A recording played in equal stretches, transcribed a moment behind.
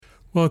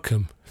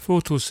Welcome,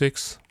 4 till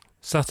 6,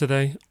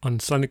 Saturday on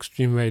Sonic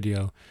Stream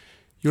Radio.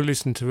 You'll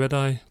listen to Red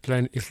Eye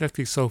playing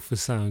eclectic soulful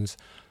sounds,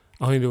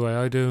 only the way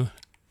I do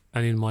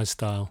and in my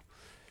style.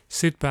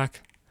 Sit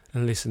back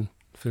and listen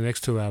for the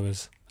next 2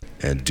 hours.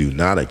 And do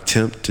not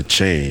attempt to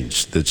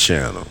change the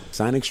channel.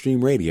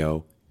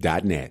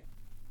 SonicStreamRadio.net.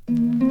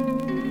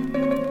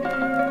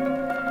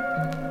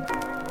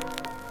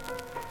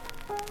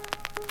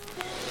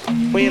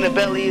 We in the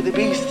belly of the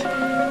beast.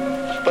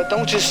 But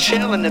don't just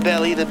chill in the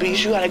belly of the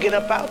beast. You gotta get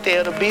up out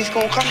there. The beast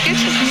gonna come get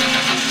you.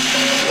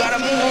 You gotta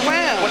move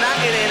around. When I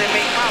get in and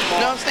make my mark. You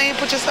know what I'm saying?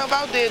 Put yourself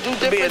out there. Do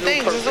different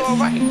things. It's all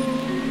right.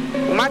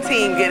 When my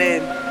team get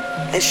in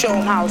and show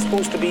them how it's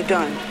supposed to be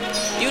done.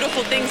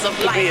 Beautiful things of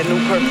life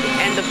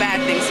and the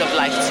bad things of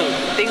life too.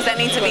 Things that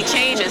need to be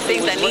changed and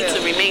things that need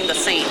to remain the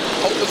same.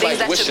 Hope is things like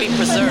that wishing, should be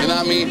preserved. You know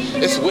what I mean?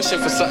 It's wishing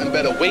for something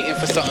better, waiting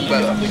for something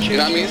better. You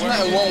know what I mean? There's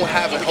nothing wrong with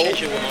having hope,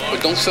 but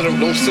don't sit on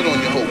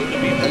your hope.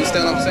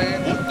 Understand what I'm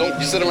saying? Don't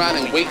sit around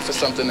and wait for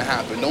something to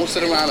happen. Don't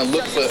sit around and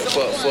look for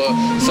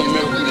some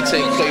miracle to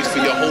take place for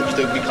your hopes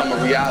to become a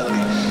reality.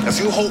 If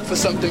you hope for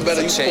something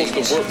better, you're supposed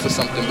to work for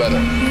something better.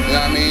 You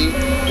know what I mean?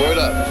 Word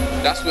up.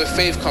 That's where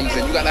faith comes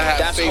in. You gotta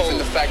have faith in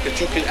the fact that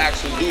you can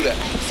actually do that.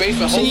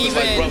 Faith and hope is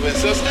like brother and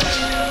sister.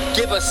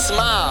 Give a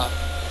smile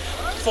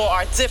for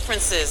our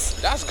differences.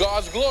 That's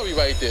God's glory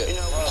right there.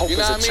 Hope is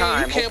a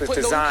chime, hope is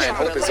design,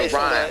 hope is a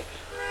rhyme,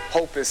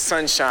 hope is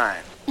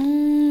sunshine.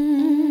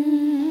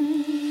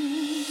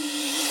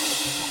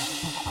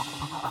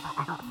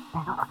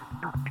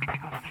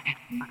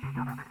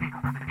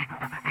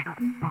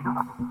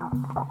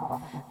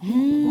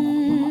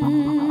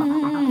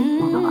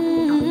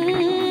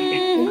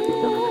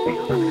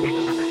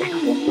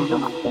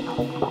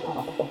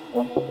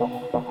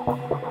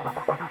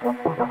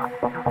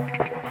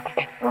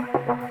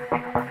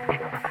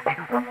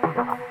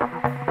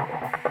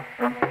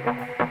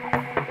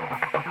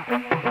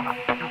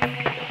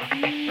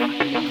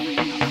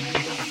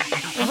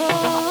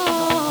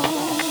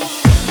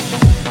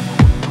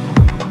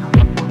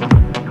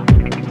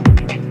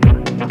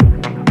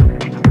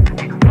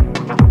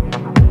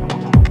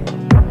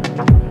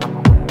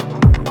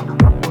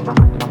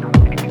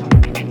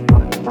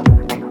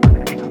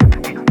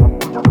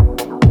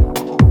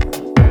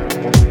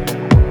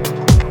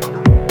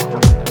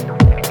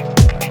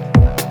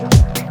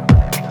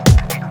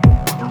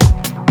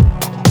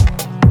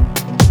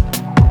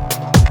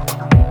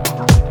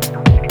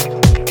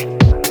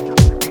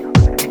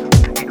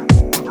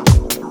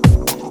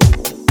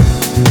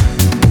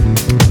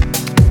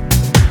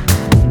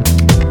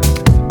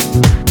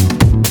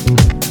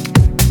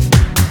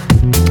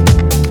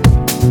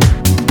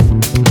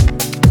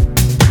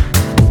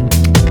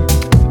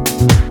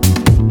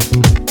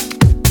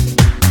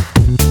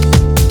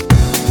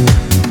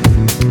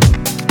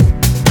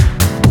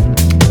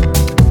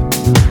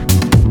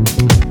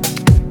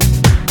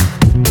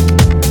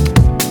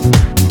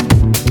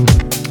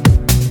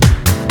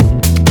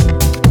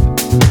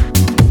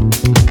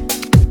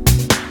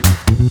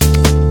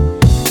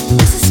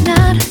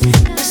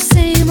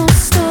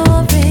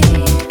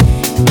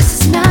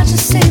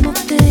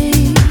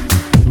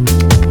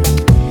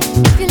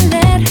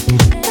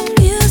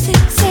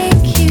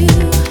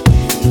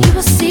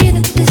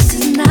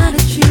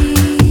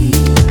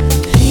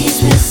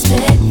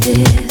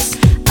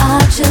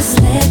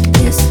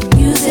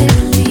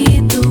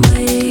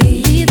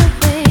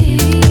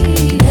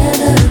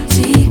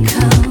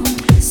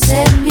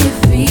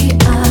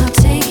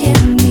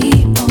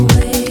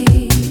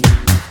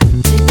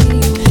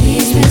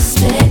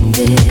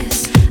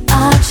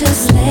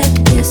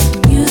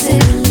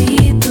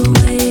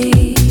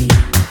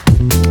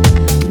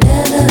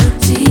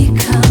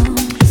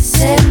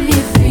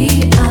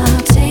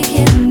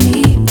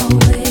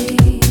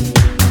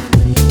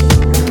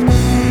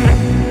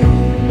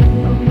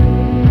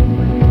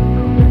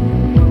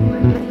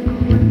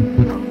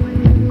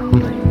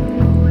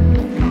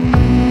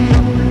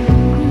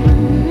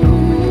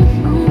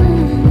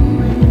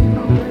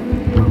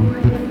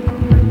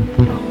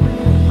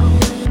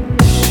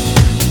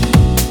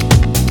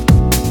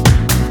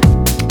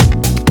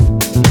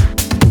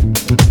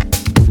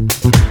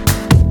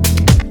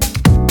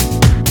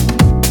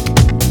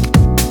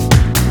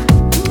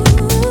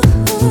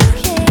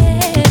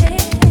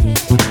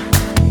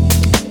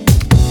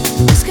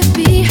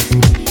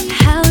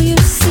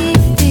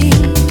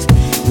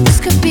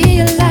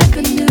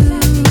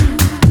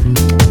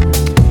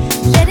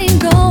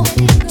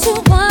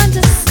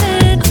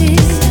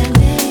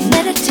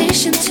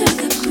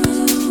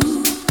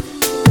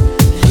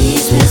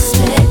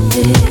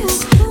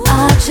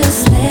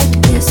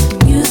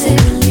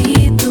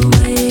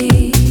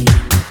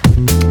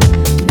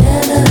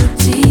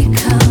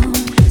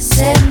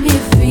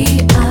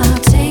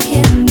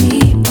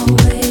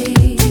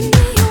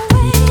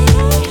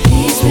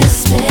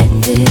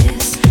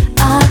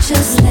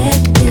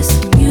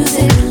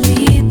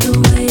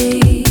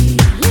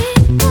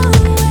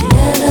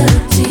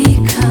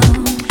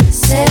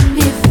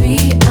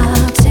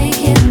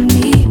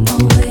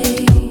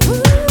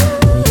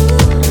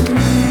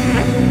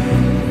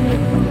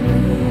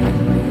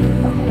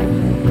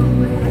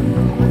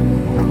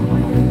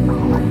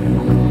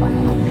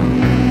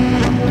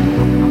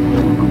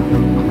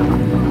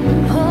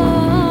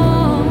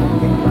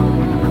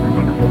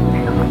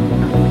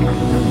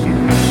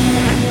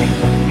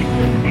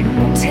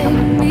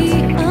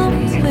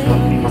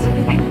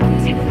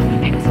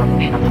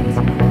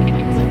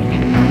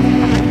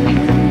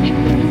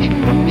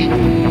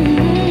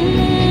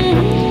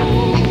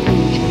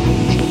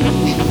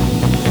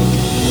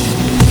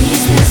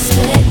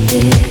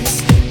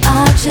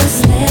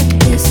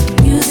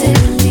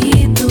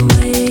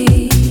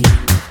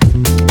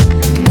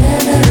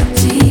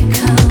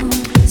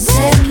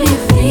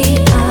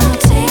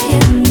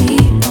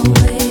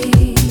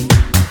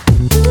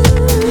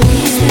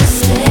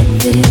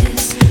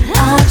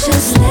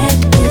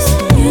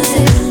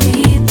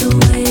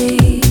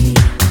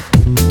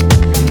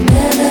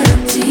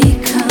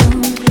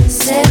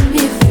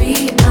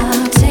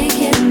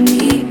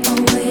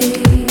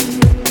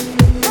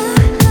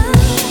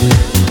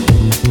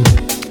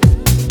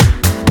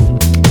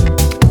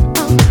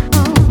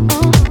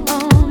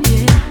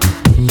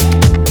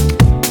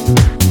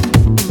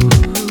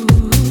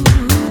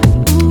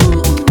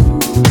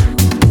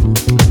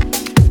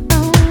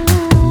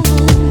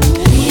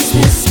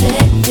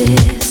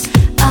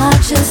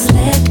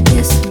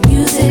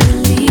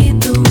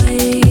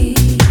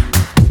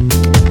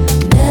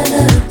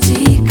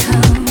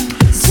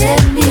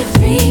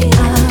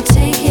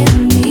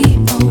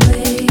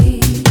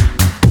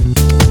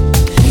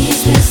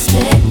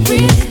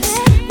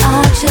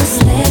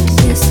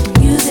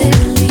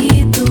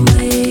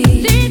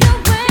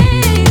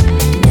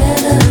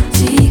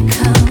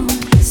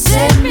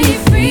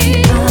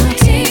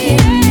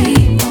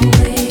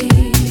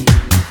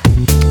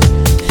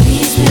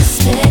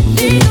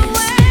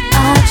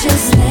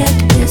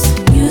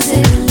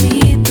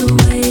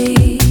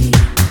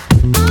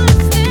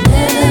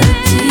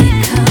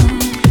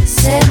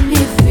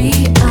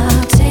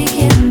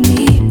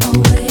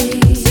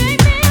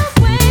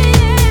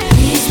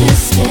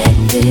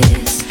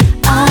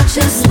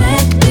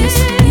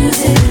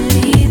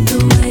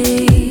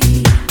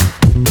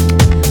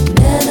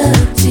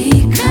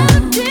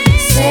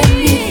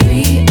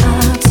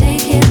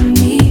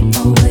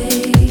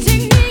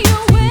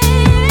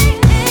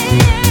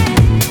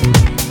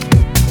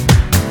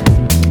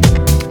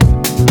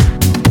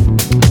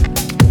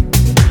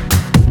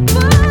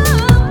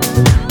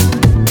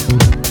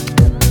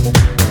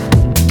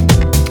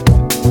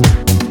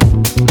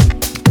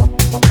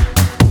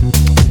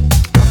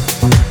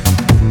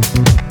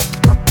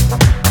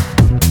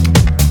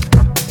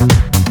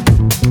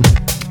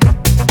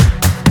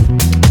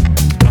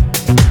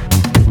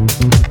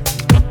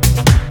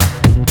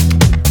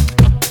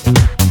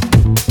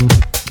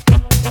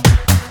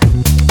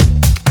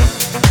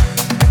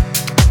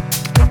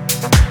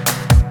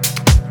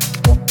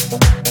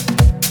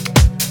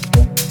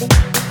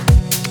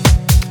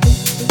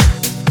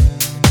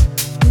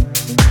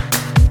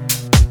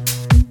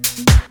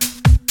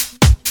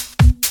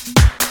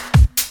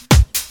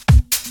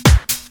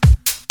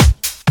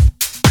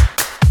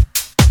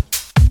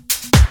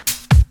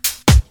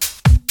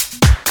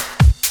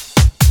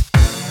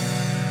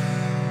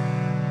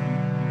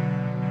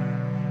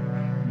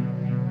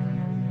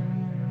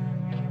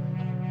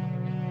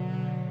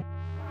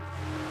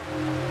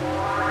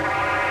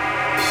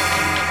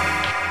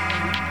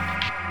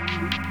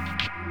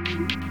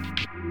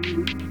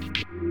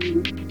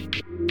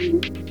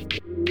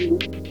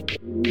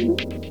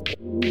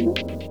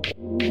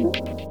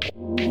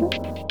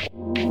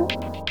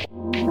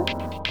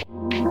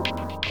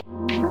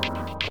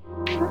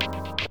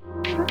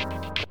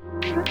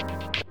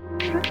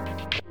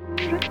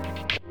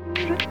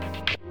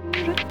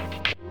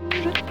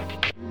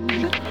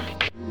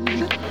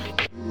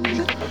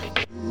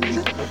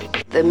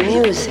 The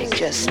music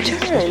just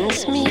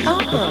turns me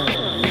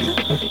on.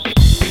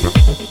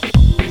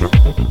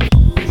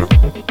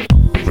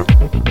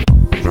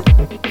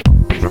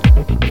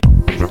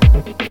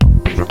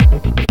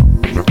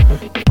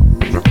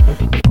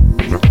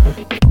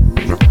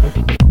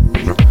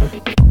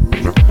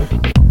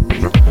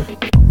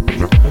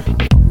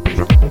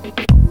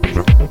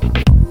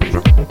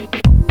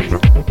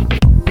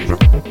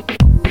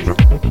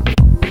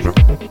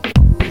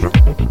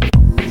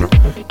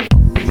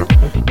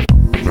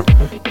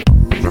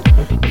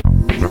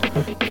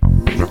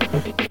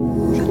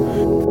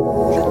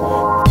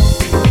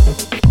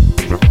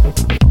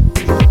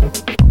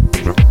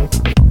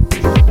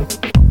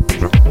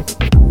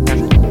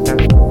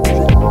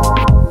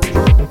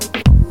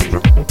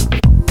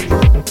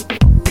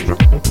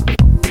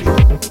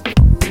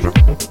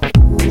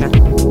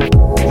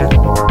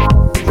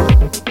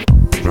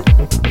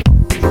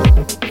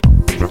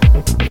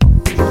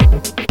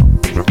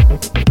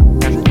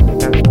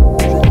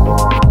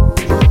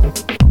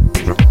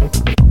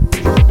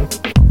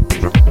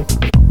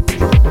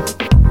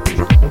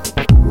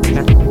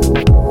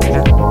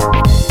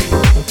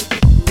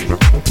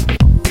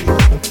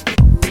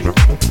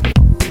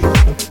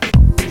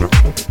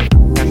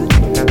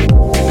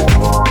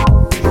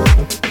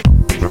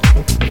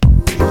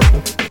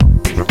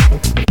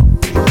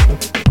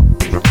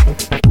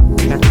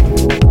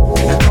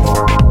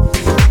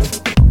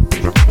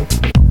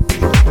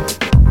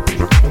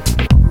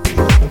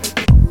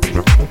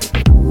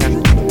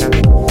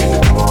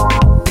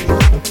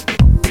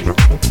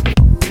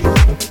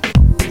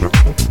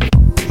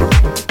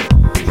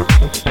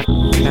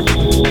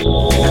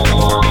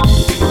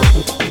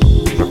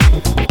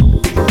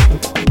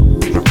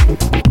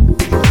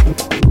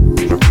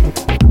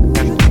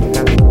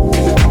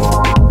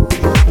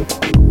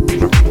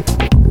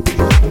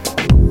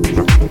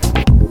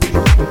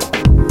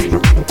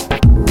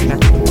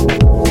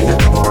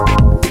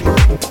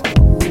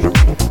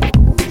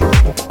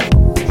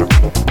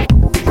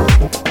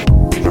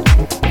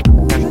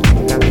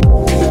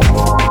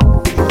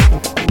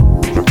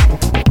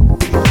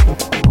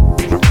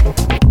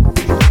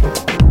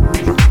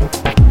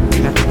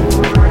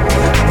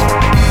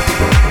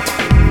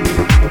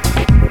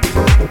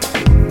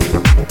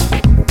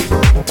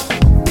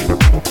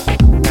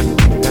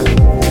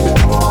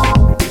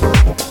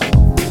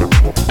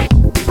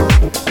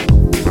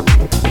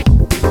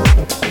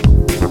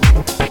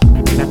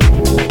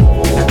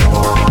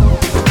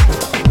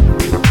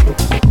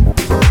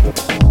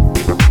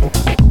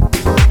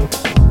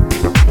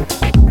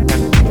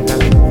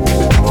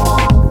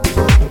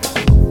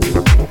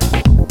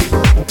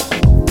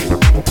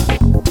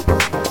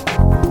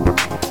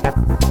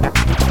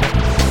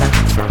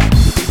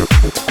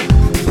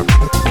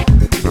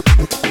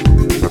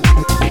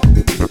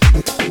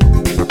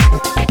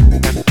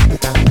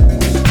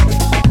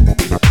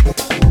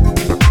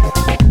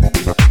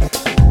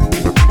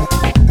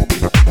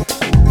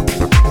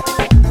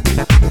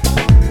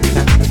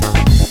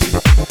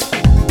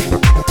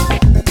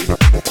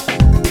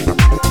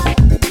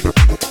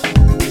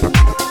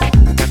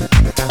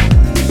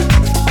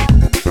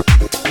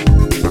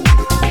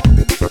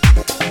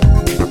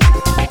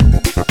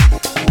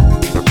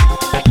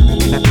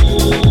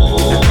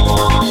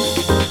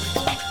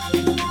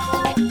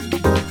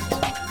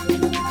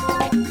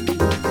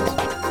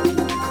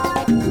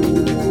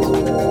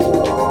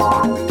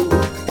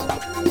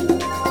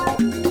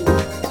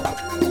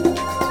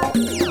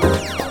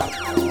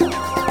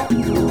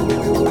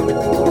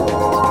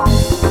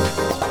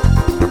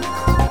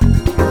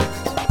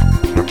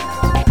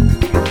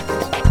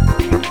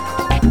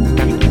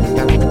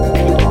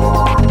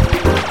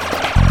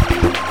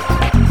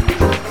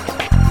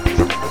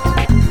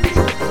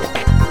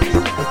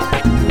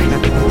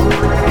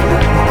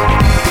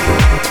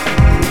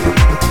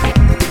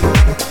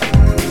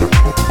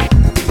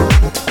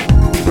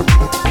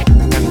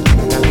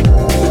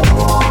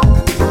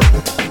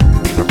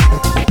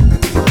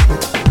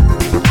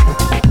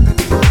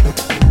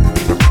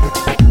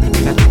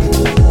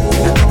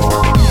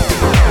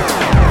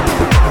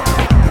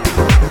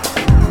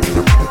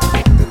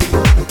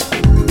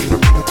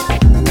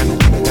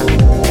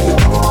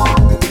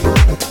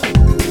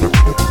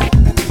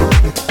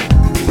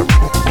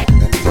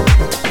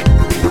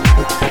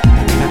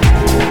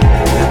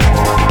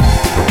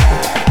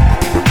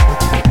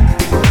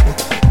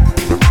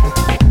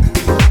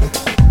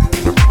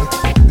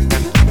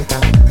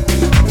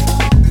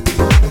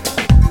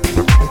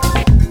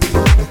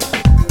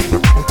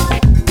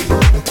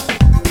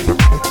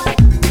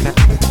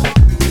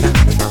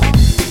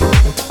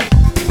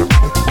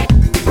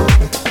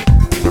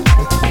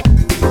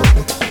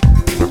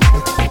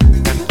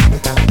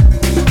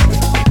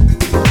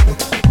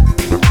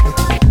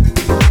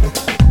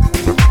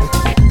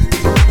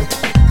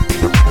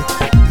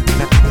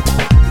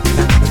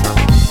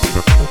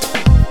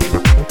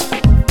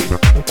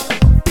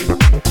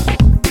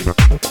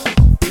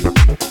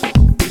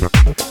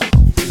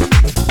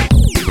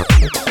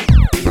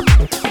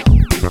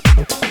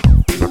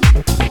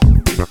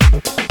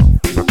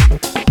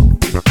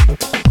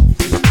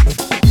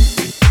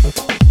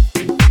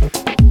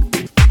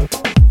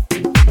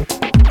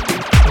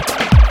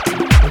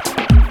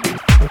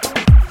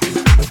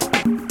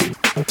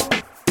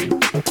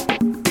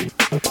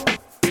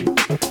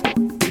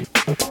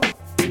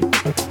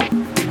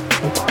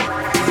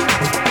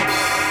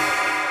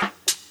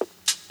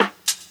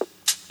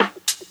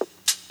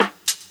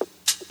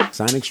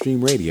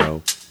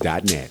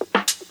 sonicstreamradio.net.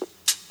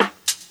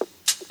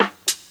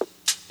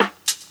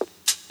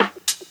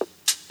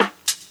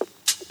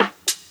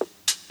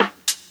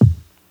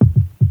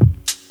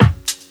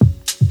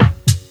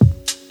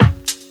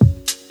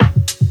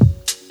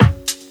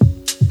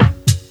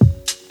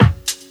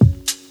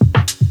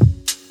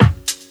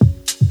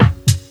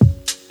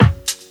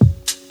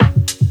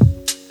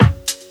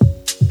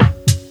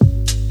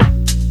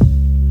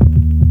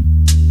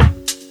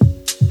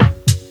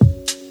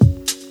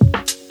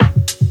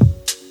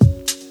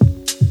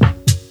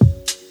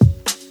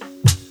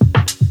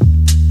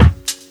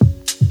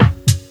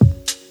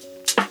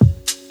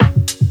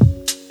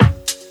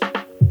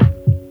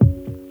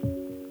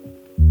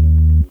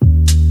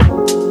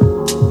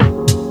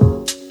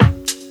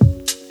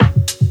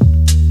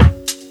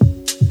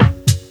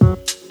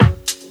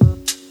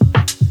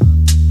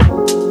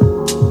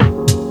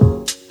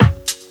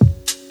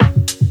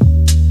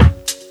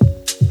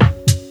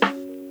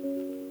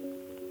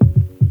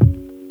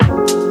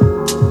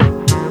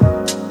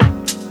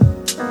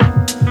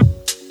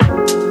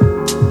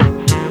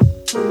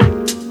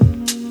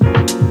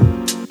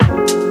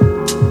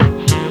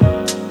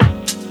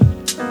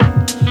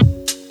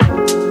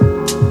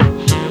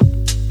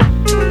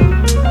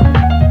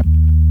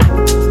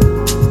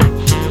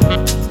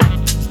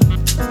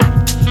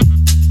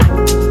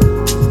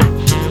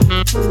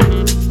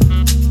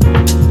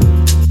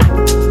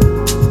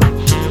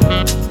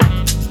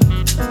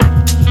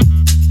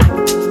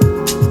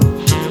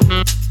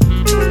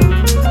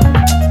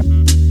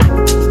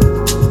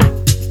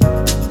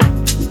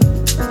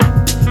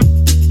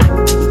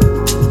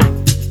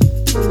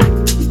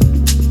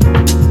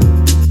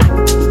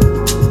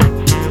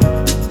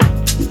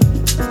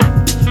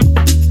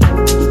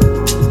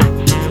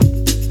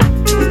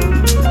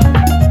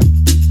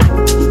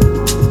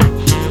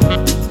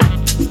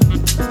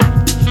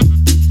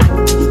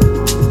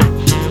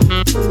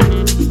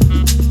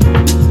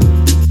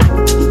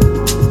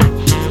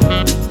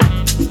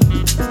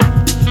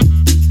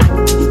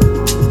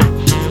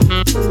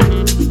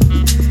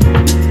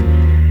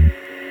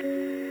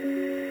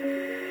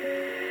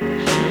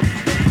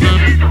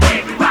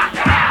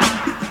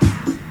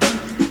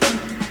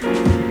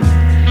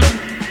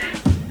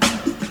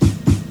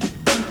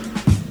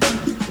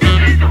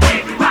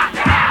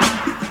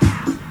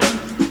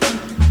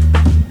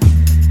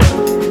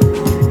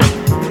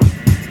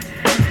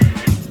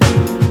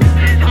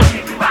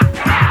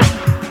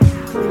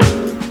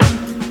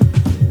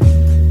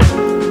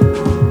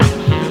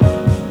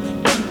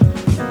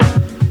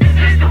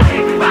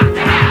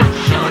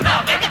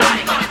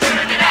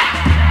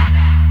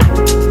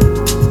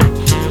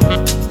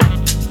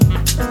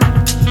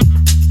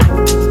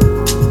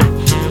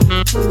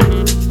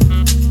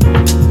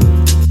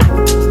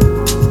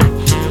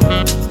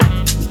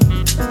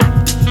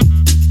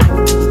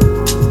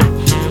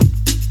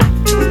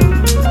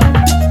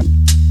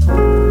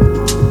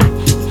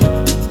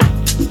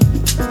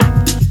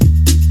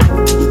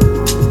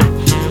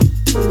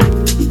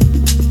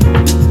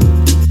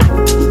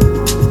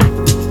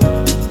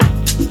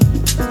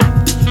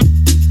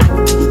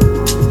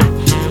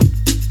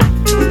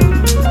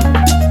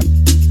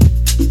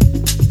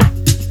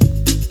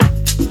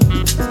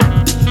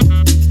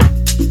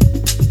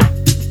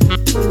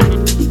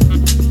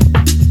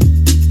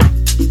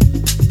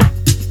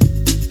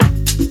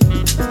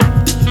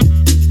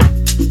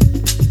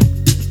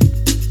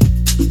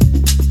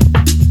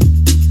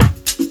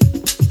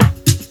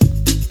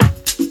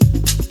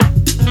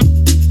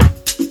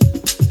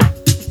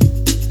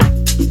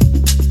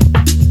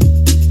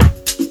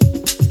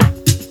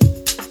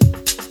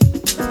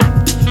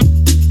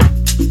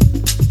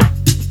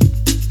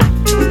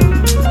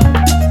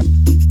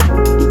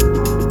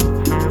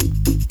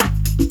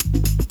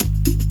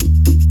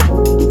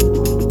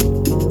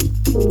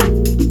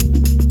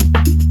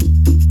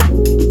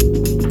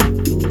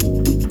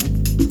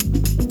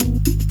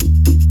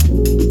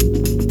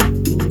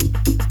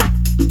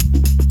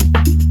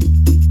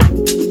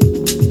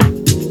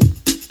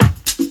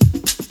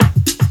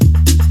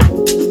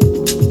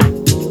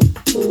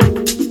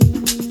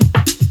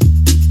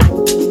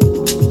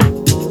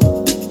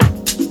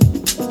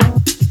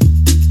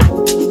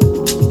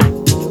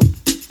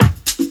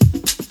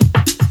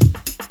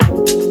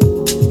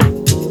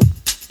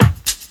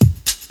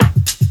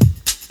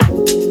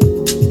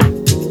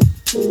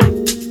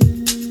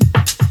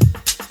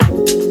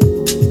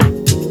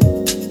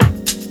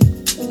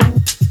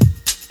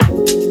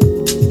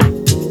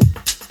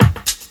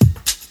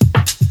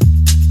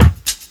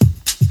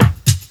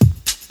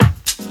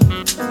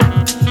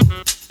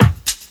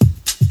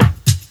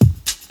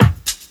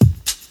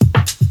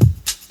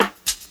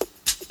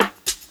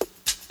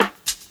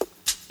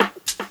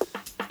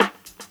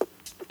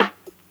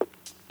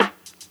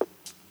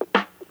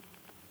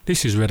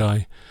 This is Red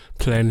Eye,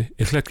 playing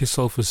eclectic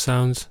soulful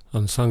sounds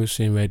on Sonic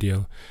Stream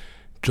Radio,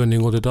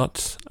 joining all the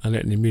dots and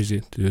letting the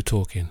music do the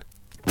talking.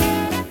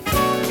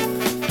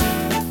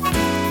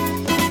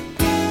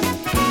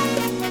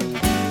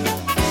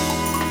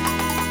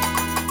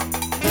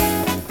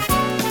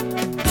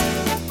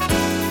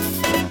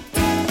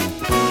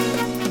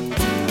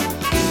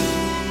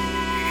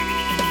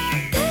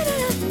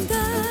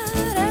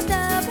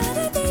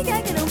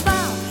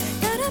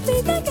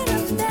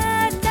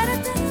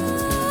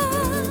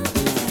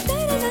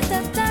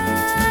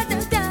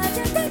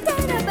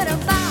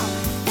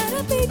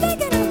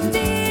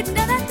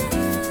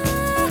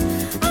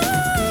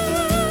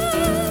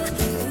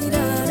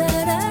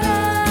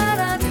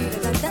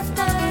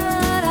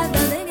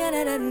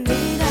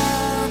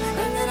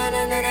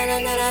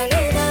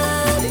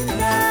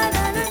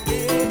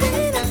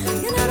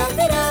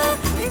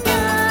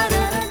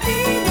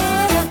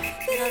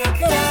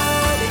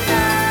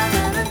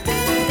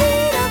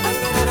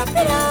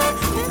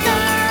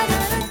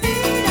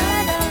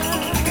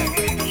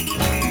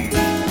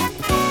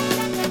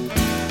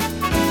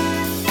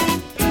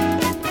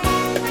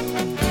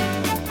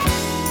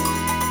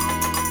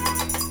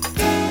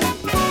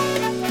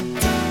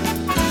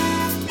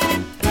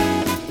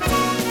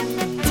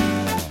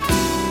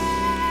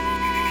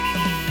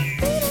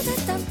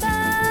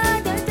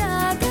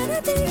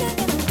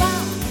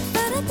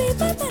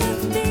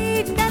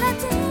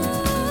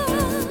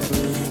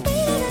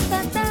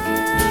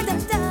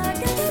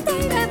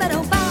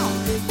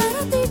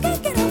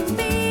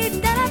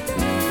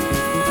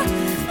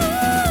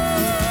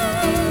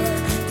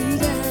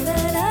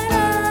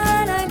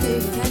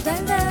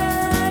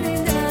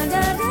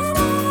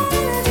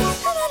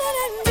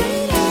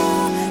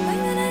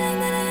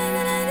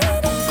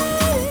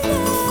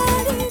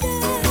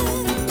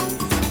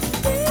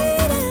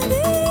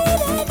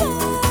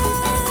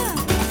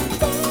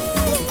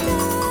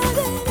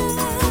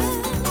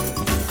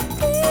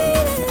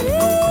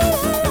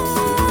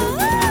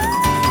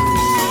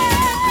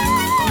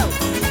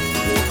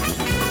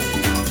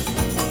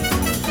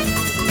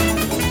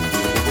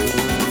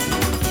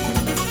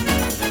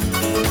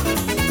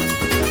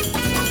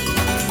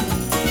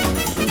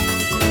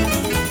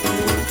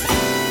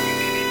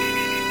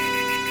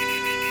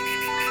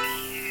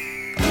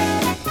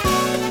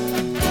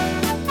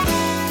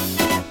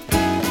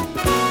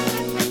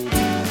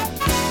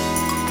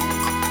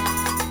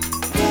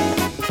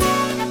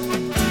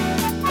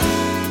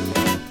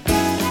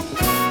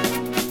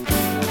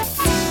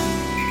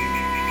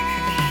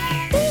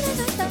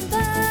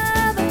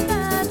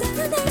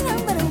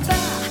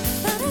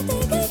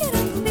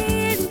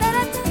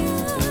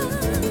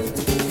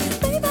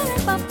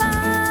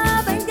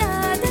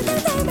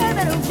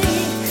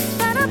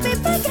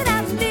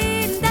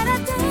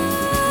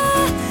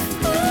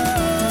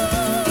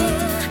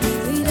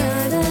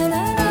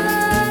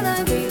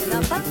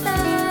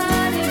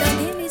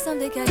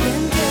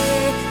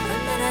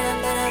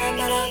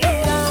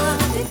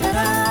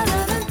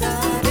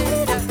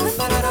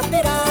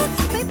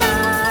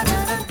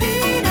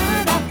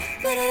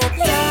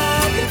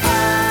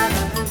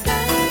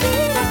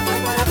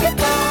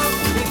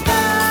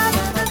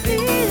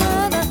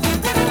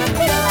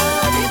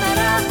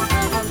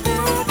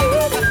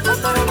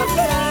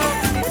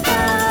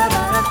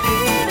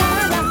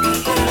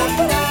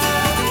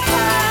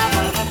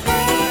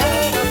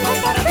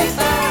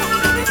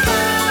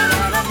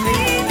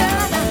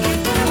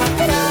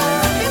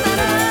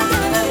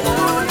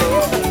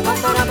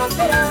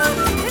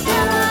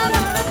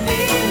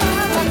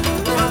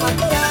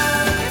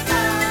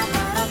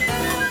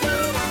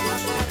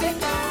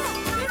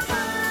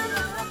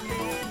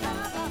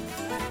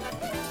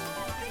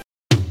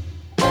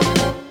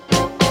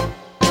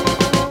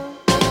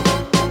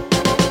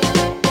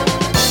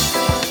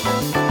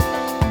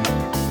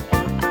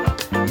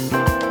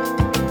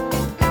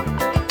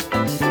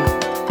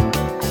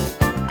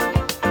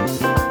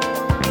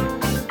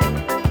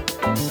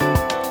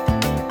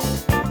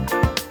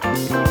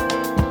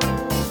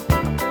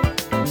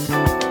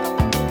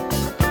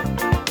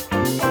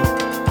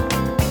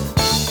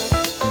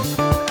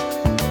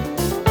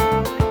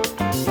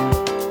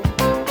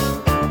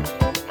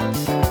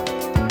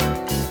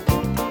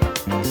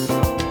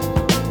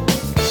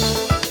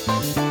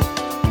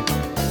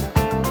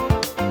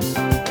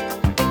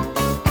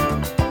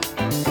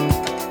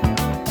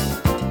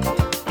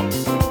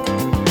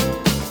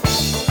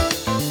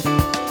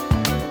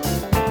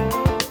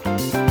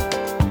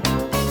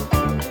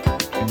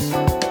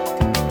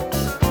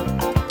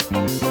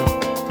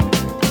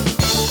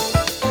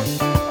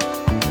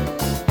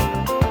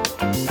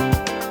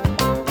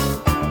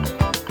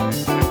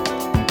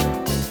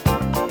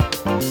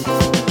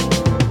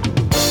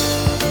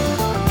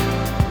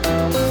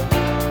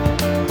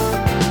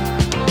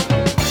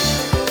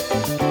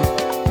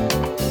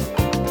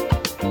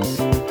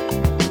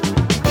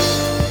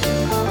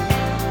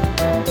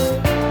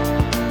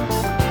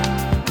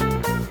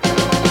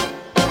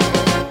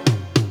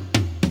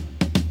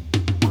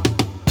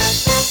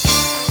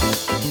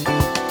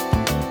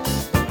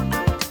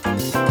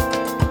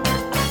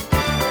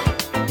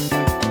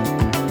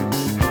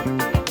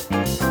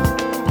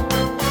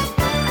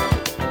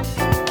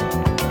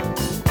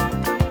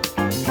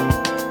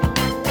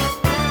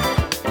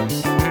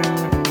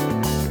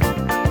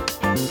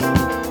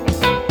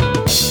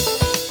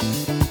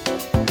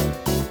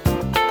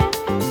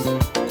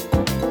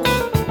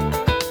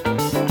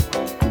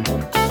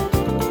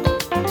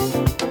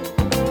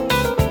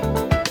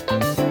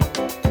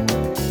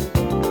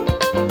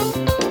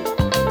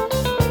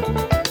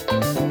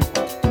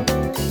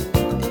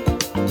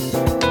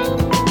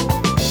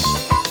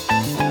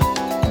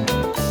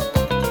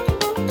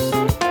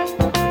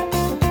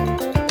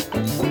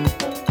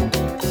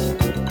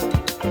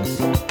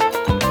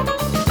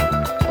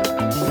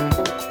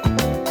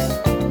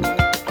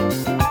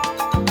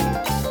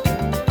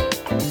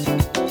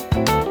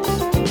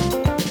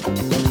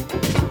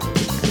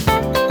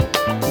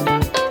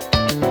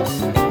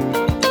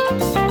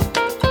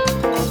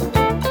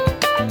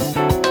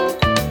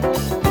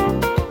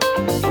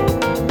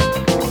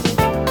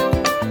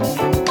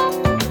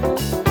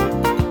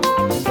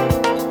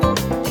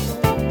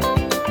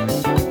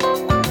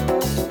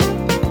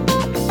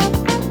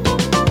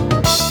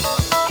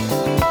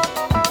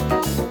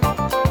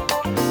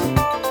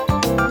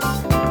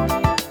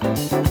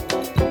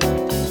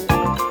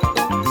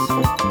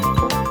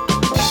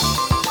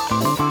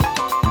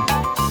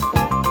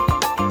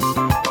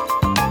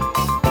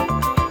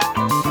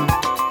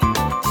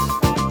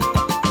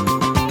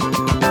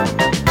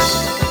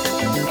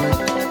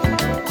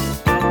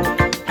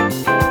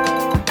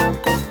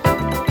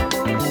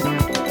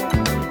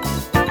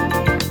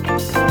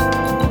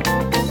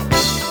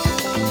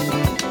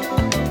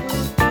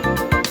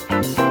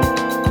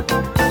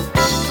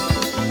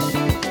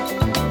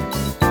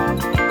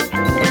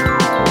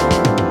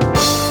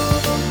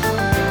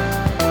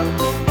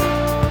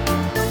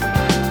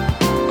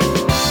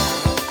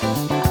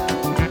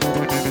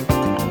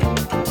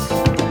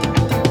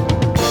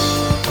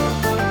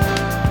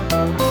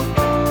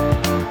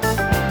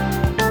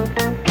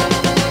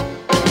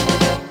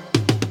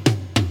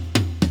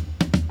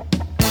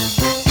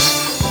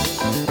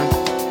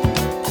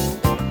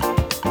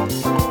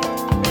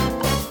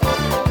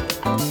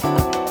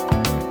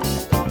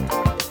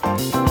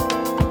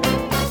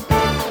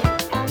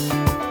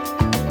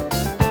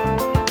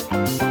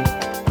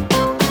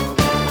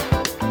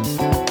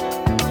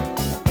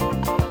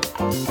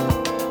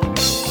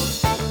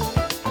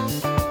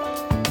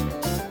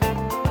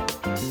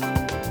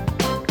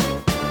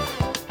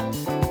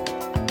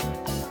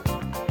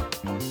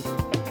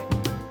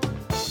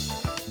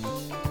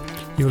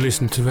 You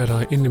listen to Red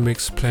Eye in the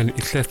Mix, playing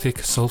eclectic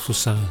soulful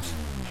sounds.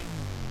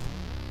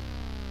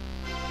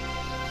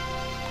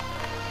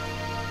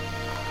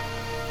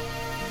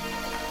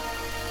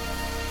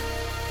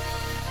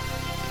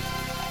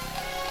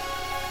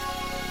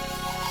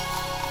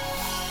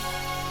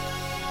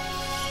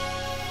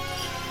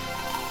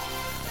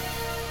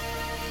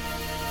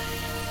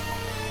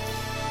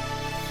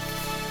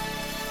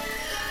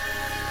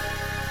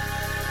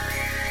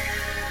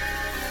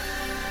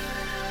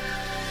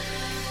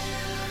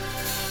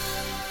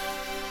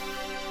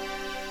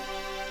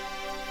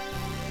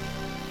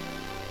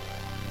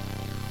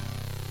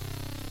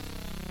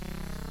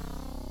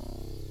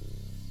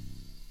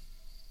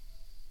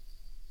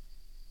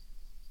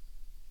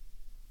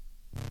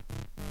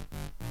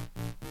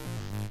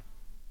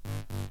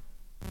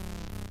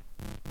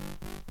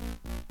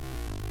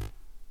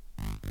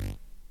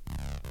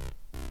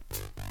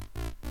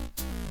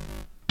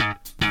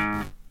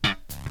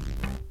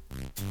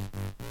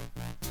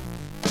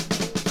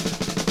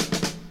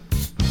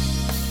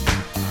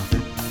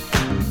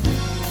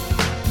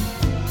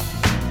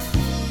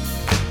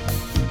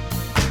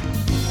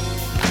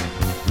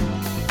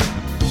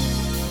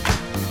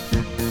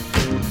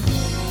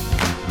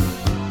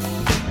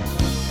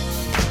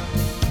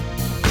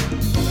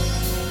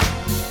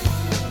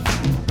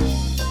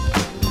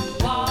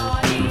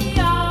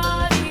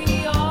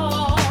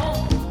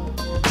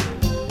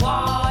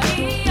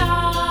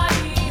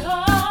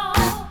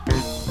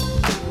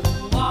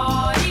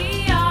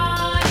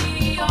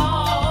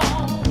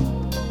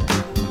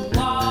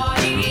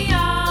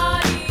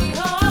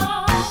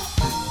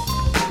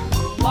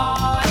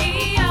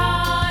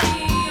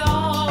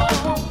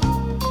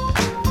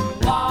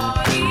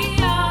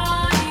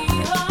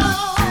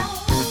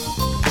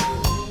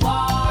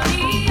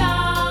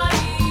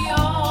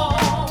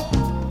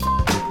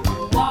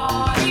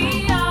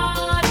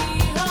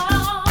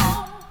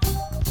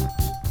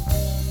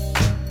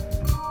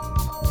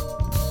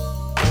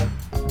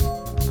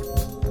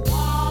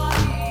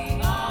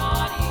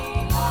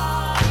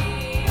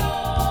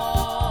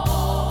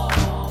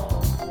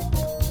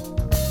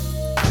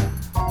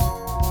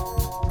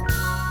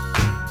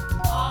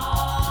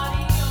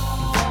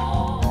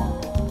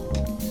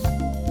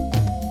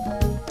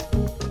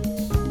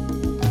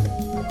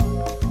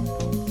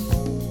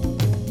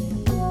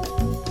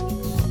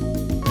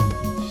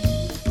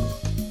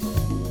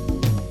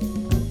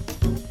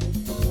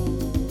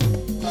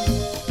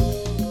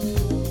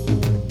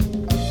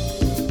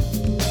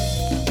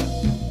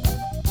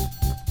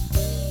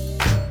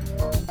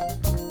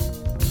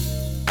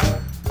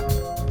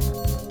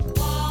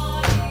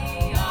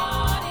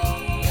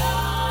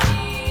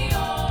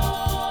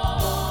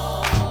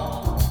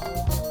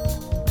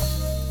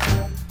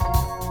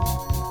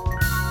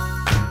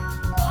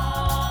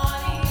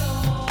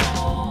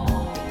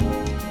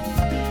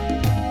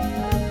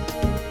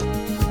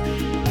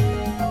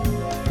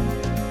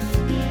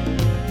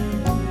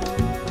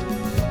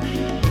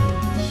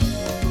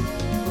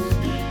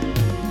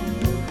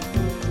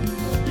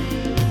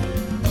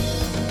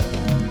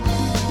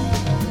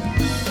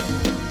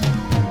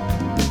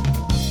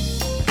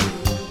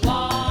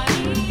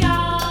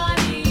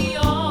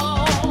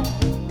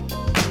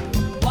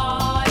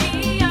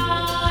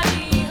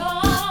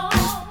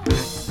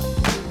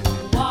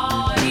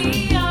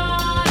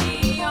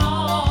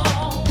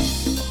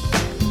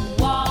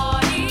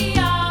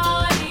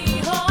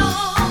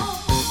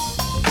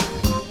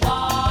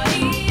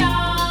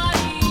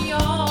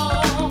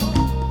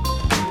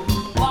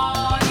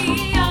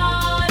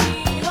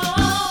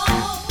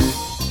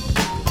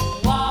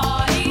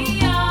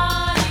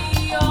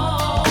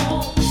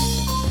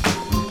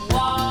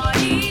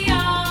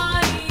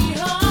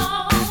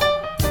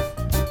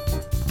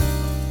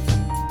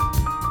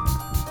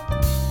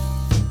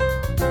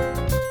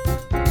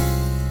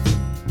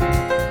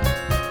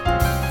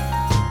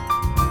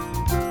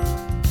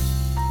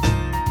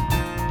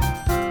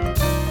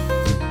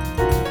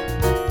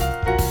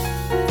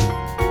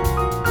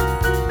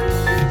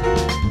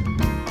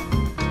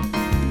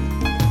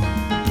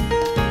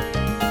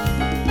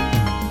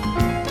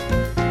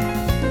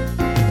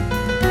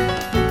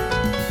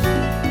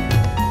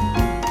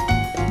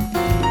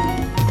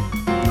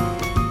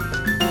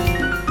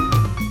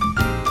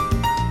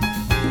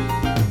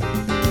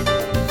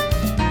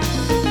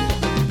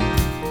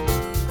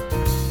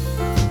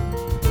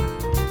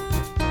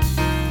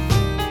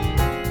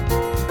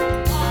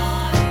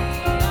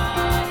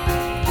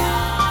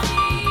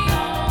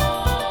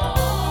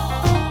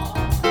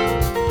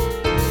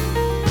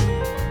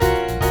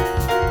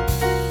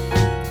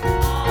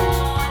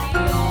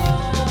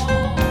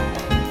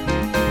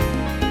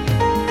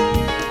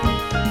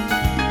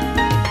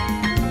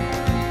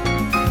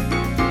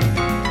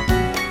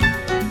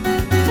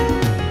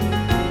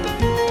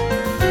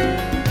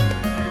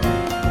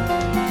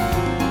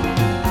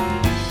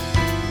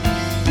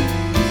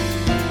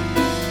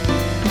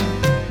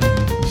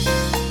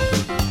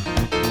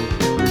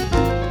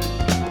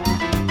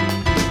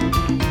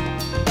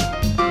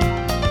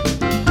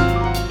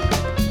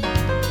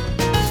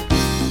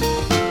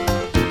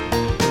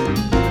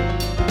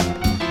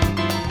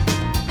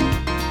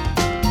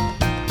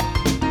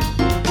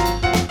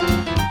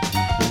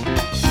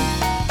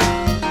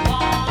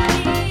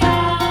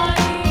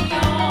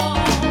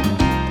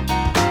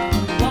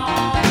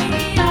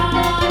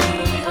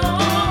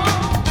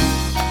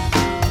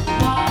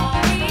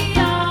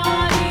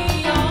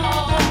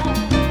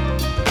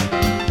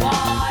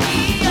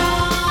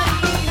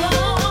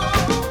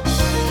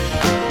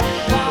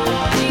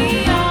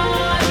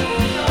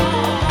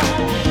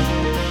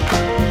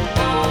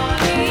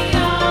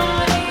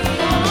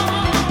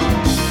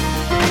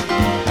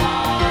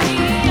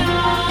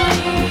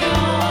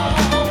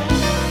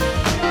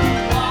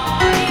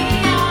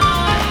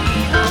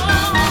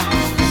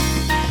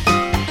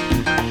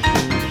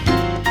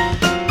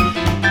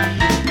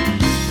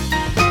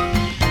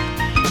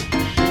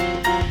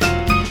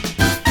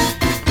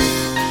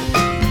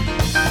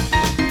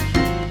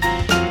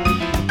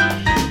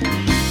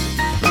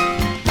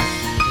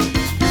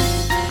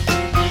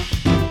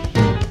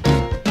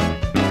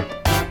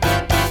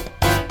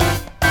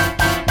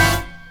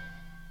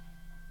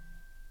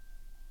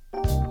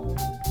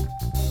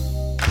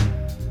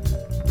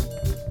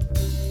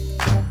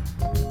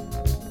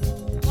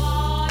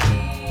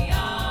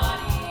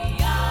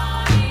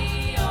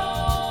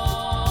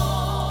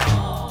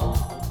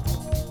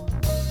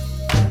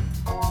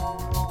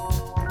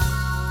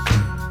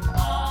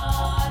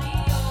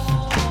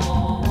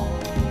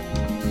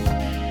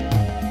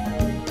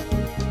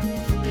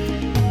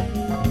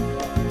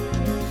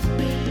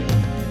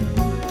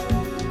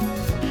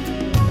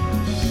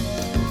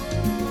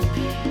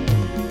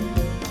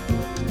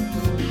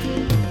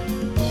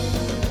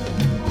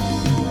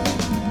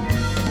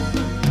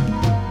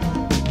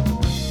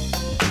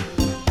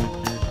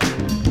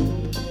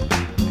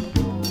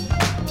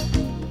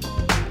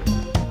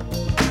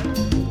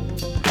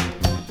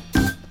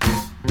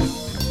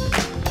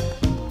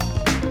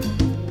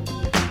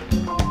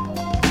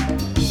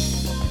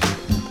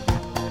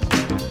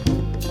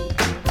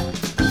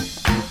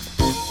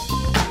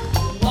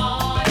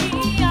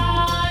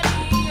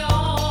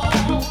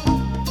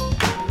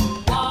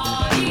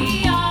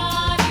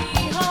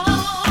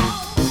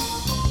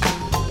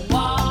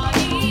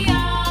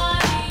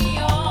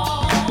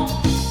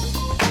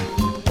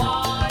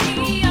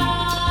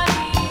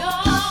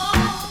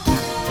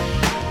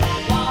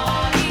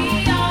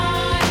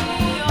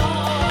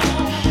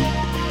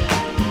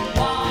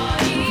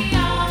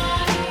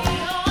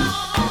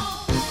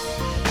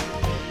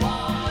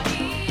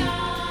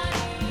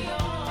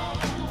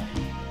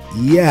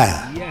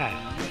 Yeah,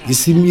 you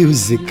see,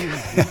 music,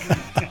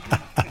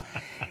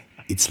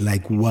 it's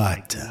like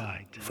water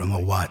from a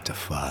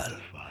waterfall,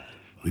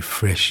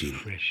 refreshing,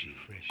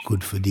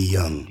 good for the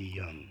young,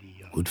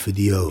 good for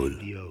the old,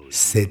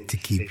 set to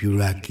keep you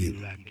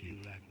rocking.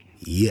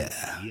 Yeah,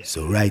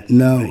 so right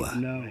now,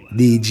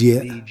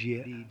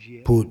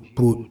 DJ, put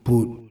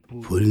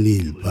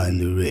Lil on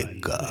the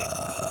record.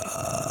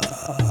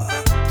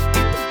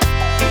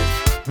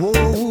 Whoa,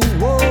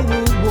 whoa,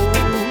 whoa, whoa,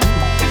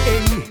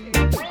 hey.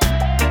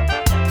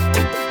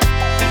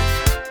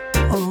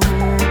 Oh,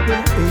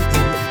 hey.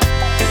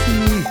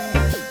 See,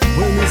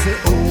 when you say,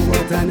 oh,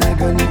 what an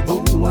agony,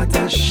 oh, what a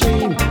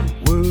shame.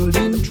 World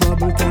in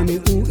trouble, tell me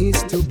who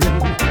is to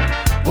blame.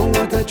 Oh,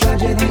 what a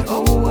tragedy,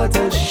 oh, what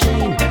a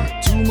shame.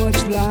 Too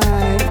much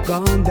life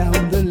gone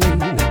down the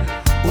lane.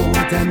 Oh,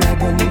 what an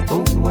agony,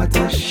 oh, what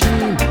a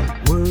shame.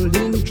 World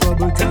in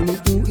trouble, tell me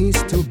who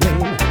is to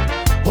blame.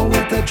 Oh,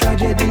 what a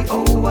tragedy,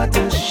 oh, what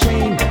a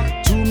shame.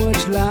 Too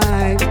much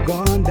life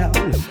gone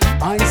down.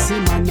 I see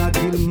man a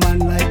kill man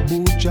like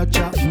butcher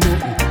chop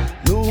nothing.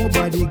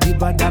 Nobody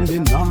give a damn,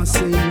 them not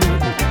say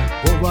nothing.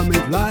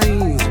 Government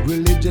lies,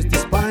 religious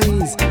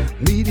despise.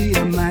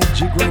 Media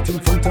magic right in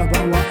front of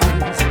our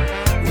eyes.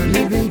 We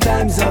live in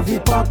times of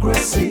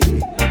hypocrisy.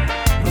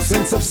 No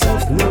sense of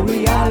self, no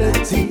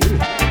reality.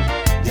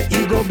 The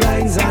ego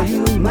blinds our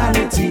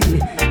humanity.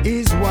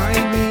 Is why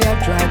we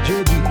have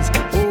tragedies.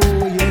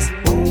 Oh yes,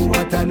 oh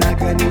what an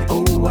agony,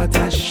 oh what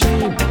a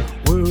shame.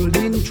 World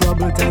in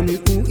trouble, tell me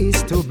who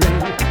is to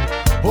blame.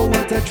 Oh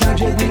what a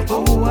tragedy,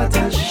 oh what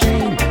a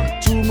shame.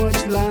 Too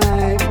much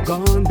life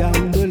gone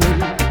down the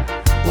lane.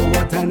 Oh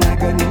what an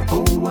agony,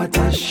 oh what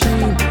a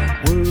shame.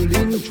 World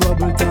in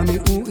trouble, tell me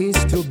who is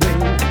to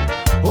blame.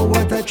 Oh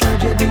what a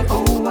tragedy,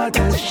 oh what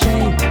a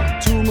shame.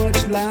 Too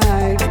much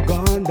life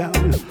gone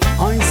down.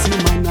 I see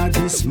man a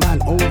this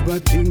man over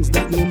things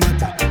that no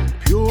matter.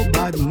 Pure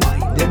bad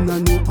mind, them no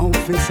know how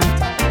to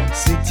settle.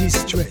 City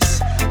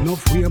stress, no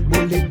free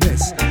bully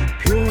best.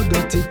 Pure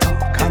dirty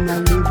talk, and I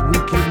live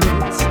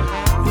wickedness.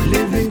 We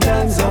live in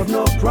times of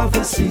no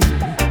prophecy.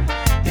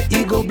 The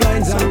ego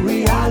blinds our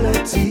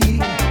reality.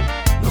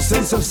 No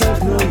sense of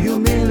self, no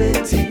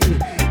humility.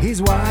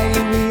 Is why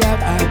we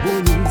have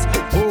agonies.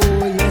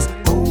 Oh yes,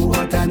 oh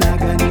what an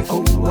agony,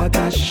 oh what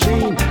a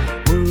shame.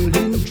 World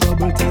in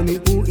trouble, tell me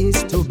who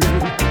is to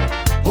blame.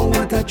 Oh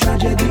what a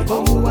tragedy,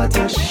 oh what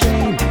a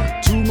shame.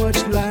 Too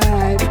much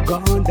life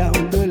gone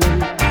down the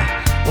lane.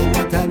 Oh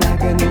what an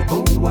agony,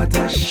 oh what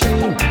a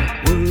shame.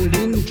 World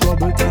in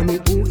trouble, tell me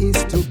who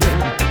is to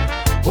blame.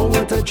 Oh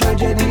what a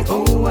tragedy,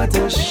 oh what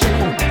a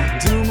shame.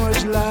 Too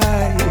much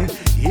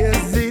life,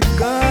 yes it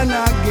gone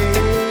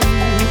again.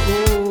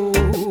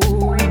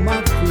 Oh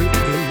my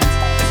friends,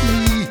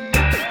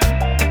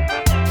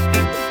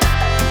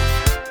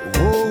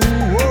 whoa,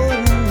 whoa,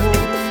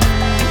 whoa.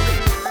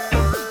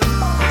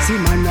 See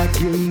man a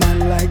kill man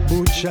like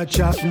butcher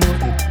chop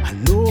nothing. And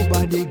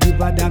nobody give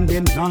a damn,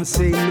 them not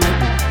say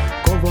nothing.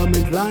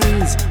 Government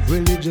lies,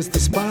 religious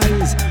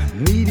despise.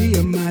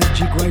 Media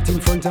magic right in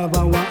front of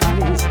our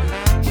eyes.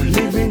 We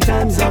live in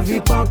times of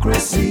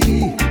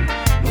hypocrisy.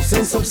 No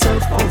sense of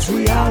self, false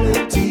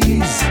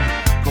realities.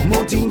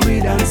 Promoting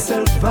greed and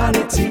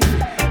self-vanity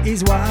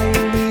is why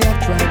we have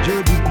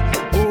tragedy.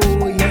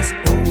 Oh yes,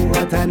 oh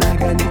what an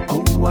agony,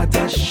 oh what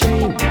a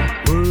shame.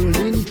 World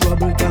in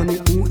trouble, tell me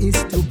who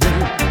is to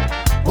blame.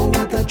 Oh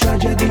what a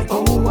tragedy,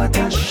 oh what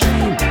a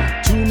shame.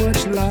 Too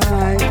much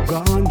life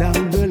gone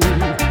down the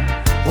lane.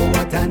 Oh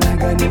what an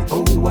agony,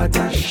 oh what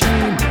a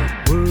shame.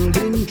 World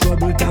in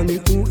trouble, tell me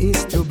who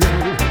is to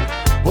blame.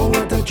 Oh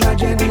what a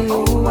tragedy,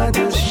 oh what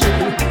a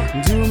shame.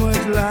 Too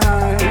much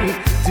life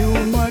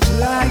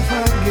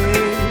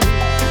again.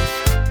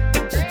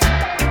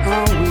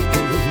 Oh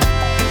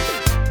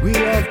we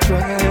have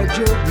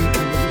tragedy.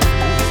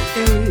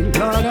 Hey,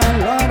 Lord, oh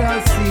Lord, I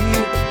see.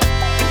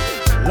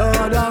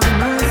 Lord of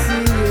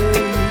mercy.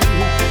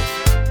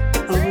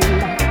 Oh,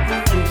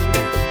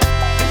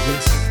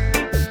 yes.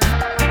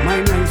 My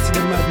nights to the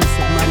madness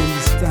of man in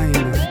this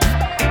time.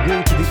 Go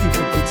to the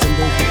hypocrites and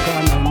those who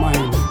carnal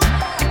mind.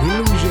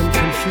 Illusion,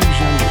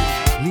 confusion,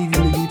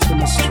 leading the youth from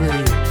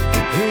astray.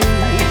 Hey,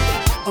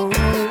 oh,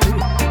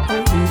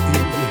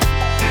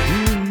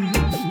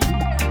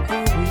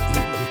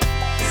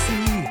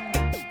 see.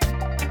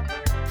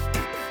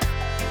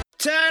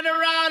 Turn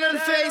around and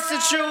face the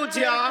truth,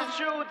 y'all.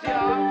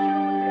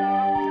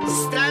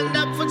 Stand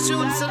up for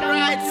truths and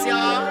rights,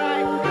 y'all.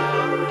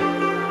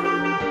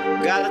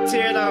 Gotta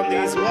tear down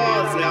these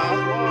walls, y'all.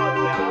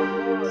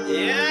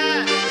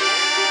 Yeah.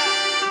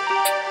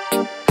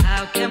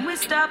 How can we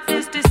stop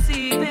this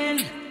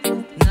deceiving?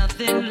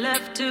 Nothing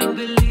left to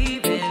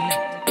believe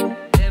in.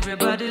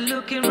 Everybody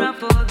looking around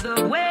for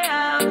the way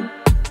out.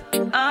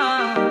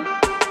 Oh.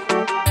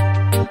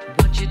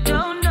 What you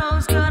don't know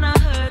is gonna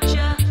hurt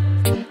ya.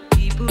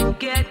 People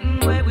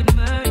getting away with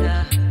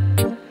murder.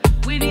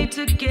 We need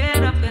to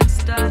get up and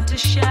start to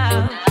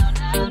shout.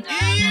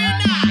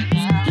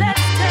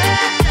 Let's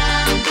tear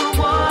down the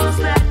walls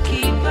that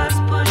keep us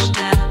pushed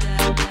down.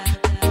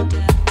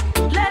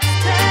 Let's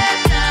tear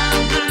down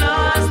the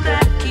laws that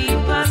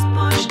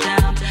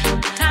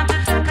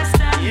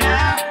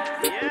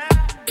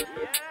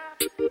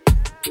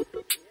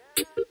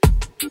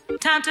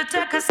Time to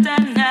take a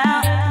stand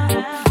now.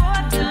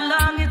 For too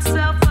long it's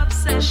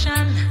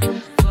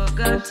self-obsession,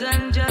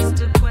 forgotten just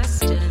to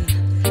question.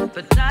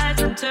 But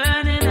tides are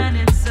turning and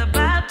it's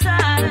about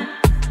time.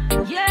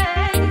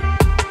 Yeah.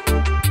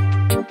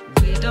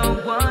 We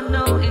don't want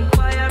no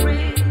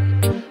inquiry.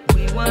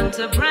 We want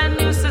a brand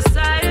new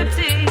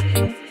society.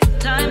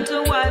 Time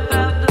to wipe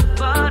out the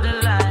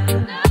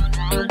borderline.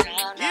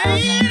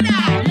 Let's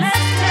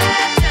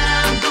tear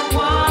down the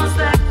walls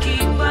that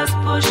keep us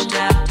pushed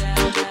out.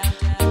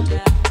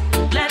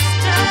 Let's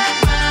turn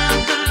around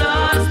the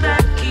laws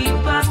that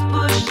keep us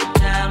pushed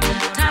down.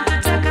 Time to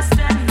take a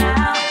stand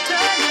now.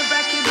 Turn your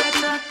back, you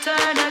better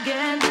turn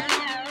again.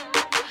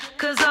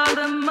 'Cause all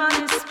the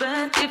money's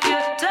spent. If you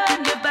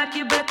turn your back,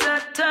 you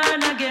better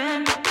turn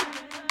again.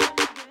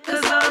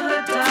 'Cause all the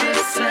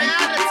dollars spent.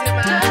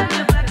 Turn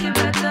your back, you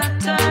better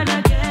turn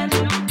again.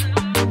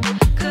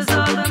 'Cause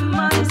all the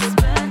money's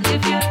spent.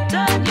 If you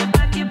turn your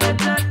back, you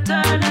better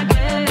turn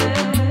again.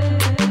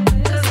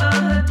 'Cause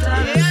all the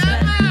dollars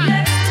spent.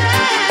 Let's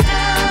tear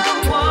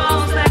down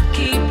walls that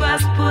keep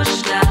us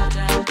pushed out.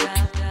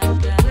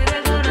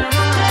 We're gonna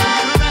run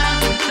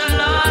around the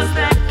laws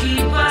that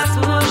keep us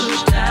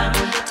pushed down.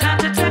 Time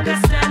to take a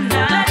stand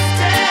now. Let's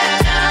tear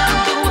down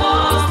the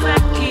walls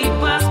that keep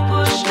us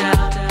pushed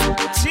out.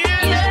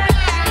 Yeah.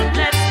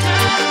 Let's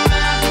turn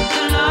around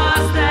the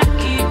laws that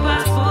keep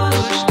us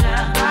pushed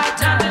down.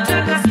 Time to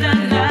take a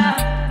stand now.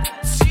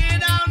 Tear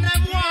down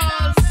them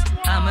walls,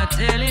 I'm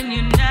telling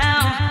you now.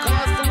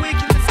 'cause the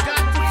wickedness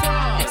got to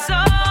fall. It's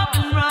all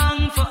been wrong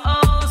for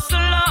oh so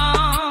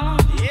long.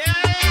 Yeah,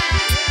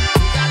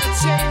 we gotta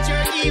change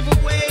our evil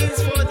ways,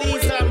 for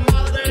these are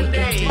modern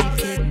days. We can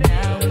take it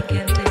now. We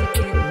can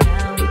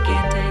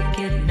take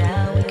it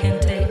now. We can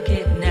take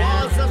it now.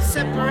 Walls of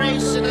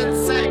separation and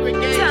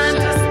segregation. Time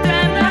to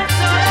stand up,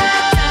 tear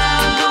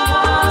down the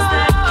walls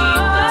that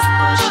keep us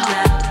pushed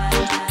down.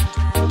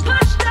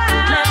 Push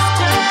down. Let's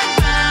turn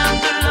around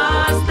the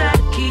laws that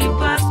keep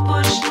us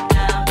pushed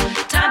down.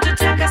 Time to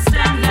take a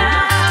stand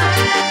now.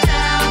 Tear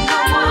down the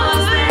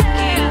walls that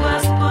keep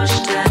us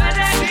pushed down.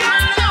 Let's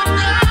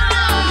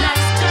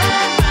turn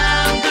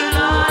around the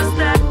laws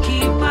that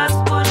keep us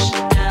pushed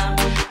down.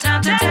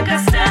 Time to take a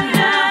stand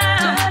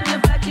now. Turn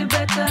your back, you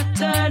better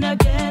turn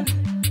again.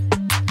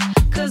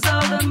 'Cause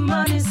all the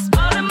money's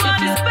spent. If you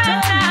turn your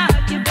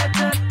back, you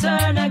better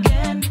turn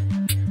again.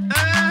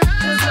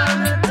 'Cause all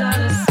the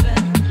dollars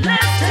spent.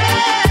 Let's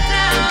tear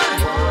down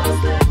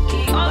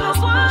all the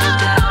walls.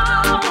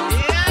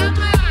 Yeah,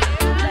 man.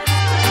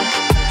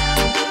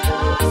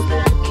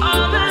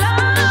 All the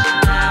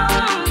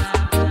laws.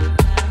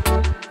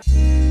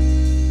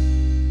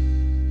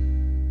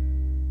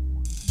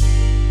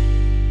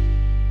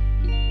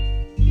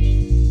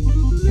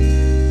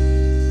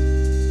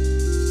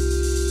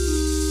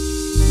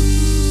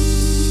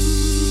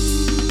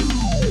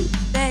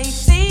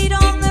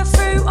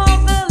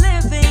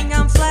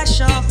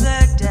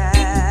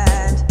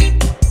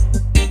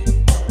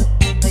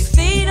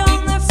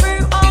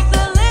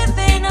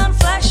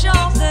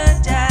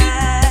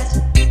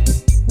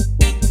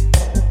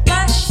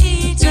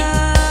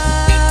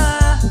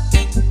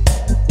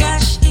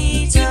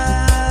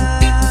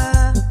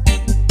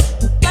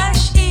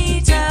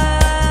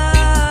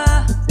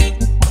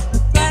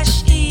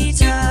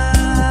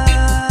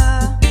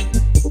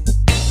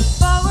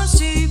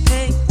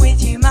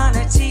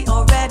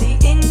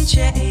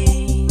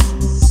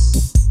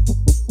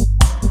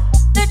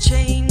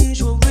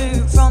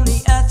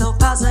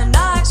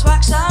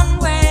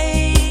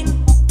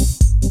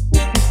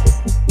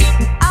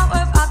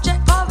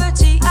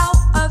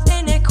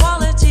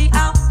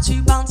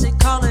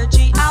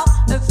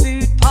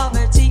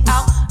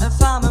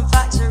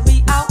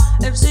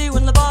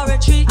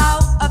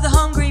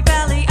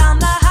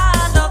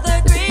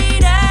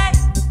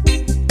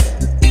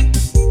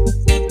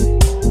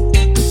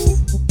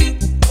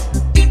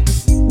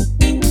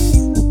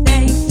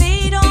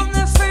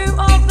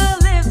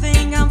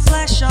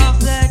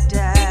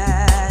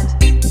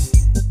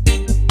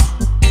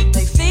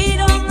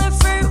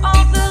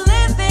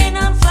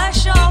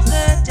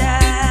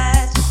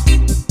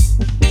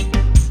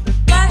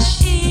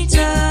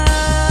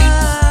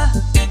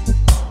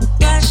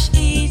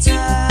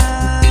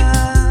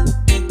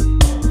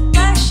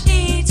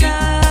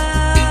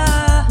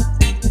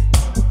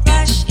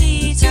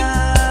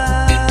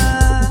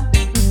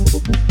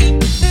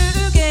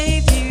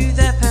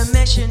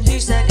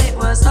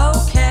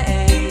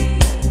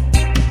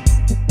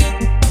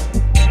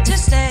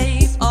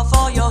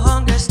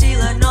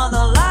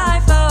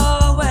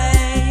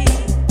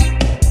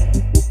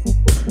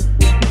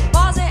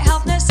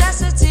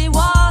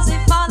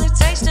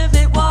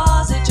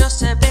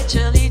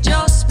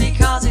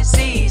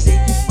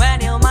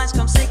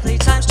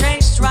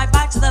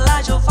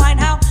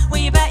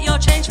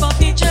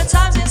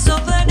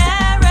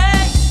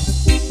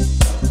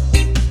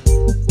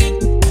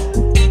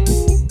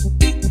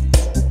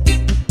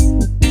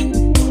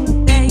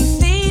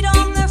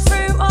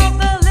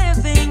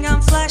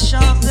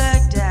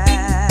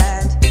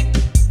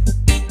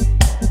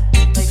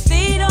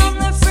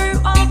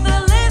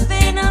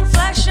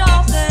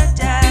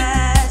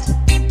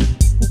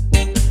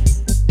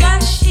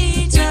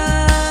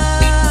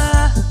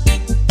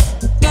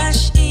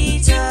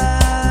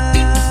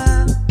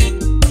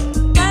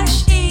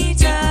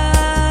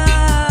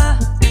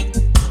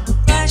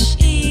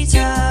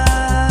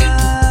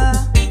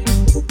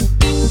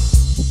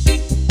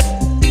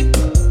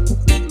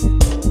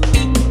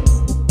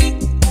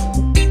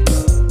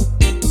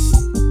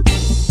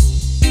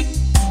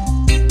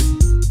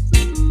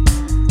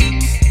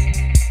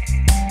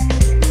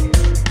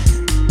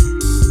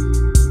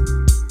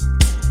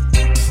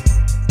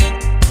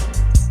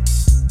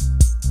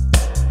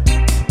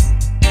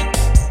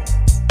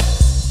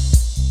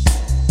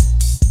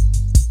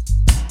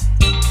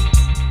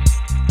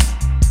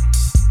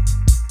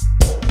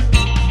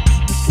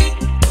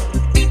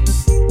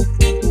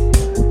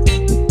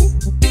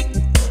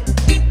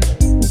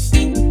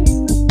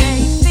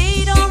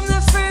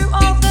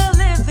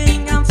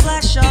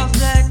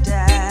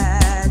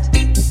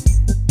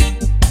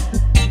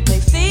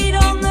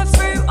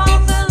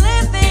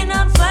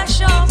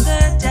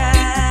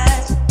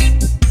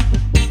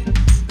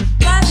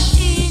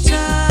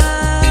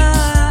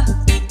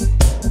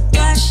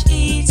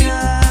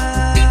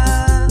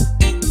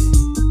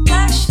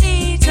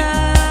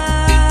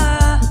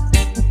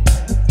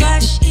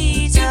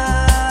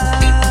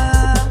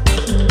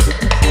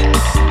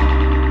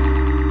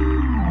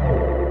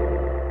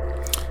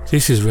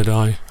 This is Red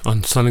Eye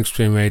on Sonic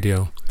Stream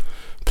Radio,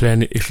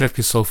 playing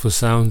eclectic soulful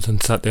sounds on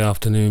Saturday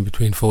afternoon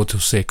between 4 to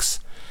 6.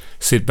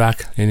 Sit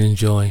back and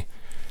enjoy.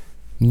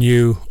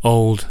 New,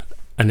 old,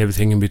 and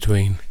everything in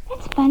between.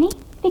 That's funny,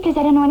 because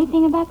I don't know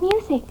anything about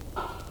music.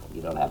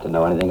 You don't have to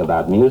know anything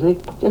about music.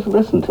 Just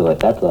listen to it,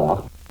 that's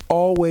all.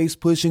 Always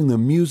pushing the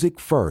music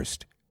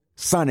first.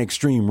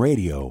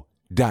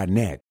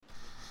 SonicStreamRadio.net.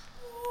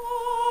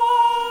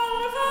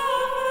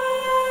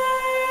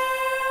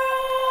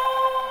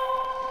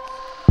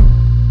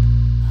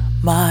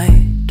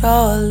 My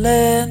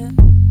darling,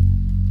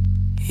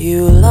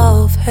 you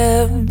love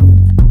him.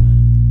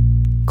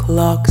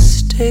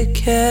 Clock's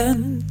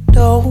ticking,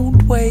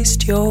 don't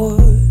waste your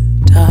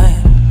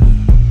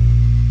time.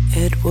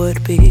 It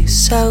would be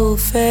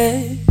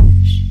selfish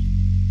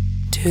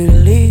to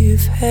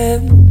leave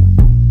him,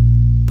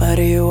 but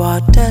you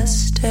are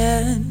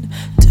destined.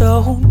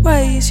 Don't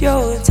waste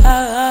your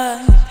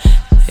time.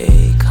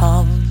 They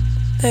come,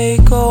 they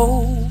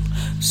go,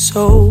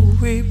 so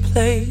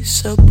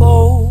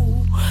replaceable.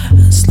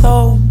 As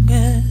long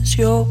as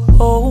your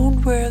own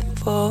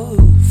river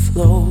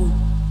flows,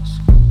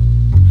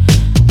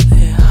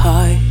 their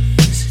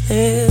highs,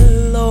 their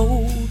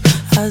lows,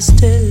 as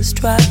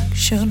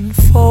distraction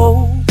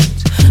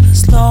folds.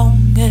 As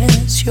long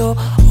as your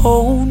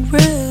own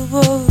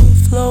river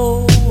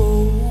flows.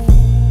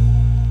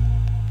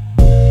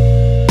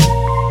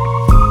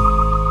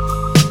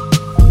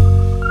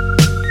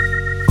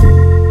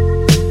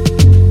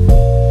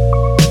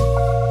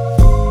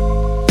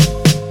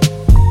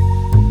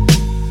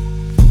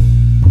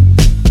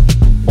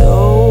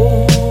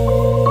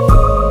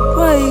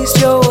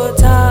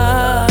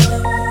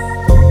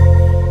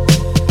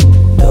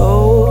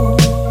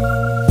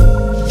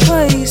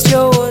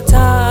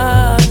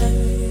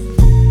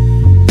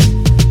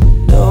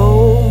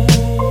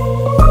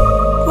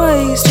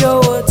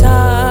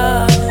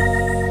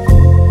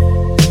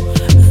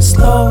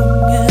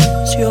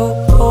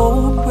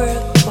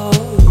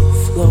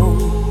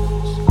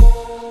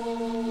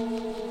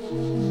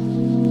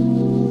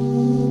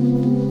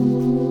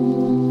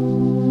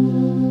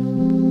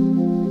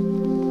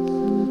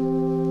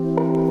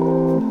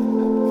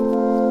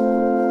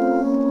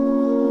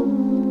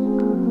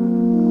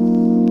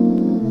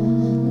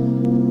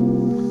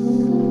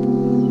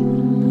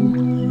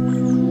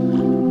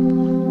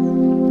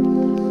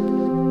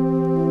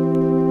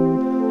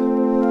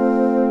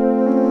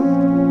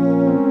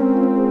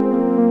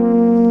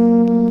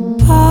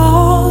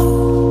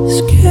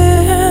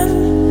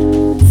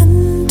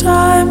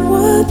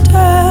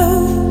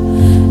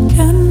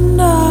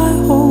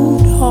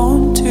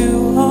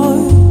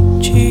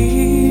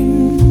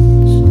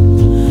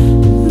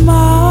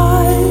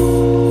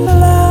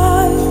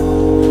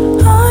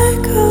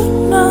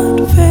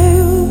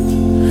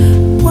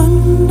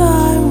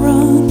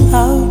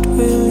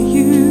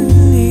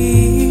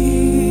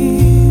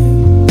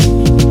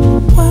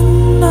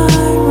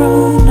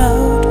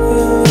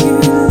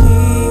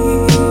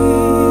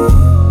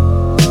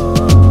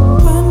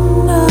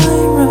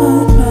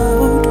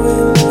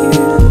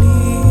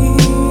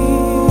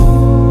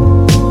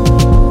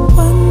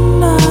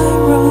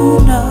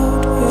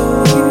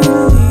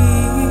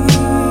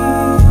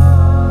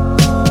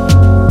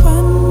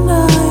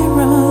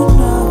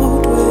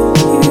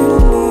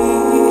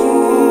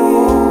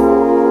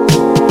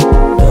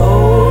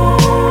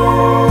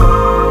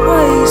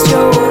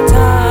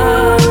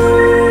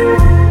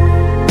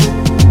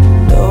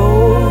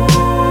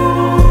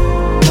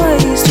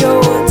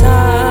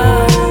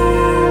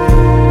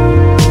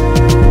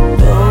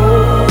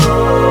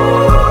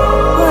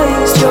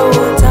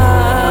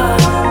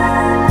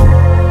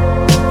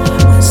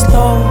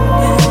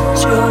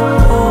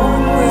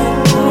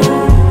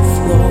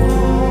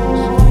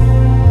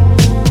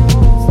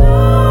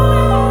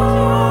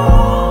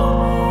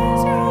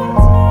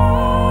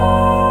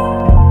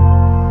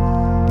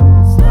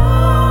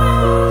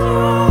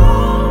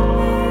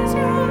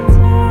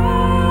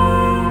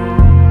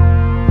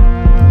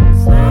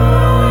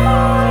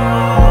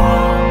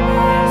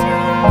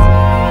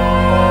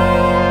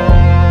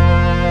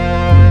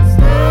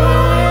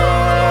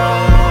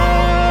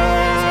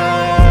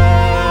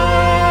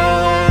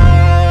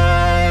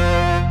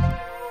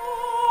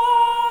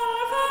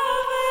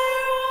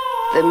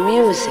 The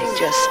music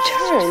just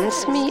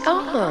turns me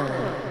on.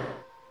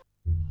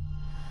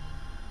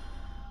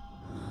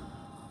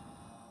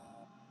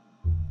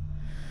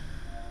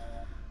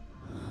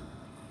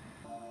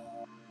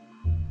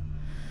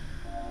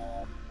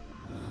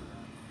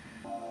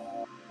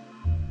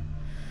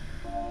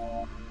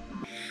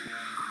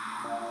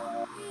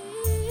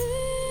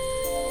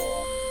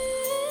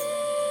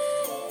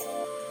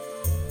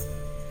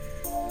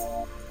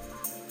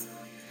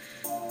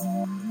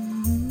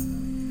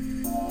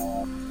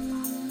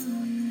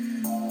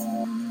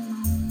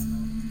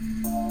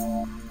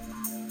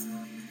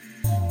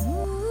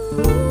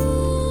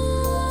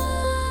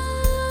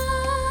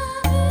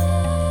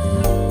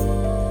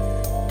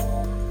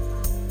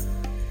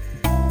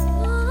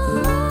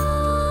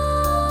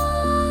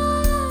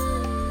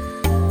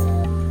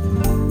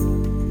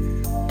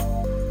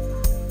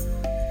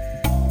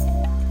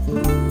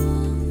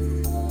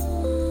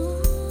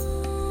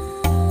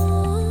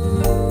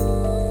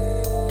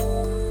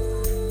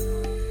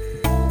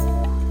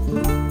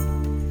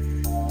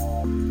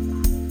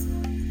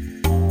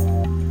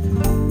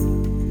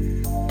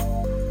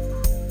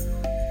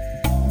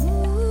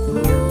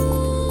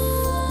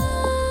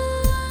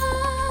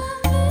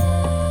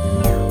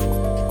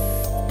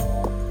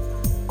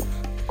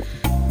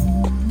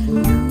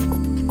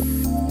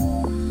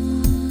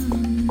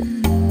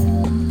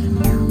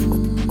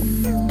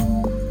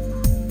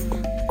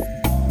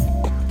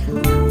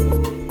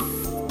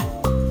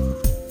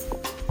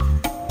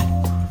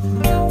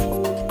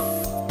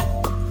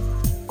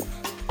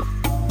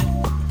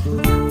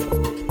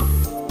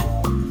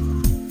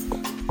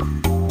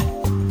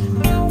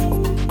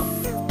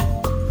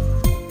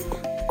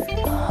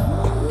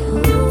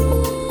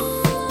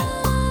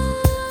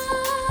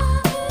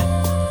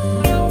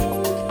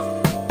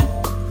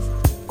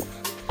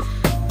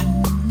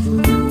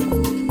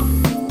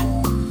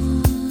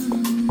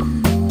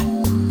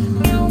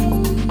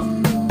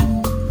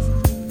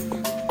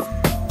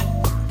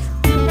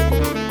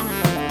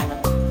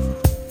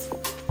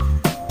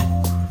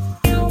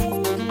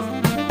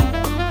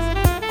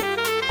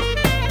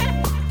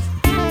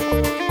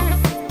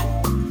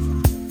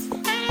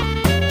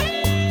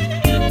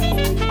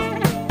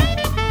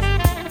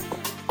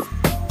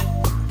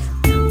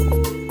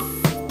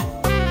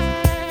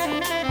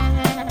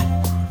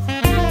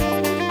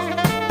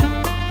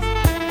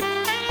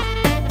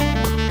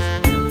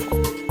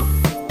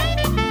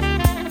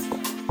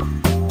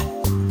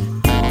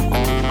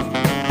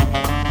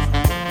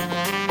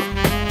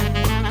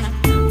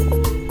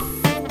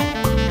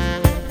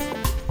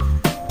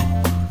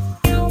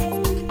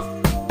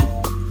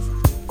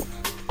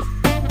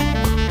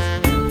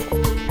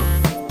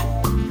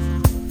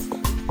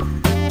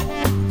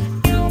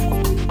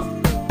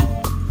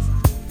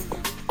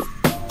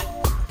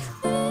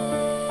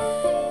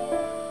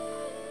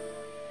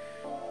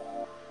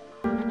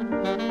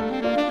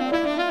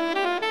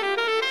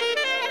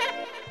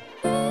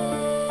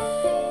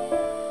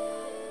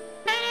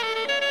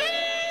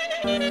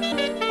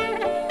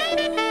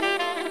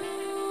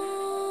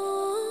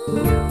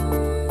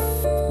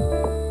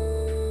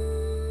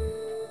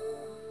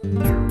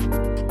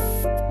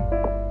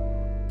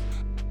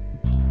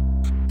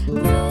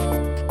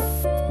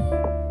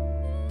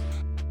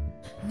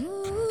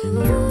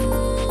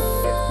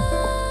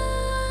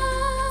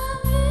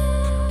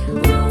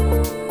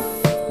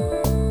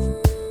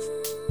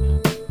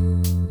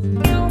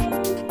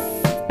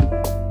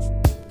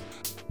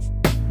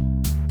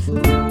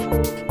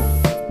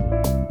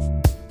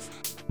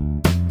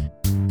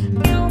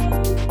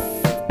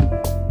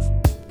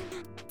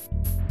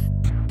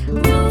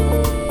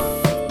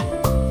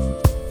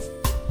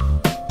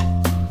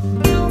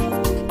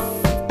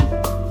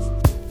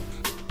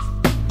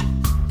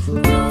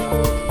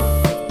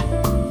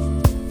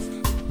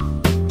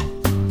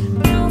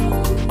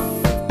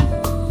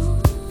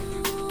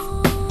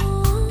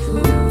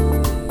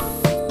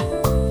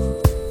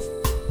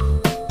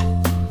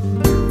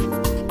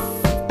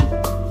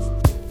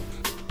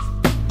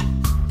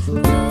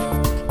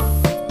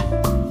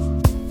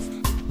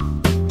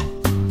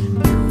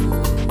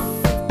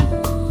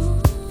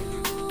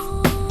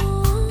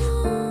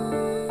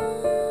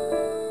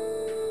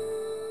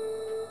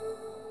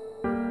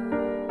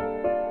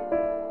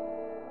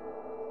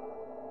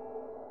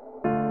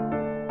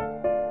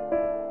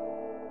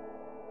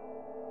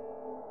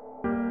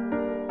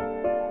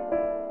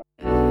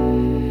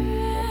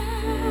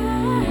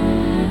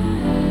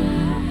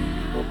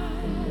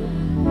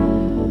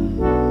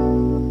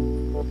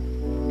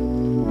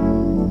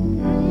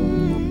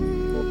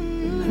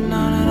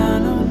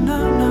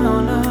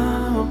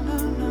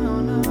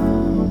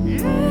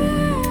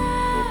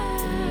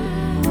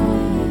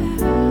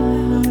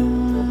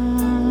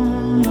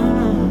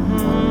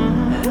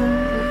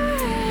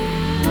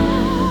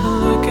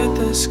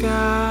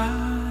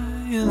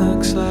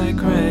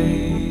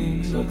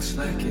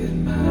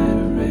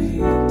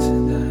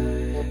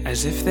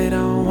 As if they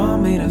don't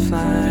want me to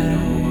fly.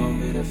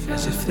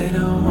 As if they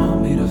don't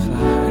want me to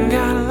fly.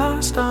 Got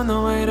lost on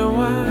the way to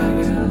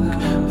work.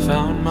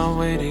 Found my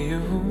way to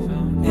you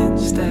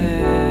instead.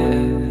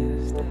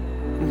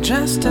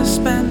 Just to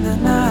spend the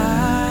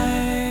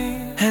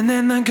night. And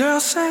then the girl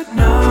said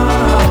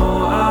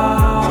no.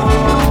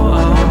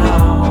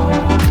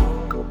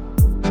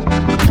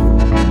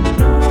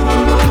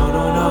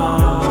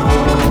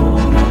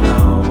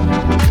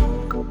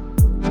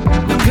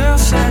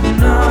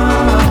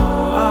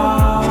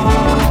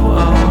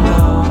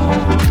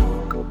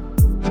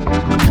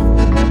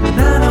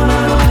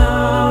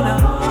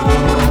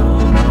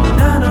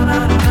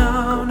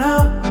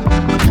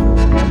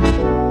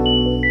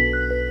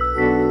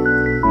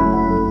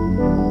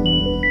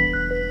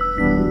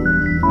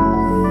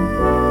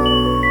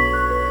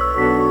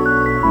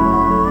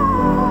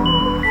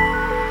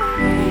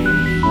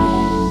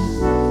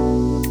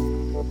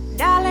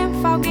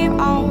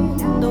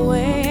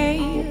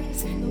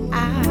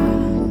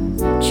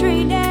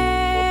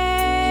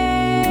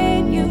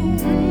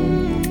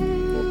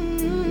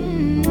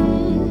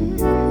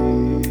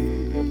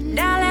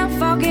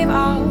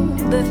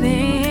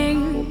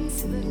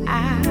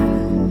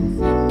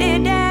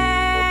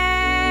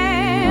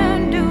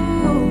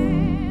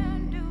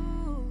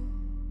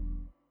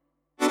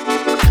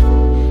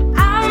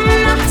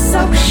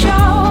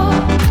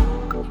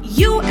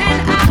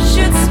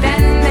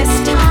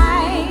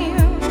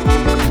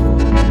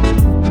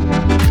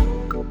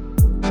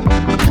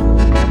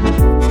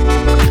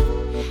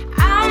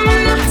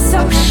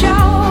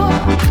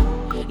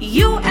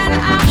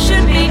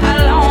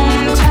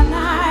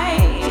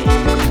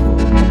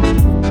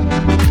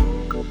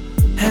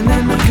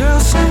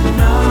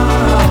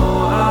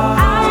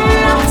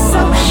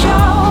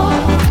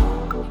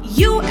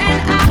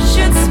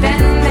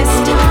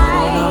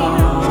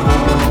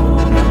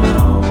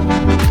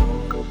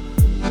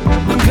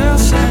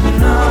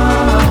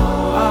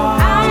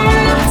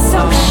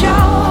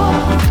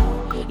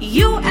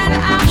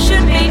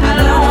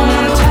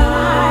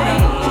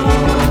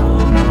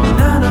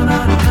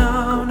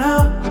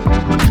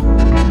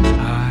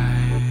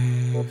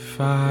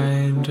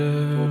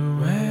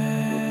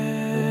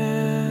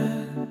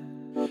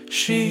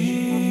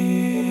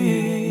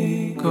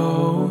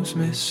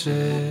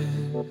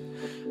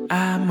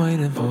 I'm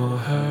waiting for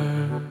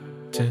her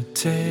to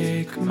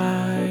take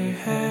my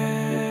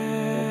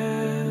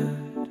hand.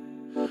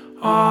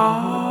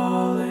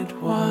 All at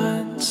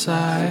once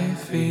I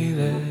feel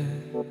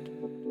it.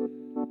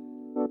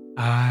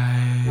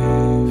 I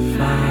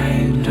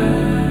find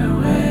her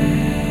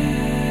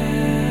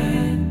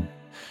when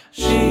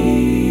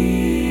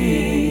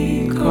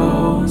she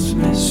goes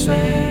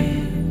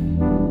missing.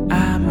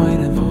 I'm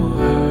waiting for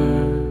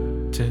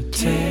her to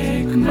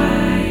take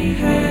my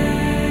hand.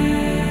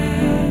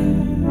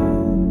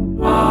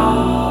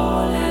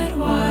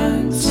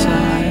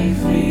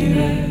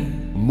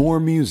 More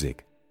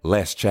music,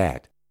 less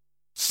chat.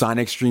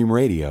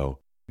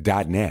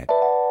 SonicStreamRadio.net.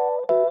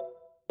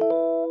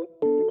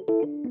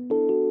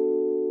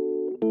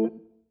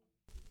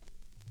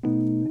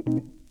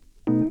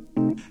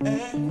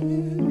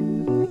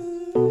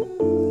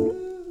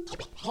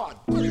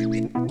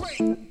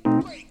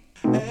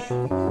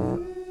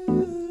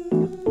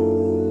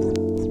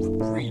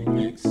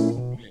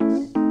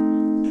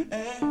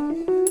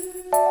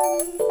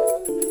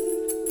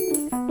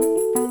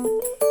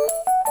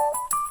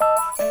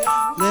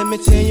 Let me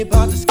tell you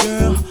about this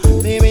girl,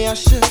 maybe I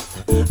should.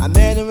 I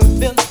met her in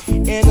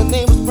Philly, and her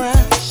name was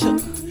Brown Sugar.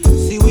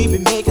 See, we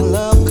been making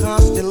love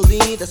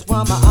constantly, that's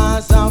why my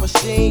eyes are a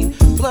shade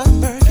blood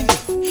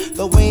burgundy.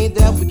 The way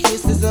that we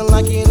kiss isn't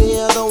like any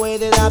other way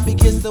that I be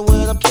kissing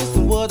when I'm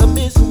kissing what I'm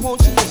missing,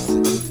 won't you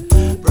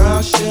listen?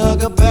 Brown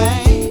sugar,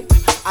 babe,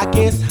 I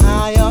guess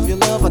high off your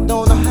love, I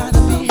don't know how to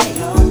behave.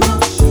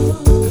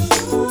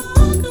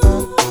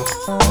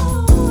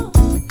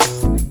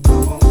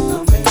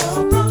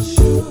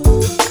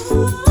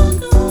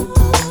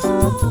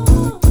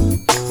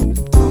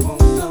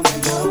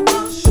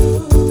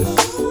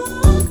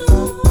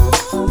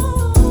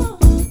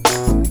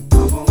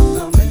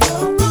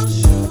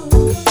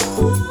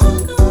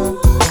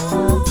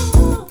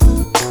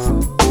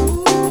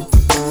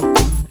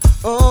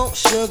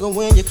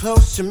 When you're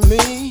close to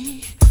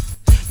me,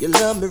 you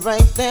love me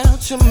right down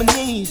to my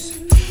knees.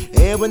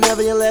 And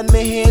whenever you let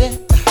me hit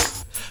it,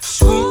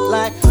 sweet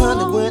like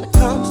honey when it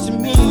comes to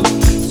me.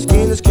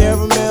 Skin is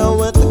caramel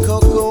with the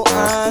cocoa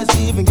eyes.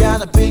 Even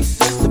got a big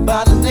sister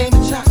by the name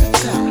of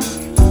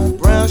Chocolate.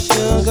 Brown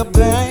sugar,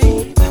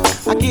 babe,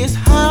 I guess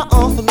high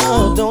off of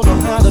love, don't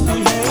know how to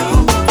behave.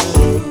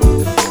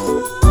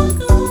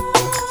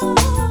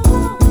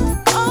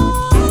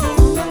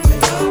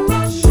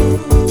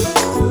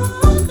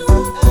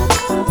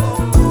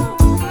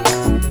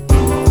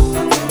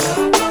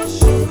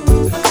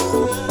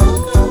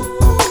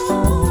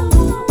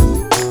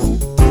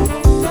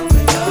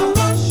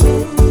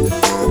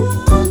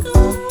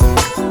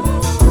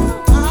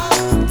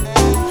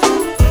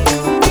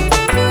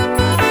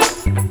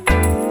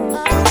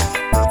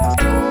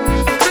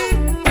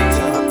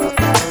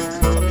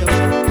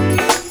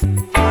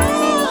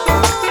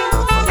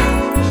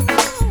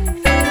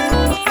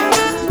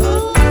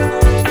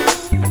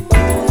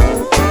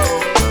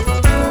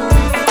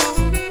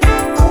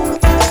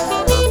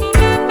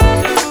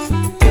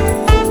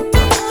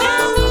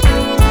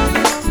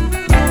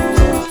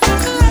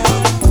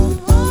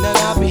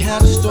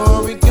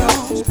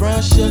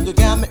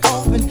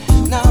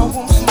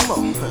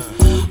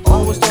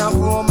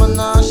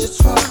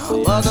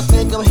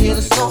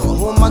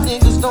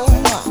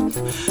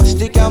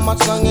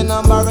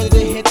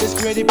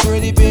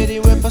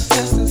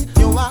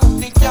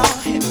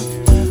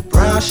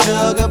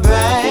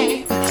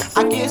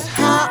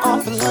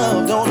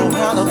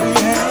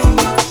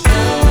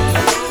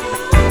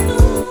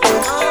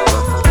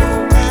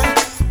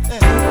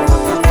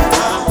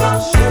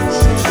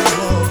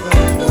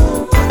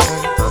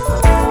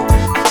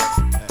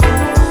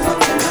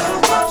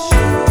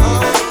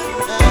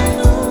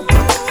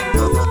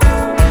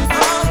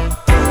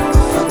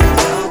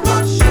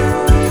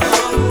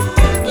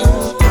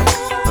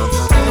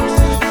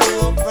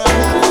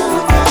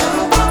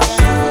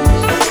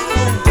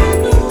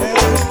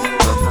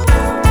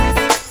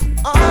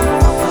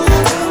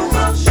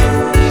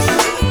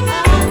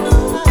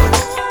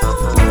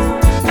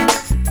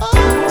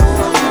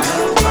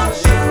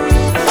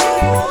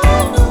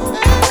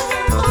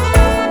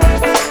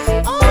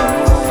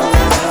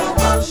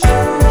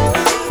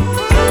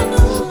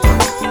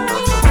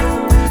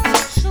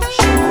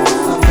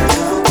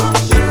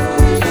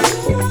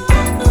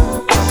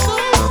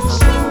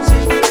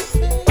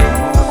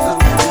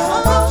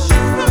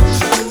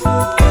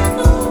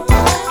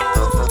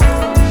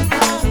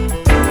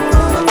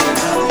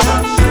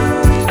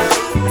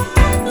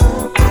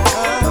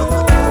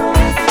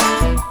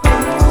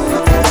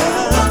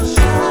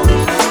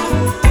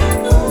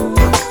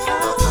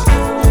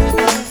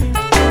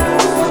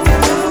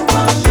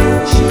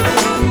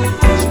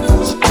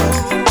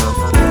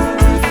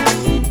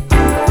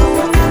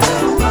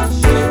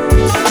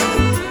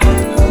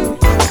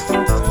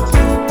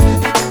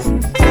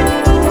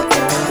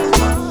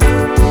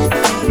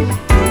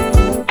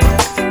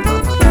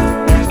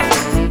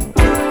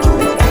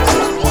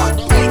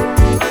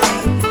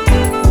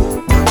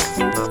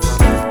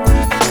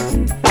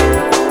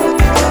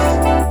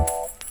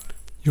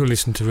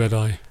 Listen to Red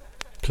Eye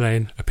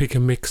playing a pick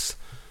and mix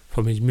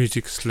from his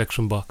music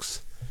selection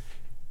box,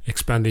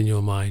 Expanding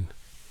Your Mind.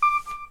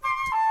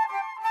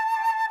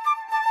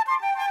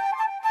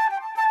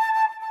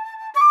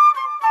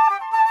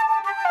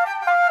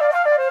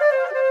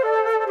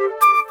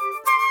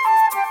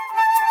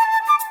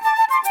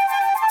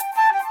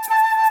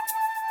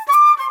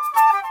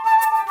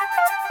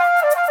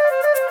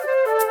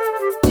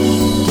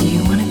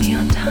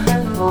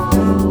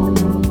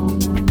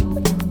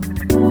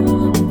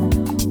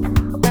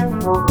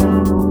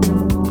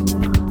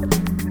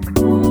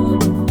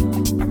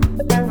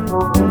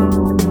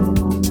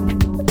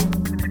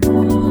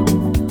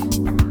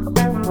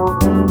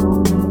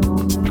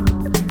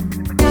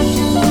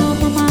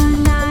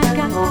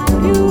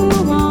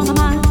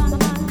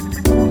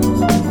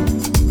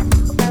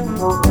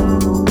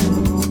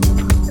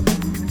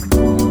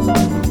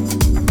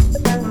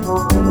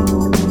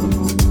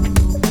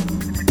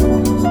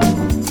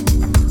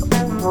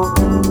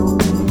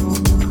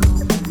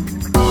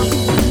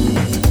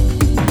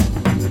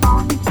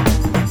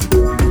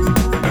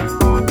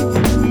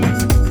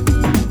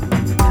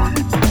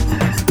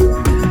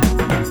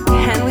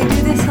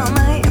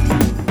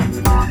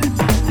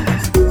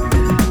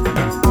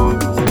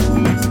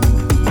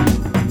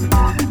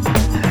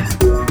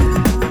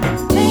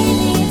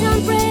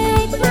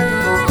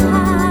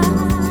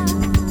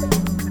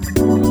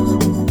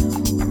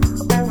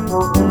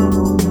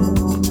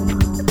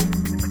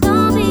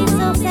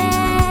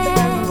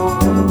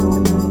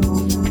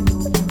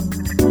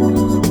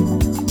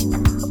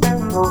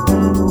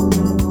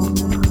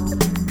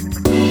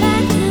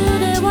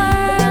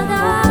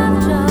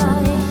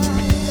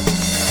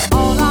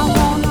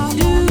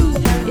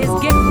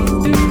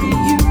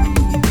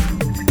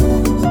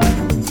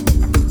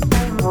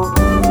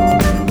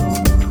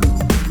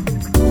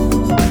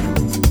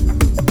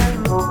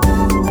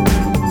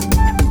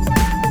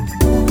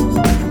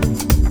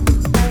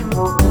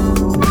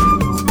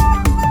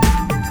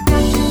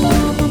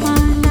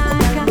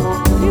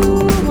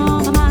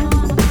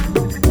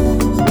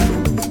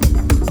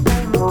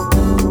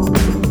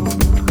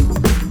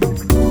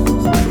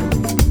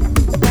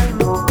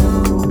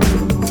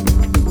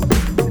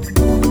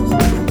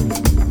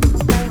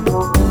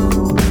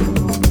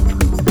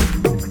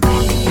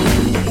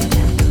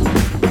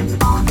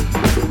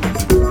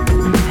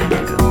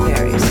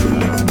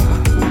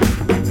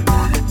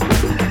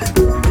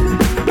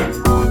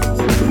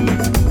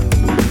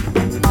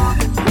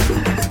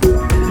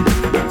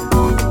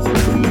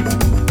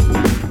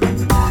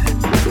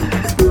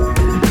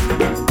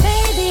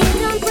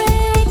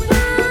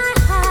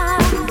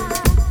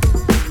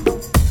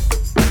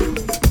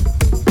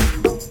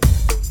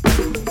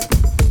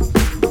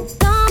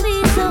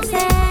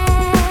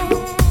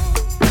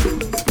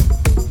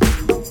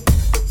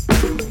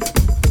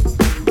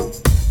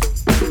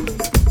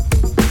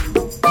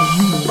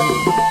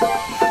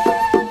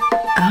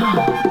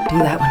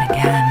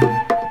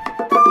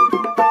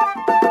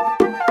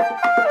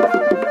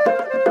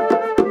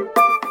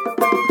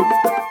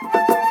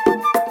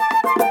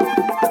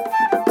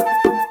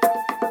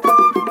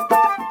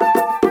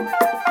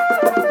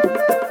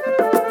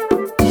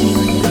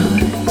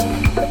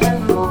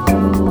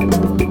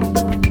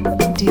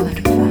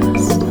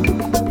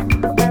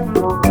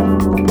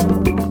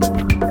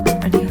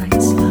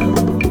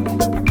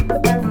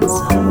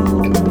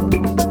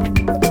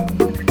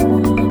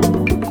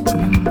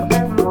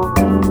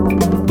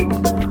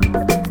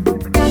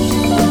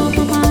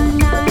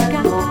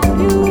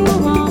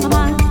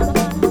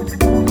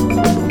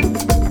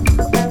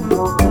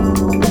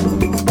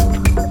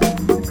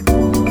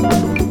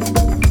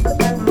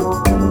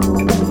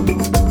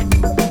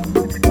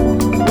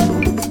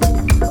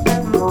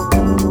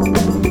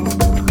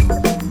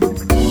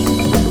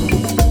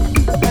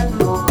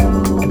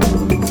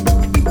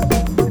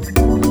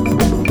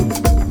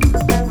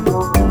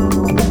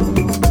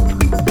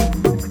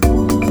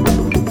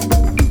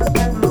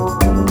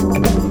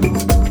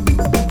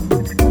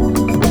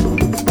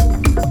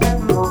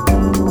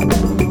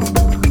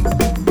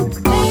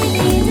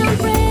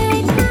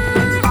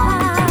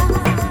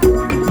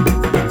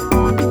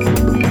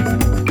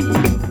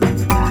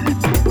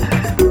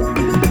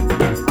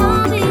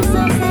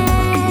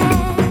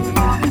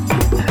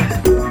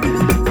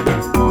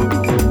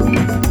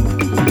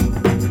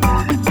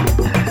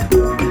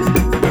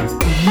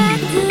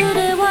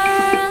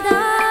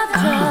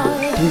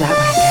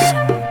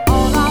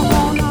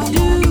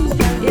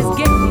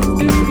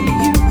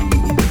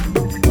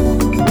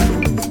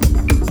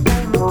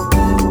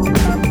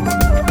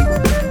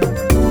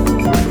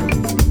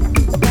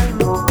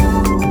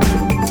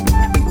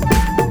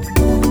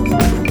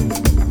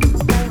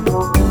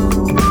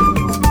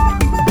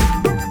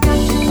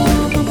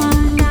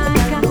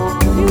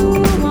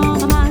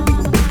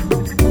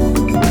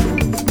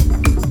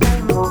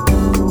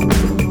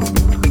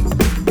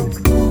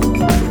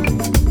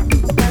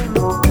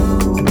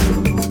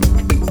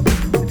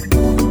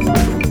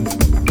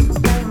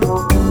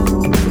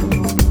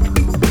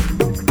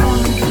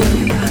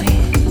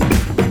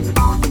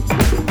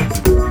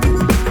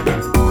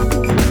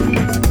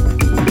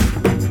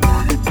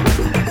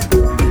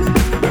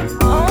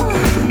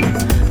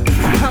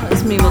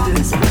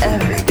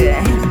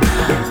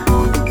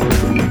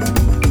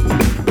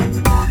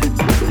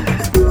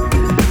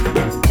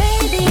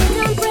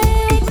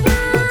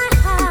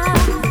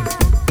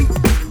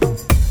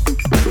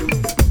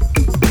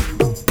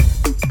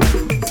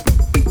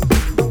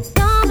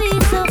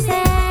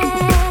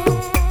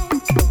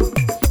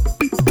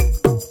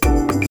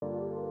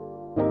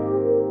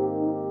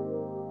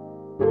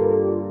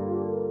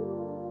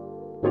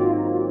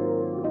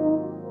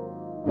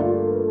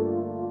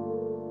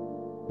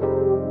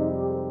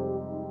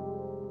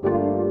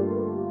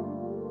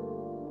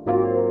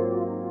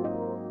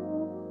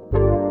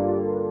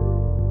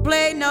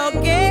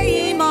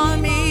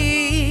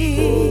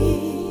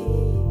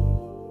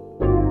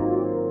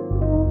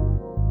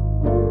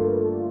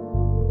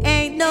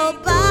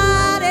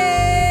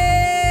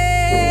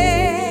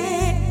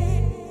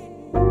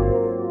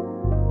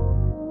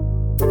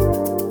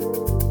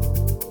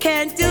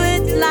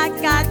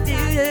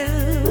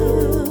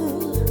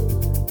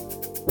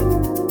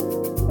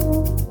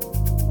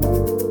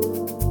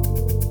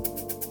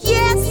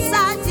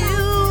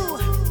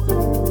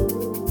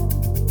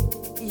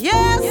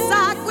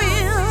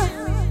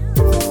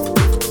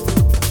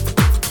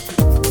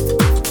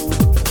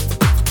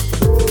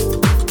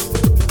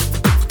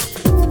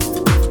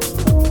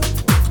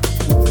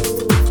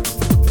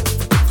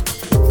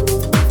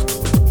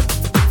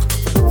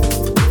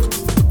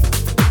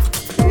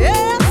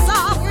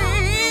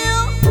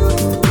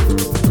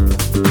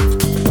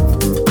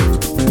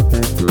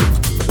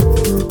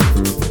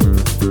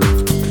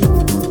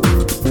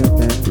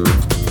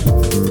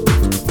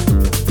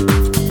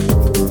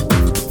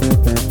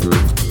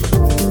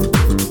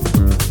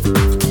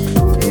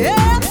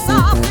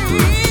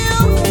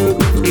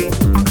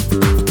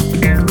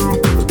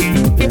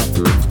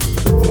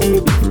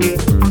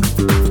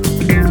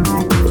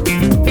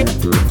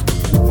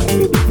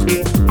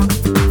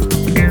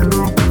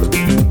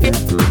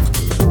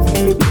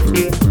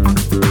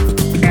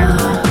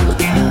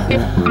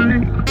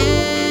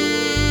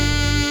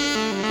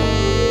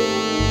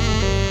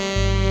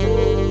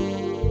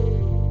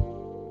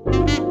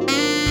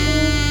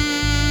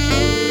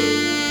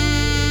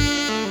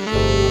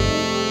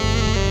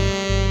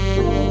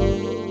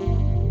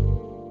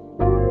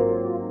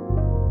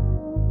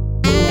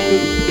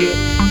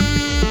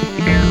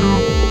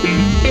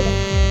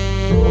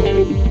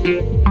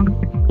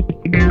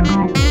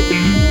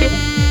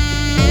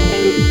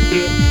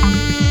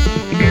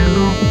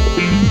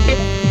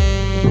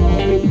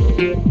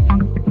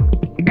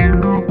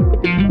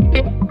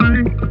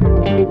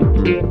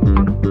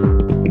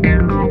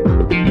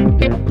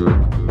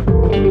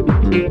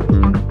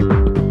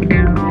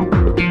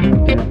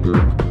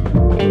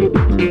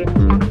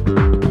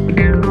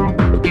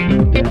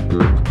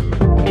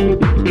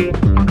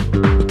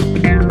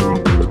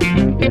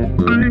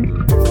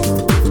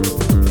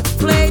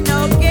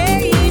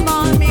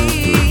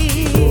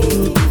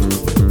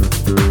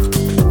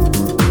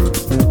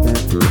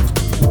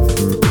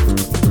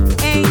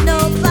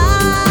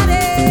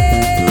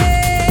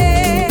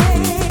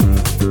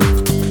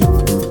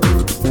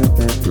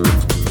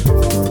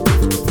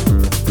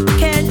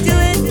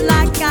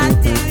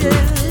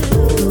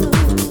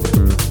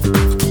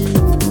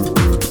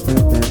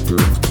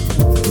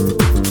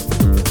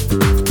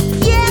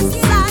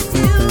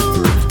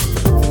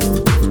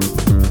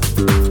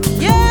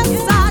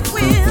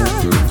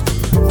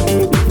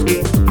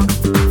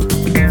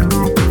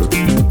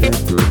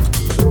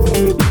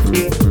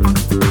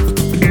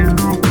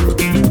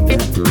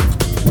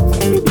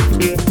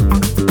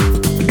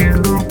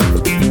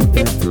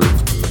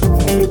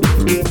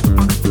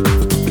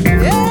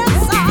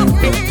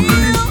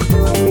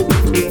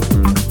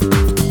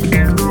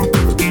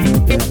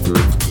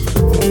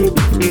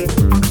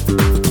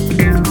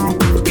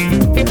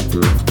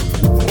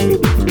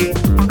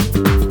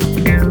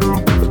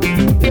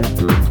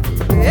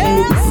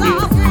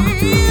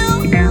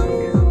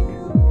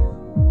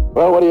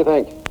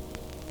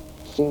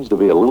 to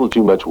be a little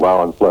too much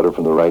wow and flutter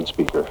from the right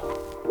speaker.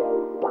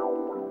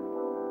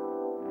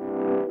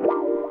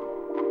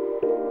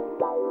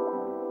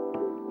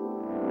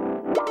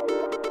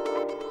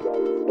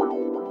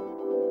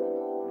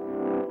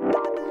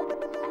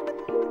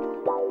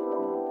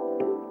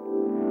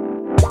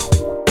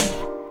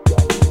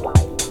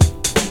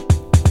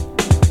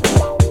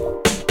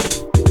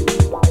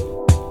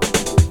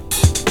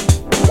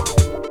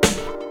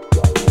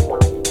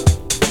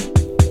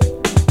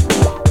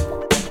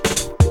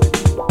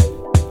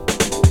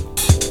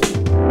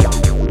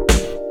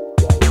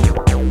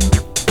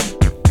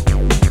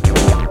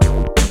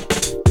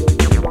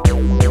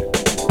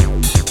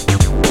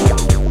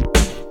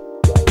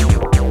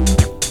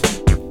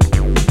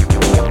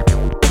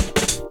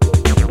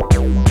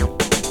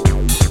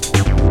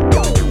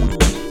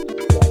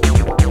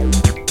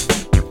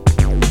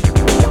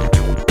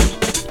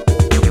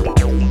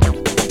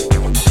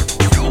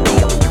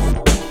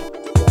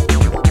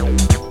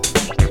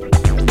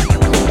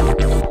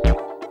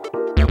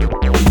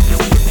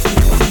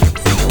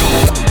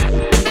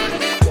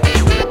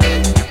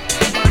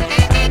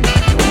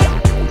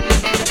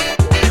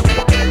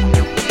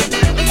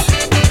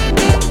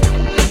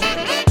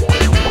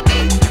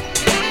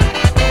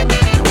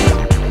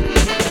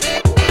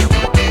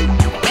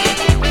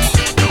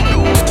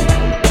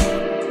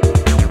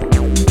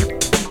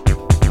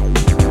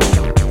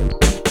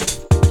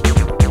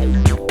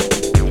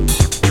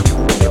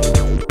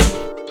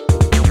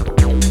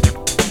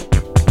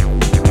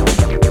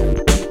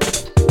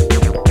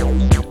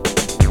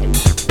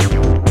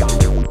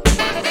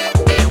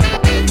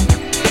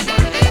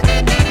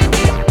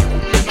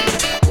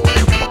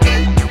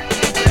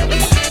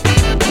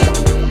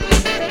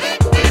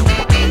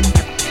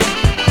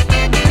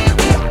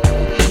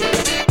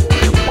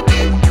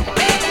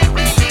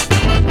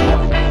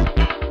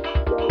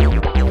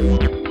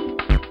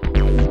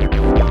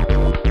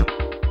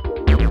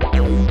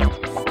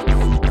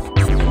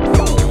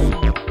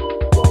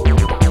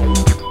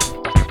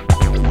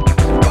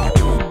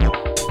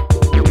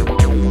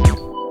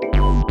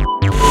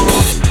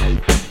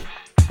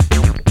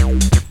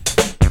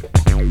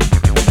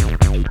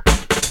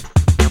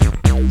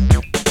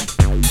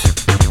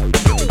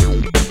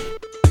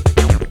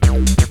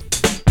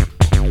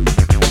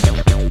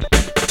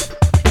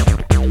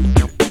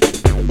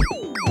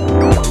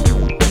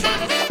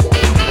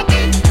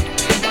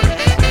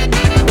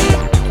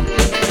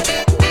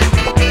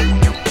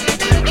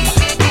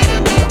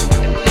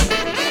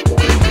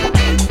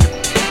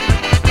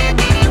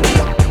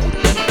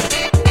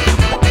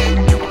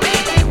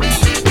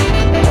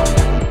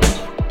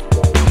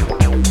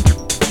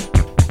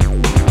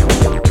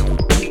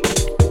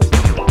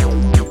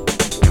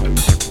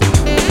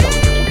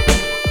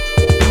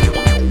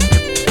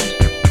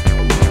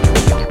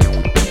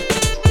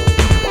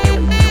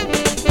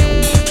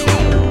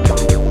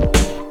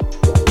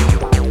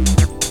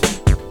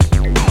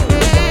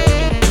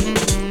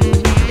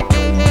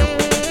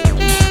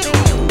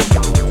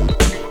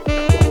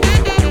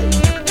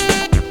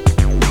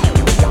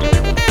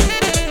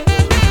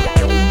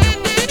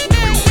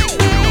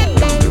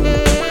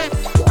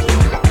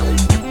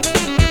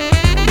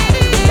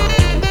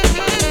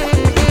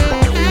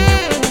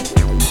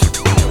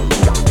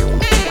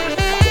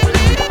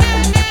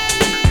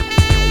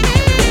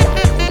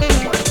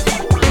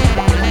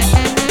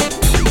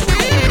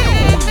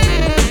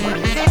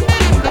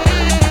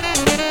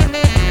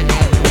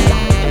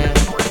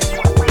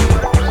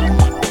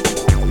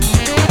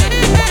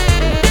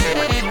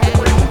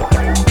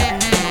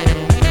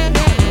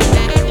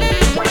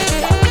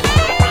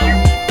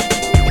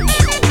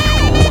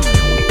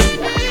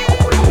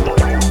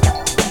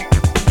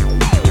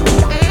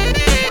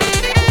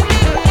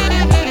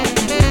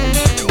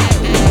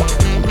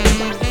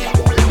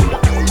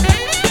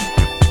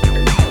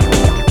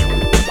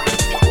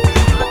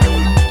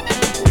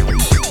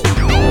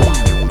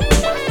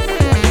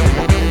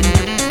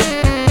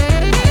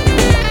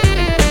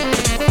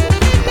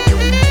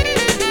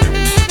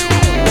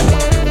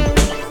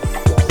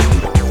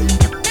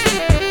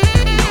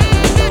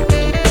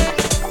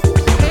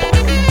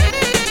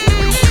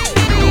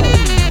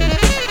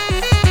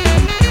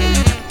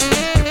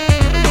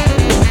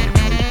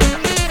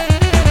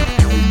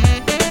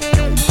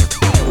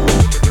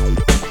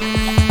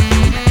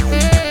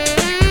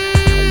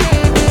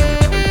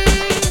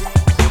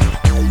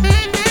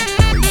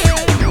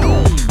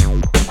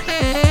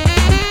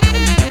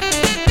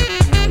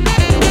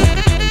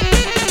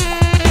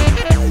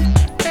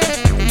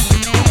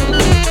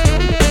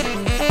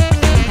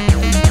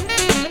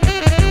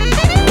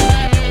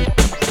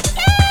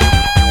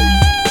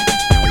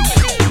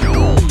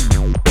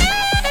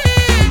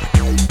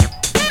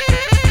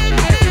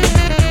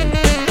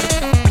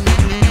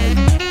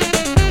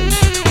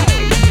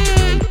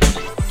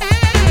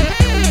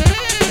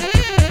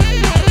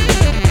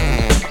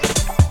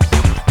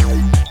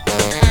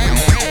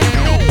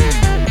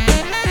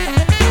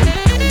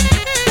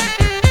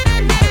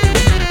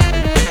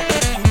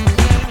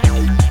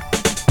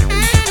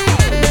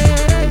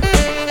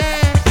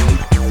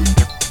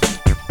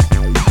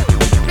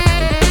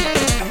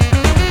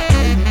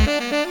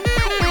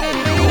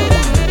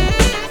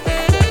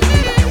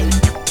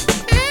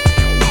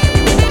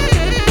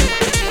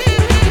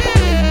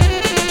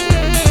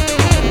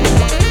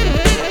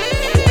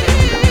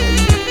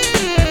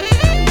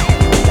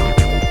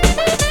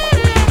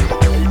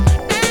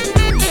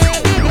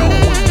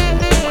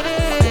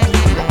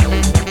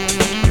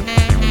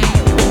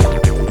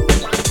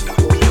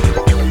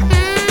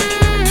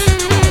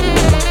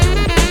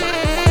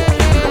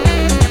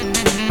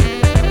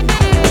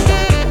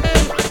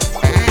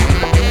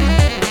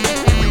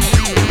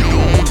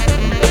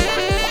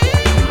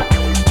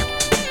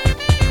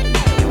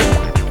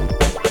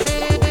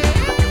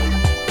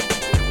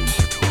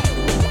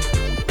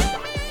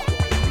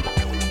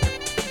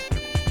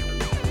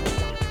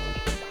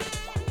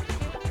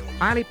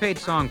 highly paid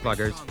song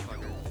pluggers,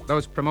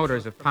 those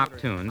promoters of pop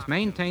tunes,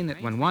 maintain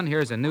that when one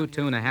hears a new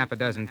tune a half a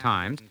dozen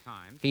times,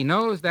 he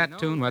knows that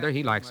tune whether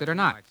he likes it or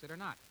not.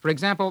 For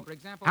example,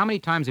 how many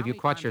times have you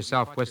caught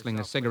yourself whistling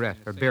a cigarette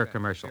or beer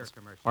commercials,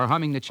 or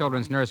humming the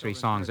children's nursery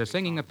songs, or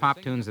singing the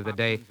pop tunes of the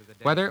day,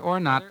 whether or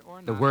not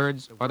the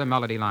words or the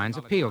melody lines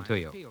appeal to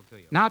you?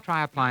 Now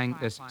try applying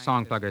this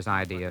song plugger's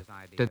idea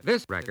to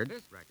this record.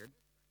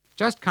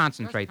 Just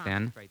concentrate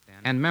then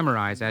and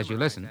memorize as you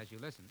listen.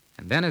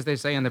 And then, as they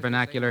say in the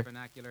vernacular,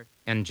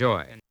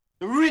 enjoy.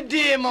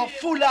 Redeemer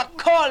full of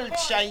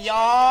culture,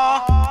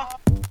 y'all.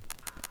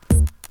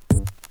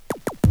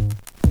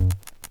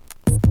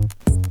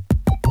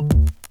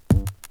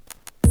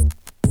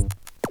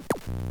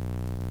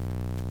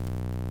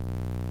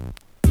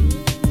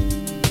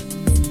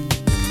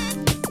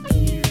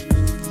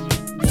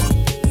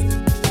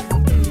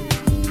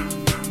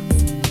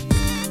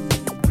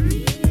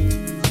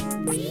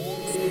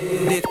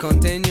 It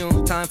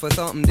continue, time for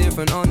something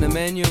different on the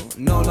menu.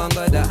 No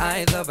longer the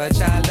eyes of a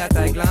child that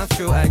I glance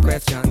through, I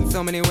question.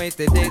 So many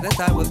wasted days that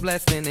I was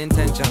blessed in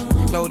intention.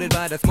 Clouded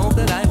by the smoke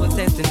that I was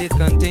testing,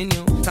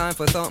 discontinue. Time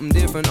for something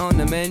different on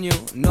the menu.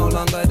 No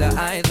longer the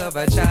eyes of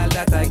a child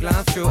that I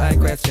glance through, I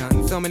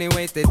question. So many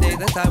wasted days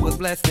that I was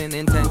blessed in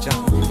intention.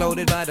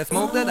 Clouded by the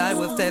smoke that I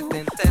was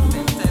testing.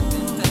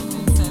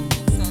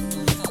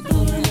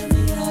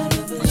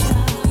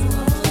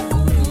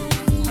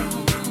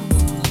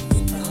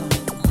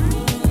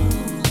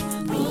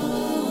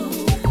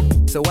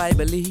 So I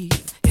believe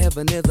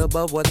heaven is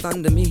above what's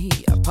under me.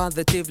 I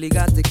positively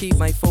got to keep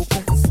my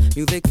focus.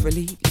 Music's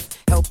relief,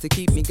 help to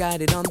keep me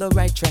guided on the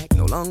right track.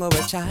 No longer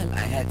a child,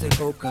 I had to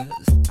focus.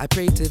 I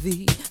pray to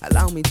thee,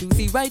 allow me to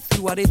see right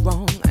through what is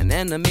wrong, and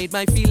animate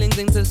my feelings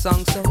into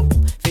song. So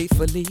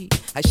faithfully,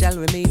 I shall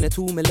remain a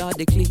tool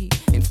melodically,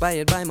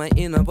 inspired by my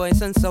inner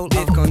voice and soul.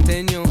 It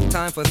continue,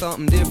 time for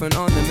something different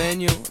on the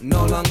menu.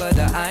 No longer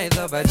the eyes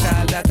of a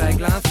child that I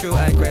glance through,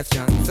 I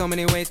question. So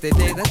many wasted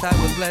days that I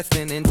was blessed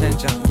in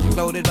intention.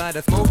 Loaded by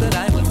the smoke that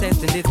I was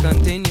testing,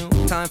 discontinue.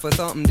 Time for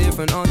something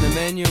different on the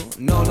menu.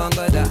 No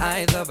longer the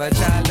eyes of a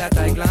child that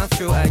I glance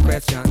through, I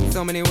question.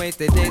 So many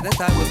wasted days that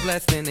I was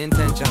blessed in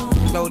intention.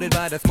 Loaded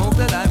by the smoke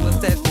that I was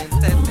testing.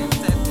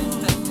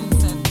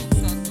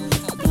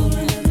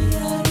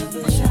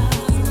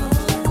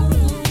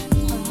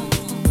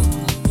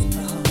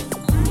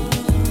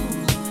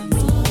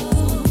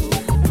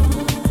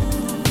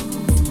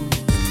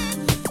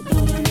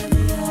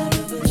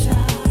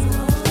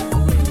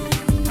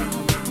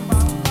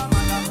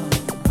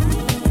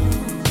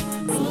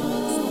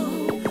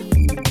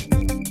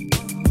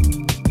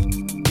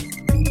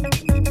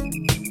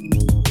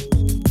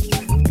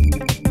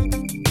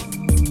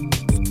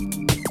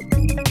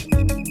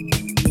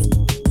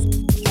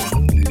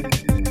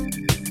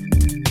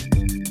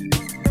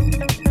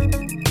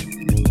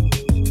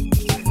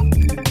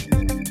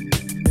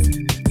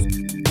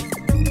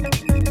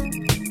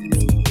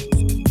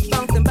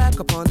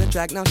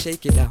 Now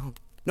shake it out.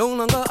 No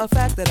longer a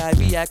fact that I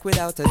react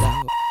without a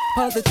doubt.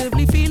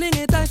 Positively feeling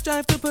it, I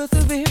strive to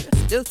persevere.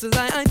 Just as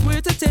I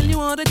swear to tell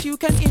you all that you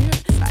can hear.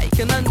 I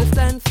can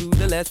understand through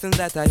the lessons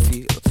that I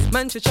feel.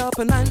 Man should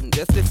sharpen man,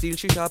 just as steel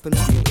should sharpen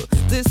steel.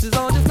 This is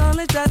all this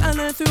knowledge that I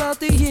learned throughout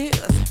the years.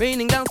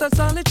 Raining down such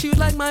solitude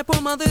like my poor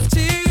mother's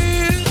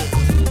tears.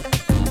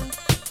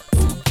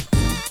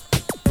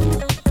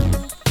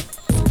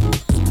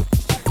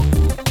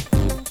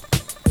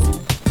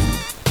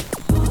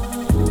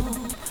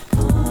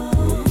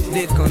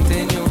 It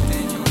continue.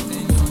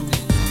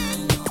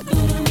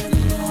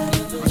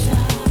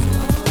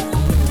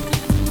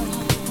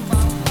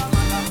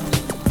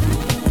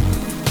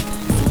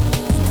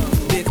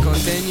 It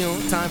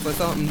continue. Time for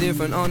something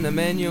different on the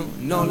menu.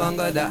 No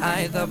longer the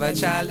eyes of a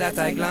child that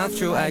I glance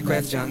through, I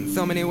question.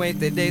 So many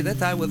wasted days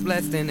that I was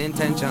blessed in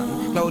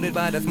intention. Clouded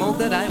by the smoke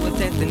that I was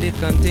testing, it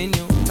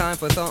continue. Time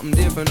for something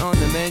different on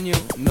the menu.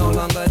 No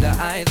longer the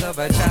eyes of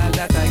a child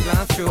that I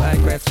glance through, I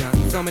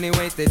question. So many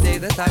wasted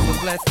days that I was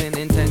blessed in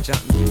intention.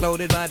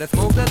 Loaded by the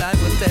smoke that I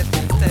was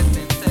testing.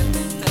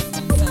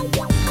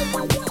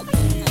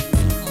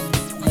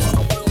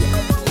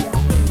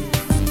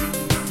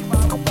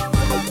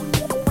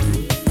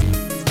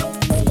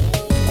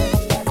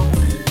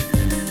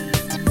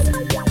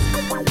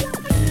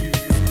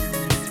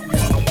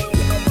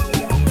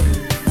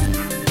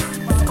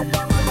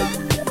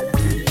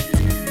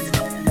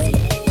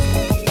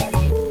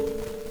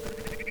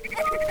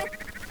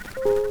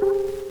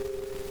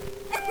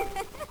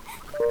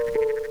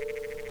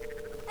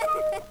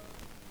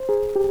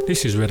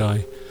 This is Red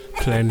Eye,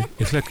 playing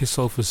eclectic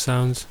soulful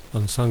sounds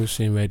on Sonic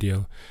Stream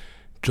Radio,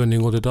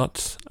 joining all the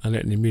dots and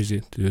letting the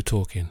music do the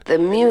talking. The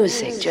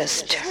music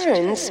just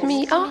turns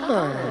me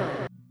on.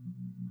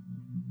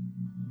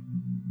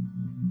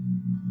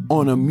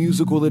 On a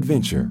musical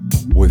adventure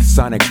with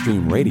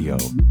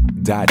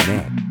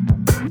SonicStreamRadio.net.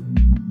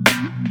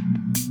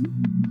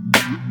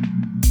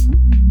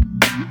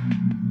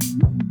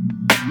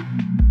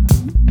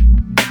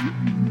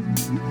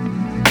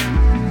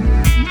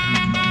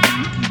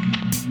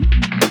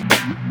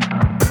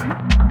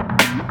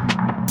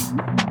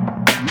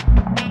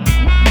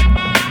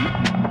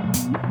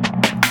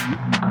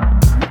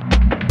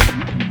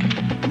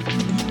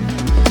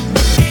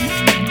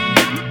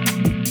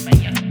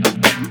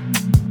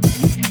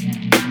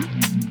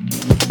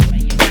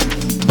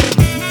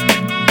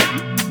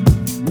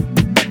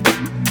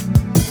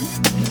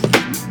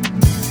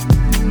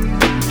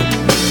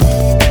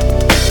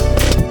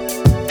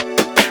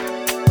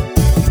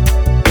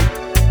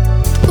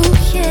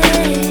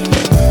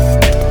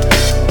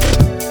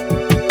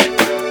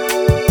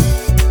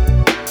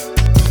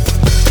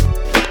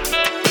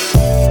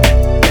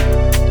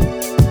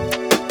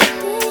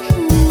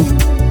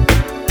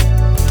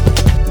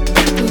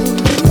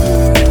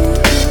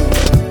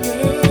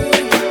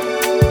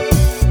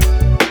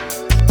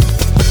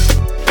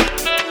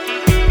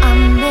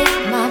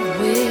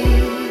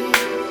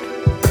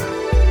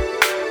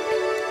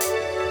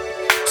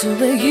 to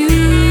where you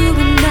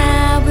and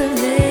I will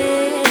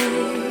lay.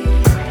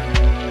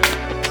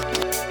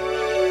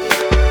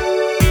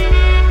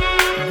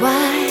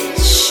 White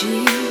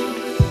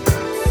sheets,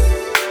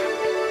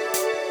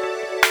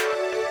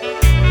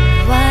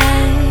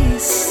 white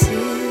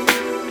silk.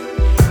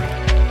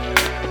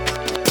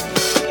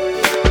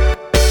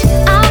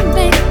 I'll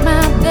make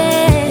my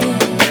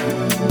bed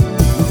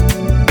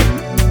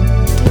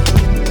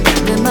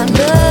where my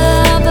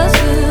lover's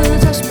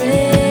goods are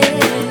spread.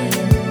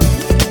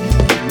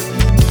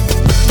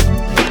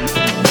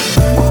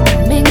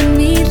 Make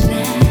me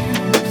laugh.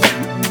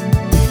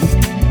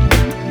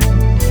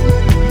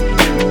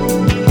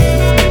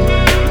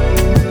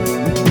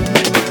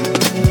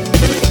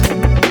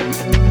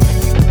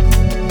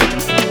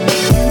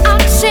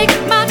 I'll take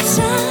my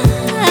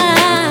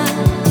time,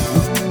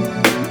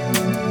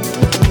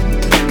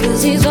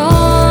 'cause he's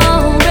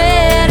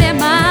already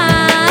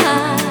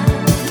mine.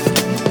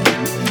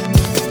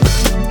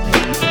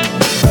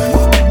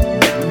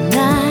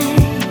 Night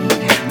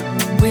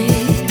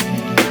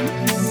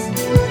waits,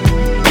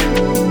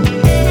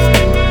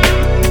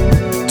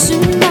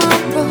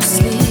 tomorrow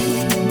sleeps.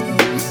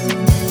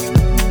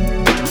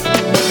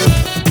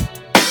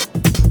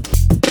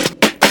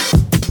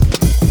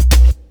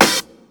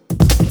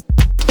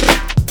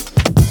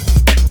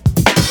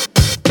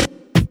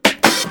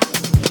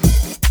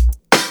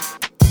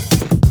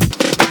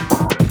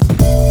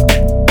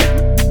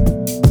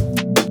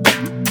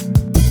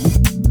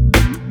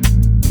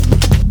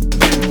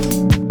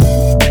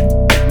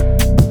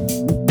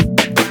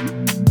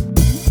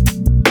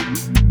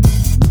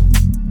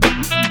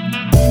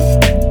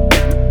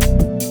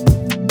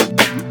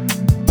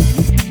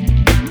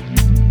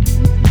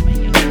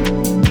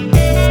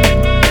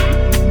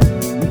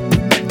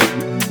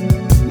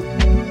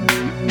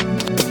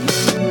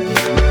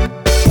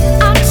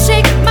 I'll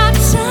take my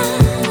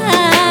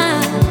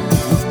time,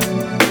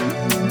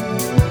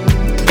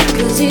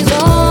 'cause he's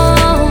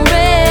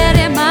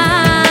already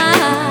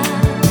mine.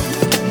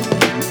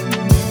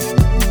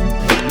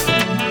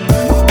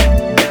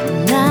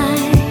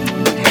 Night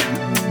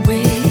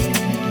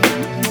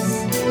waits,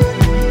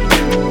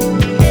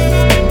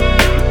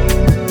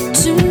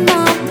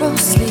 tomorrow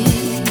sleeps.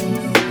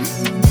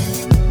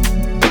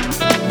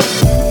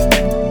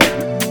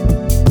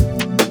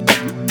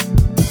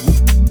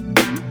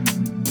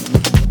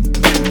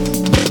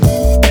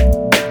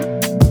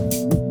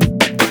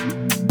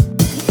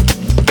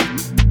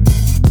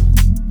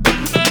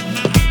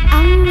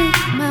 I'll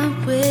make my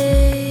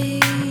way.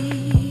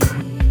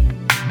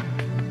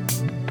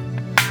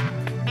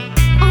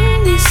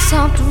 Only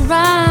soft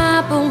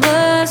ripe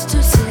words to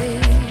say.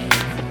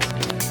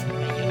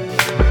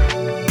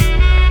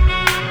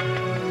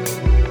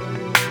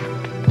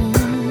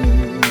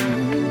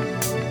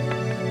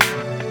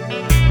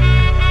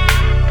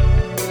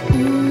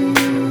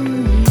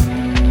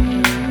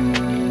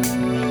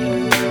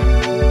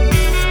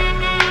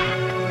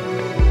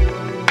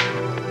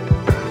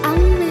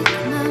 I'll make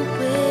my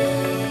way.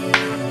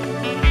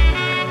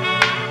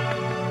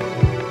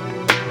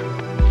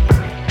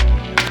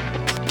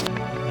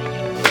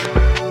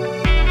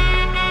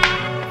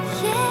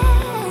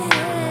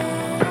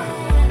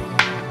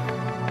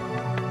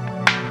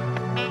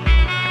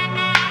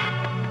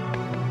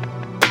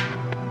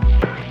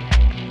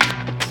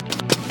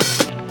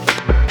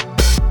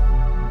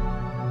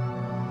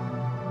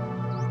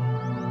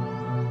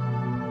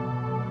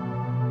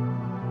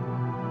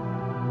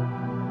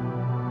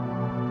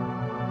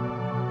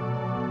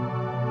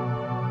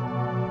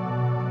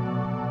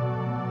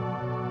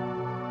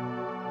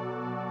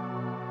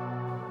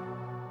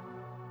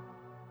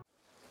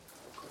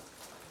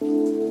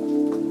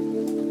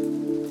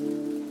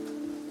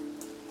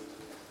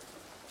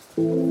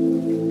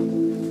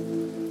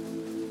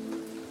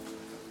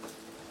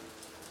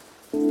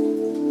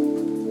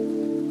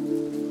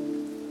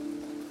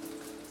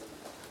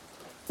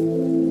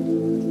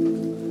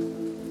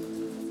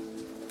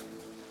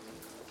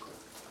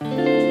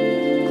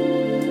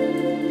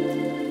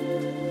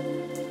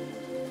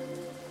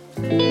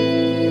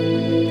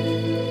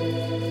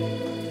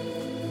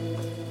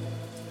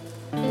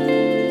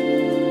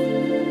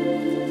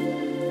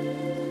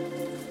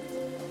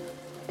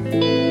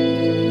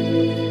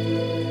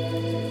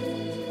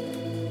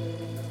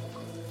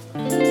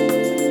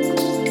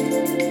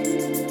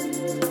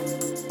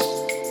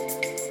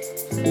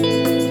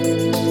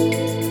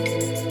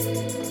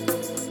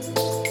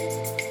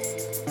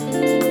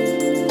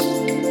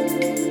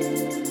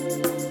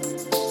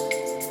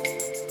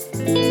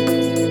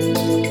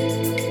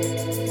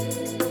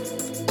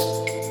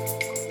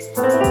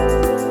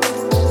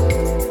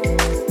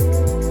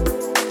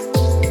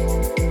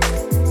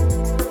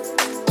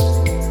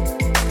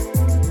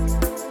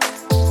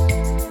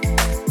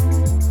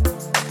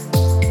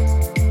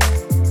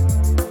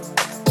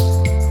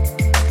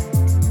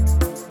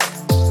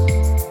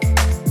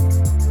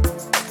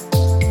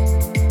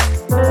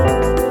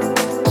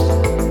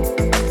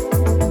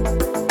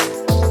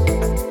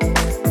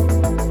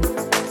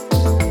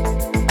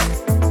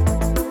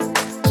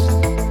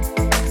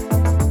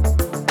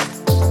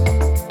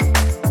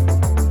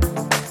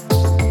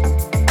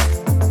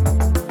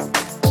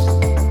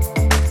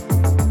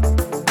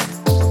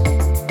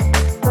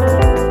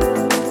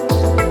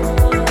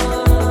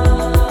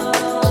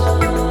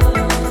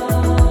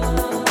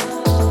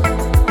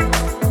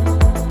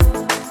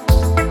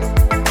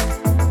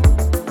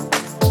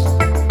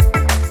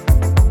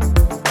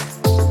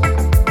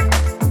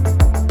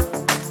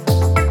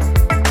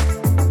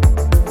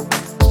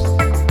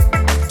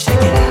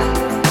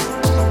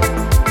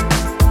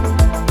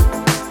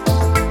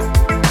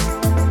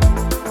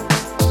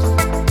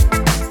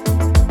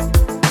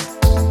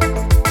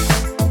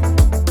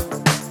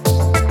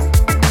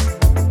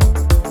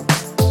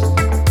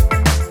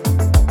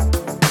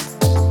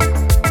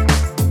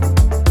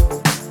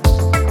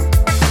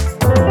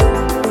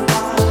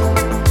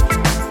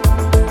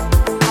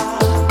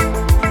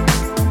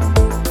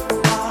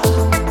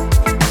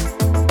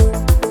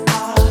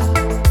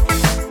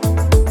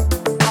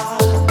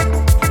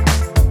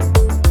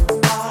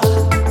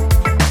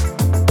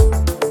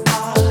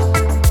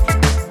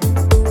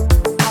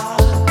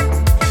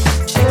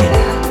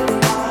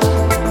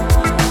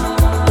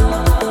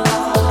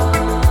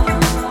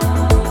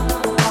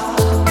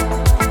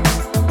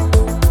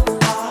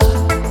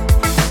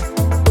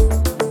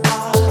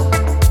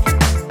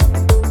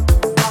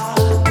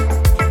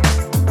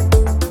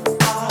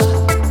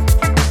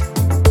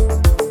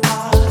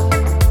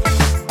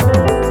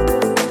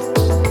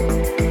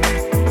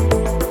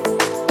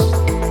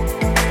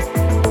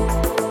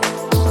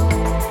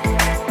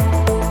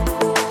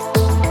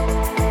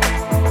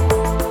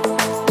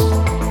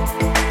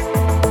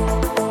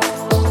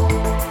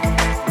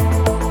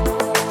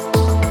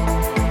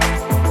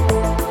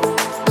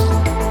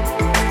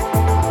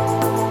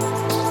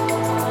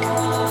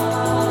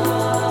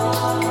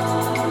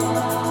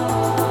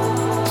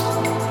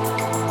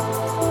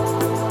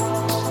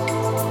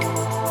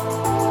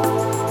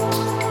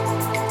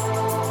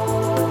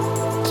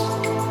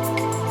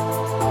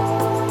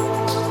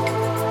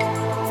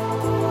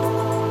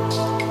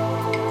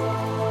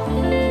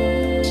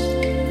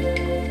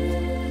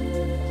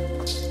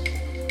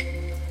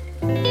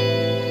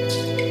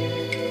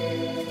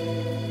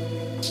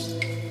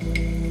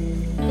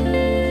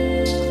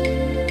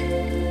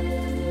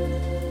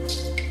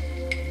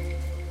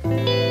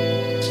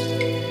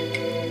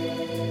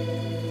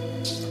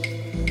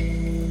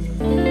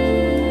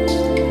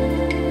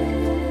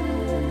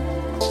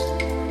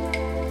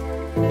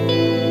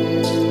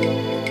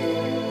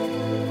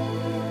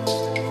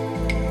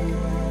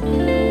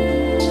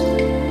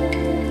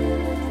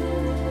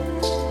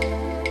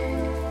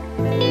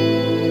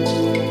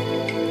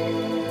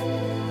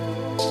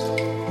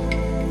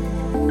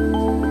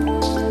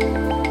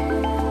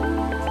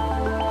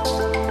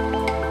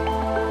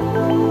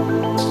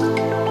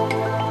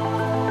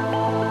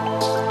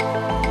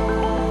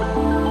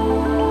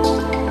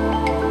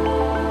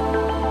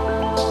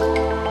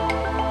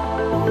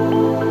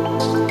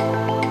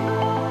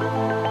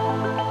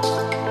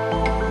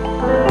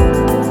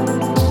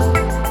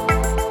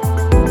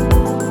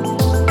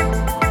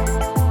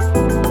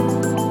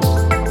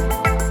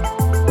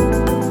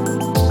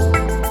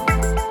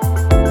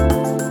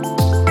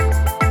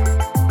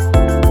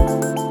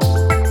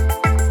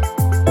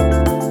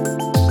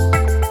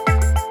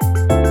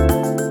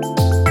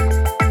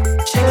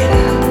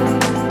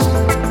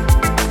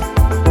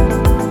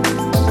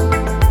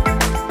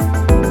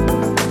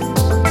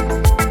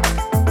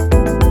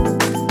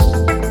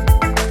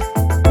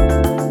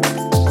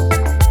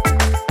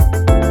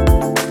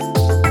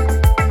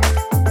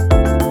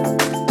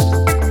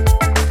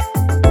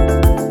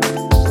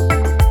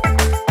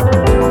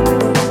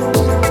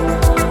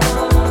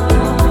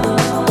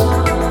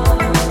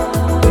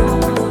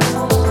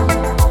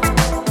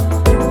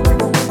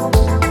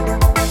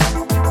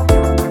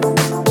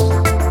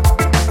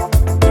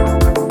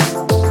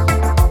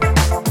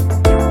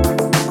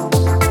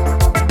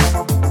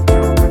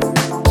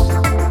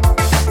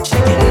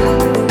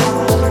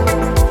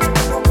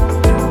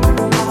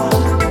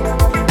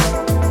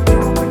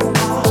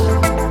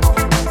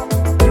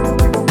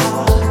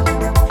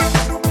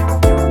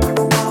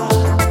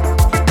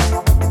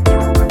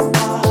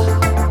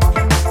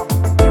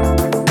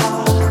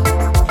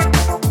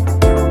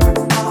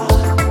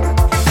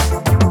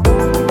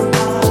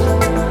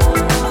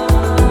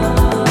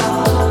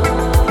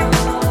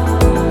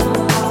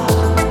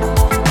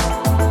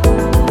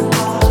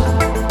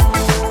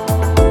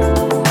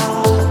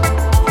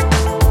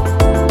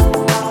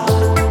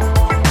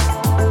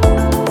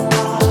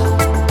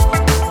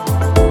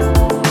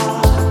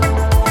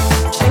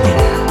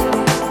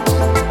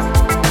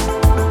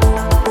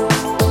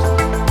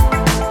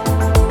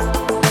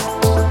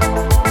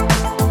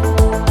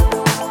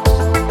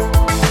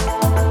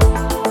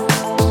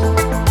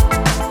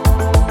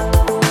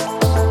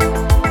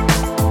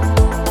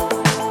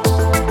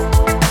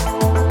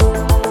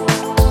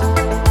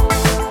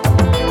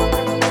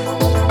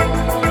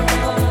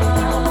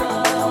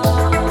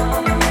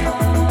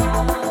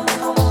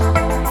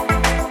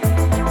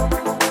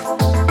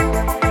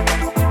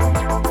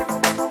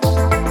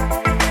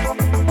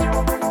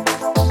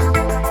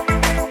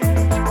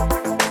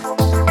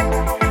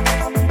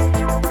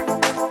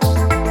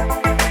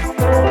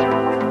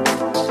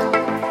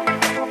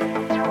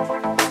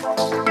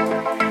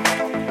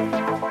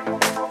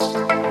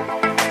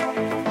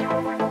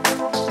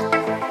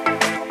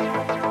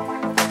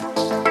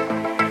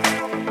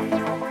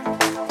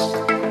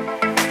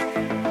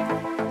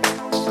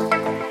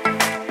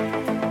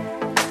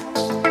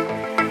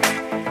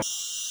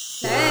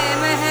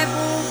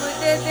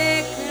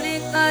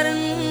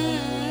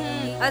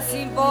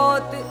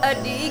 ਬਹੁਤ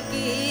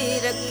ਅਡੀਕੀ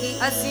ਰੱਖੀ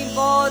ਅਸੀਂ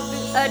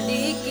ਬਹੁਤ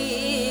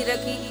ਅਡੀਕੀ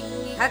ਰੱਖੀ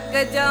ਥੱਕ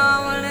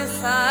ਜਾਵਣ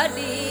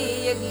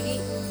ਸਾਡੀ ਅੱਖੀ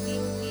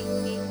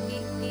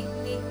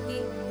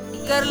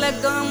ਕਰ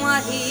ਲੱਗਾ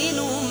ਮਾਹੀ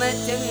ਨੂੰ ਮੈਂ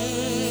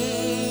ਚੰਗੀ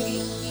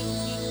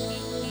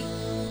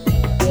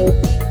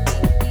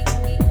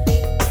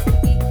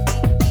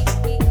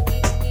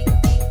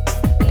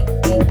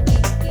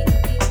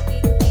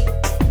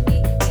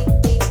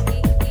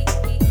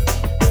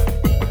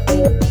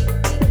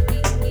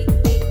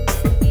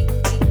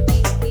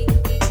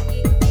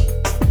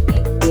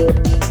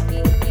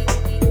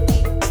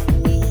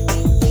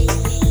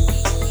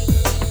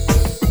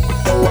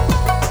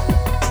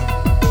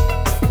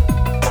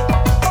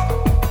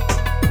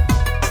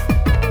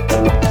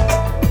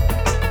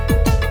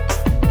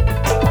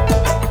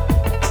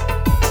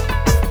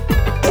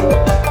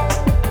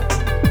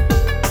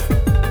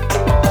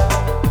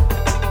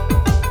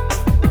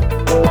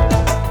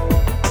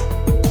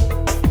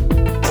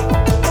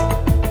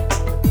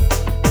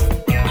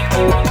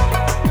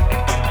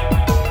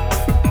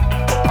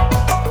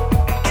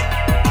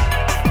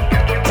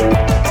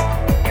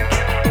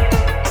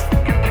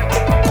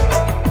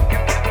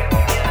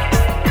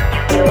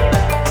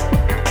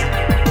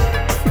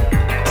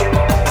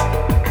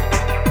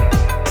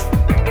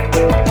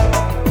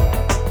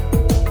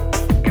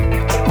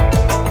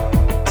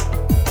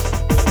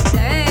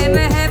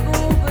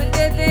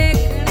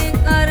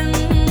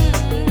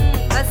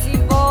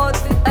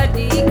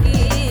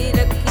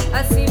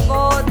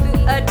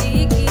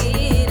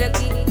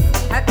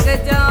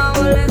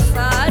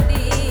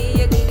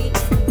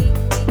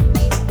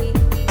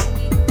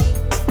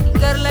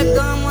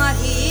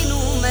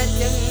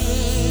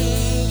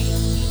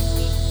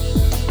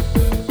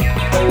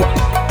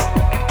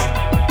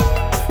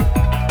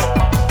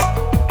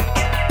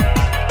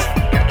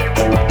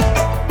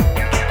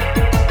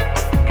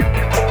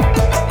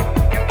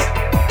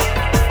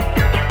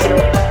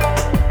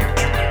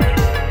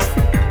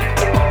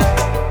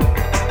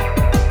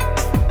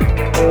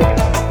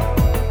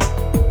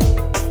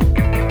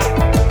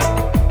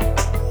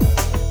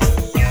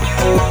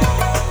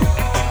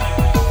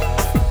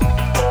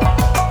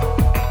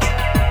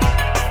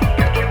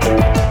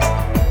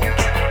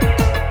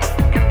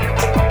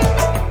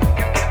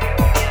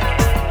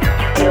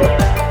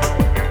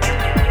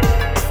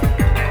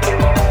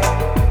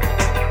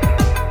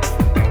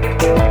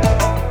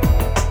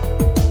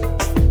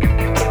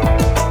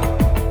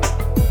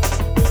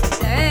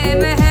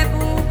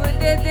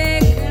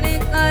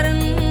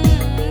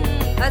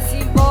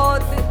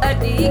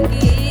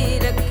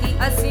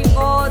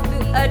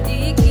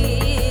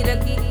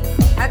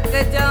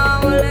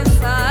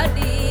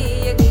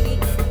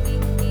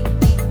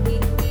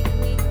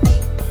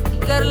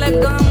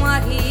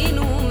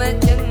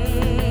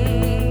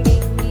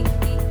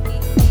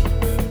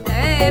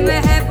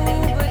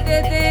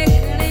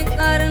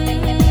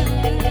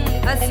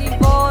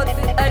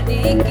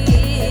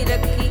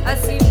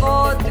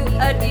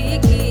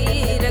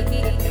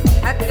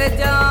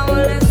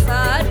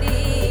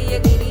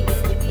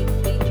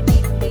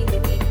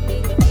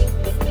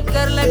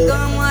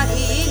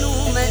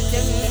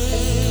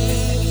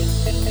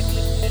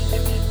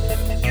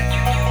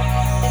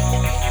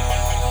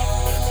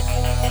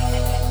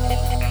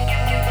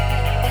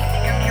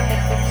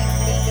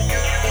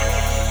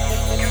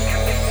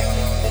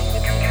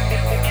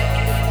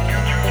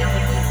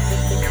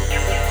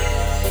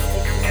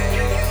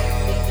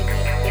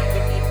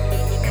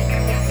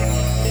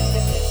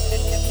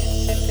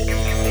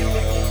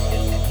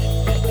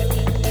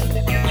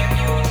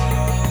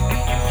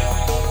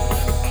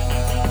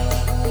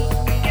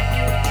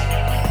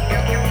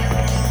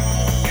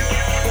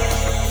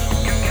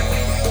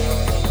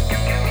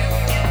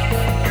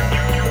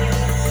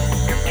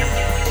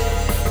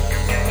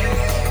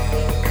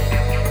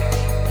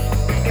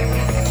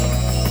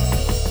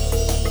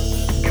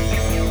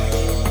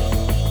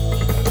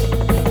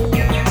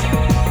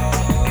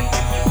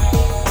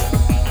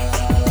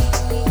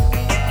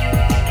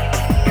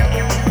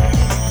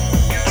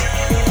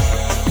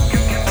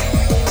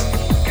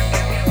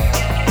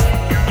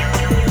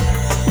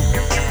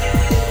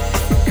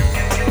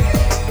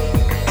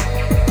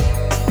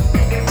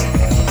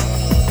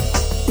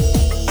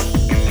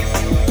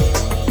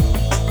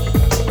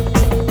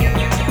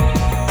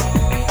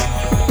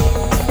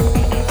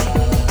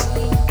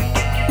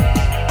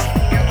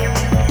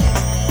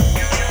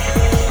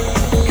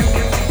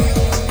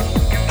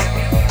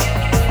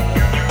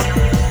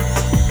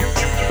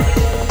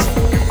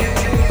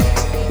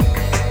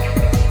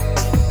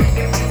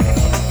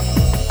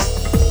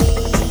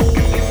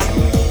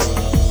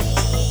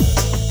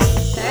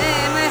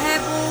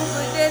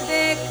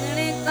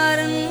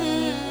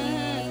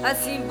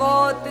ਅਸੀਂ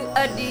ਬਹੁਤ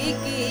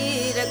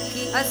ਅਡੀਕੀ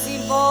ਰੱਖੀ, ਅਸੀਂ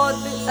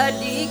ਬਹੁਤ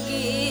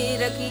ਅਡੀਕੀ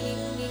ਰੱਖੀ,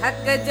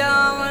 ਥੱਕ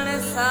ਜਾਵਣ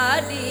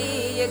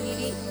ਸਾਡੀ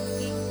ਅੱਖੀ,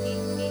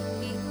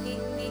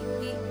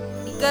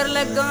 ਕਰ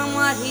ਲੱਗਾ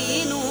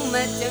ਮਾਹੀ ਨੂੰ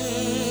ਮੈਂ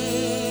ਚੰਗੀ.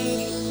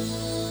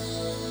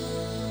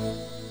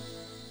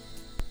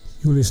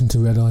 You listen to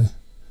Red Eye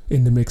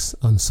in the mix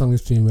on Sonic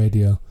Stream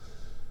Radio,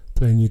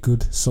 playing you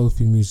good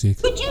soulful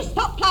music. Would you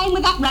stop playing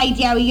with that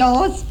radio of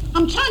yours?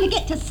 I'm trying to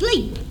get to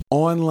sleep.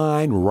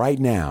 Online right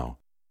now.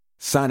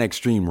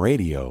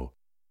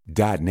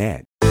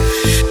 SonicStreamRadio.net.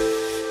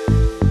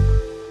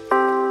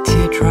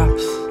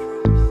 Teardrops.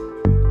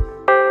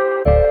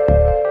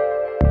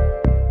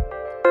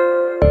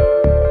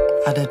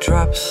 Are the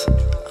drops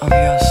of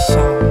your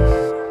soul.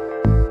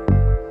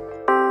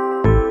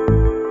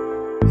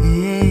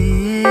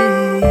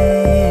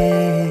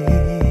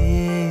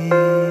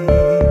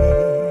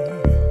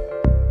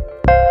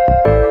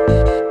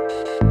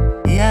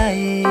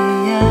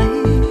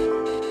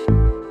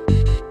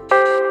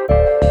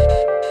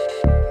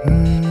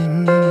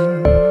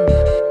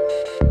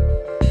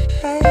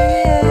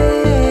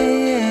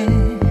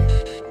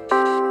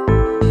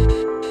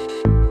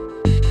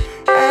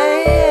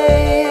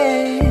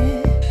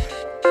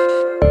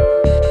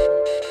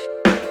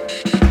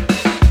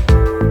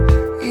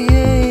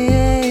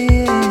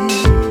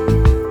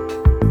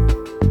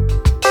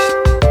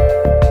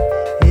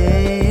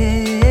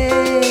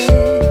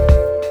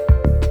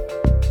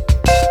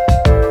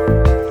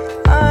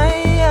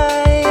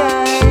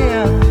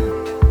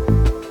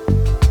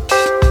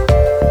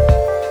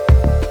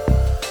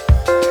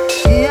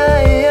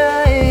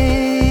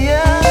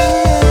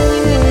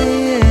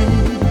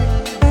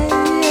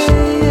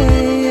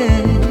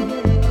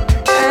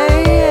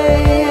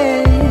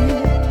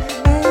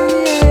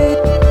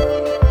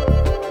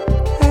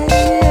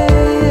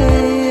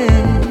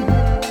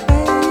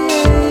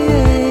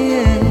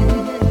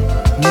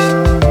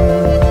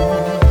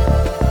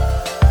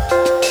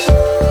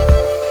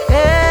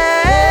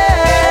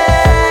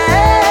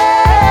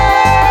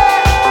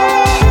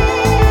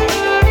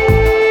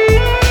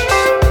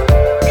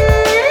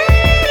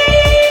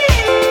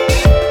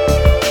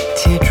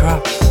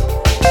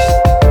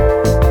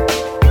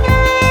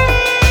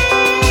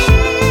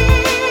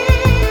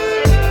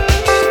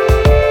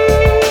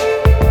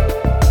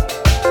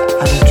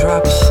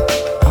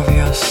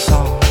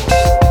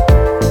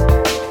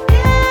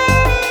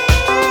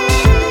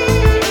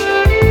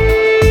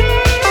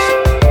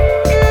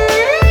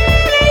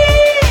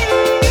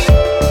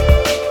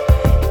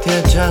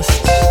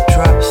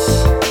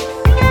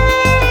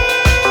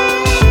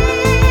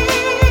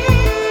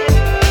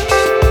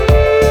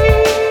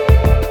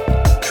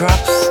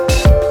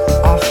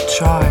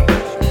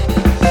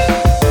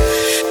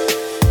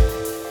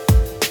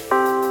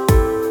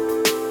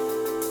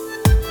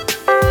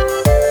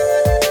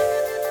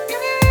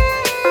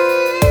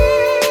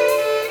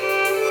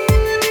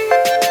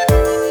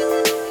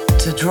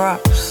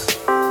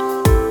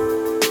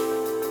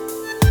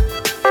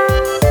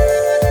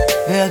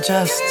 They're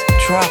just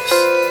drops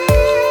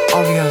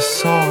of your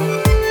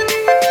soul.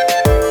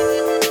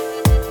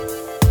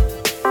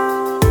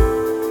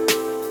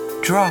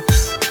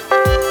 Drops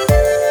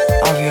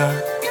of your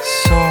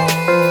soul.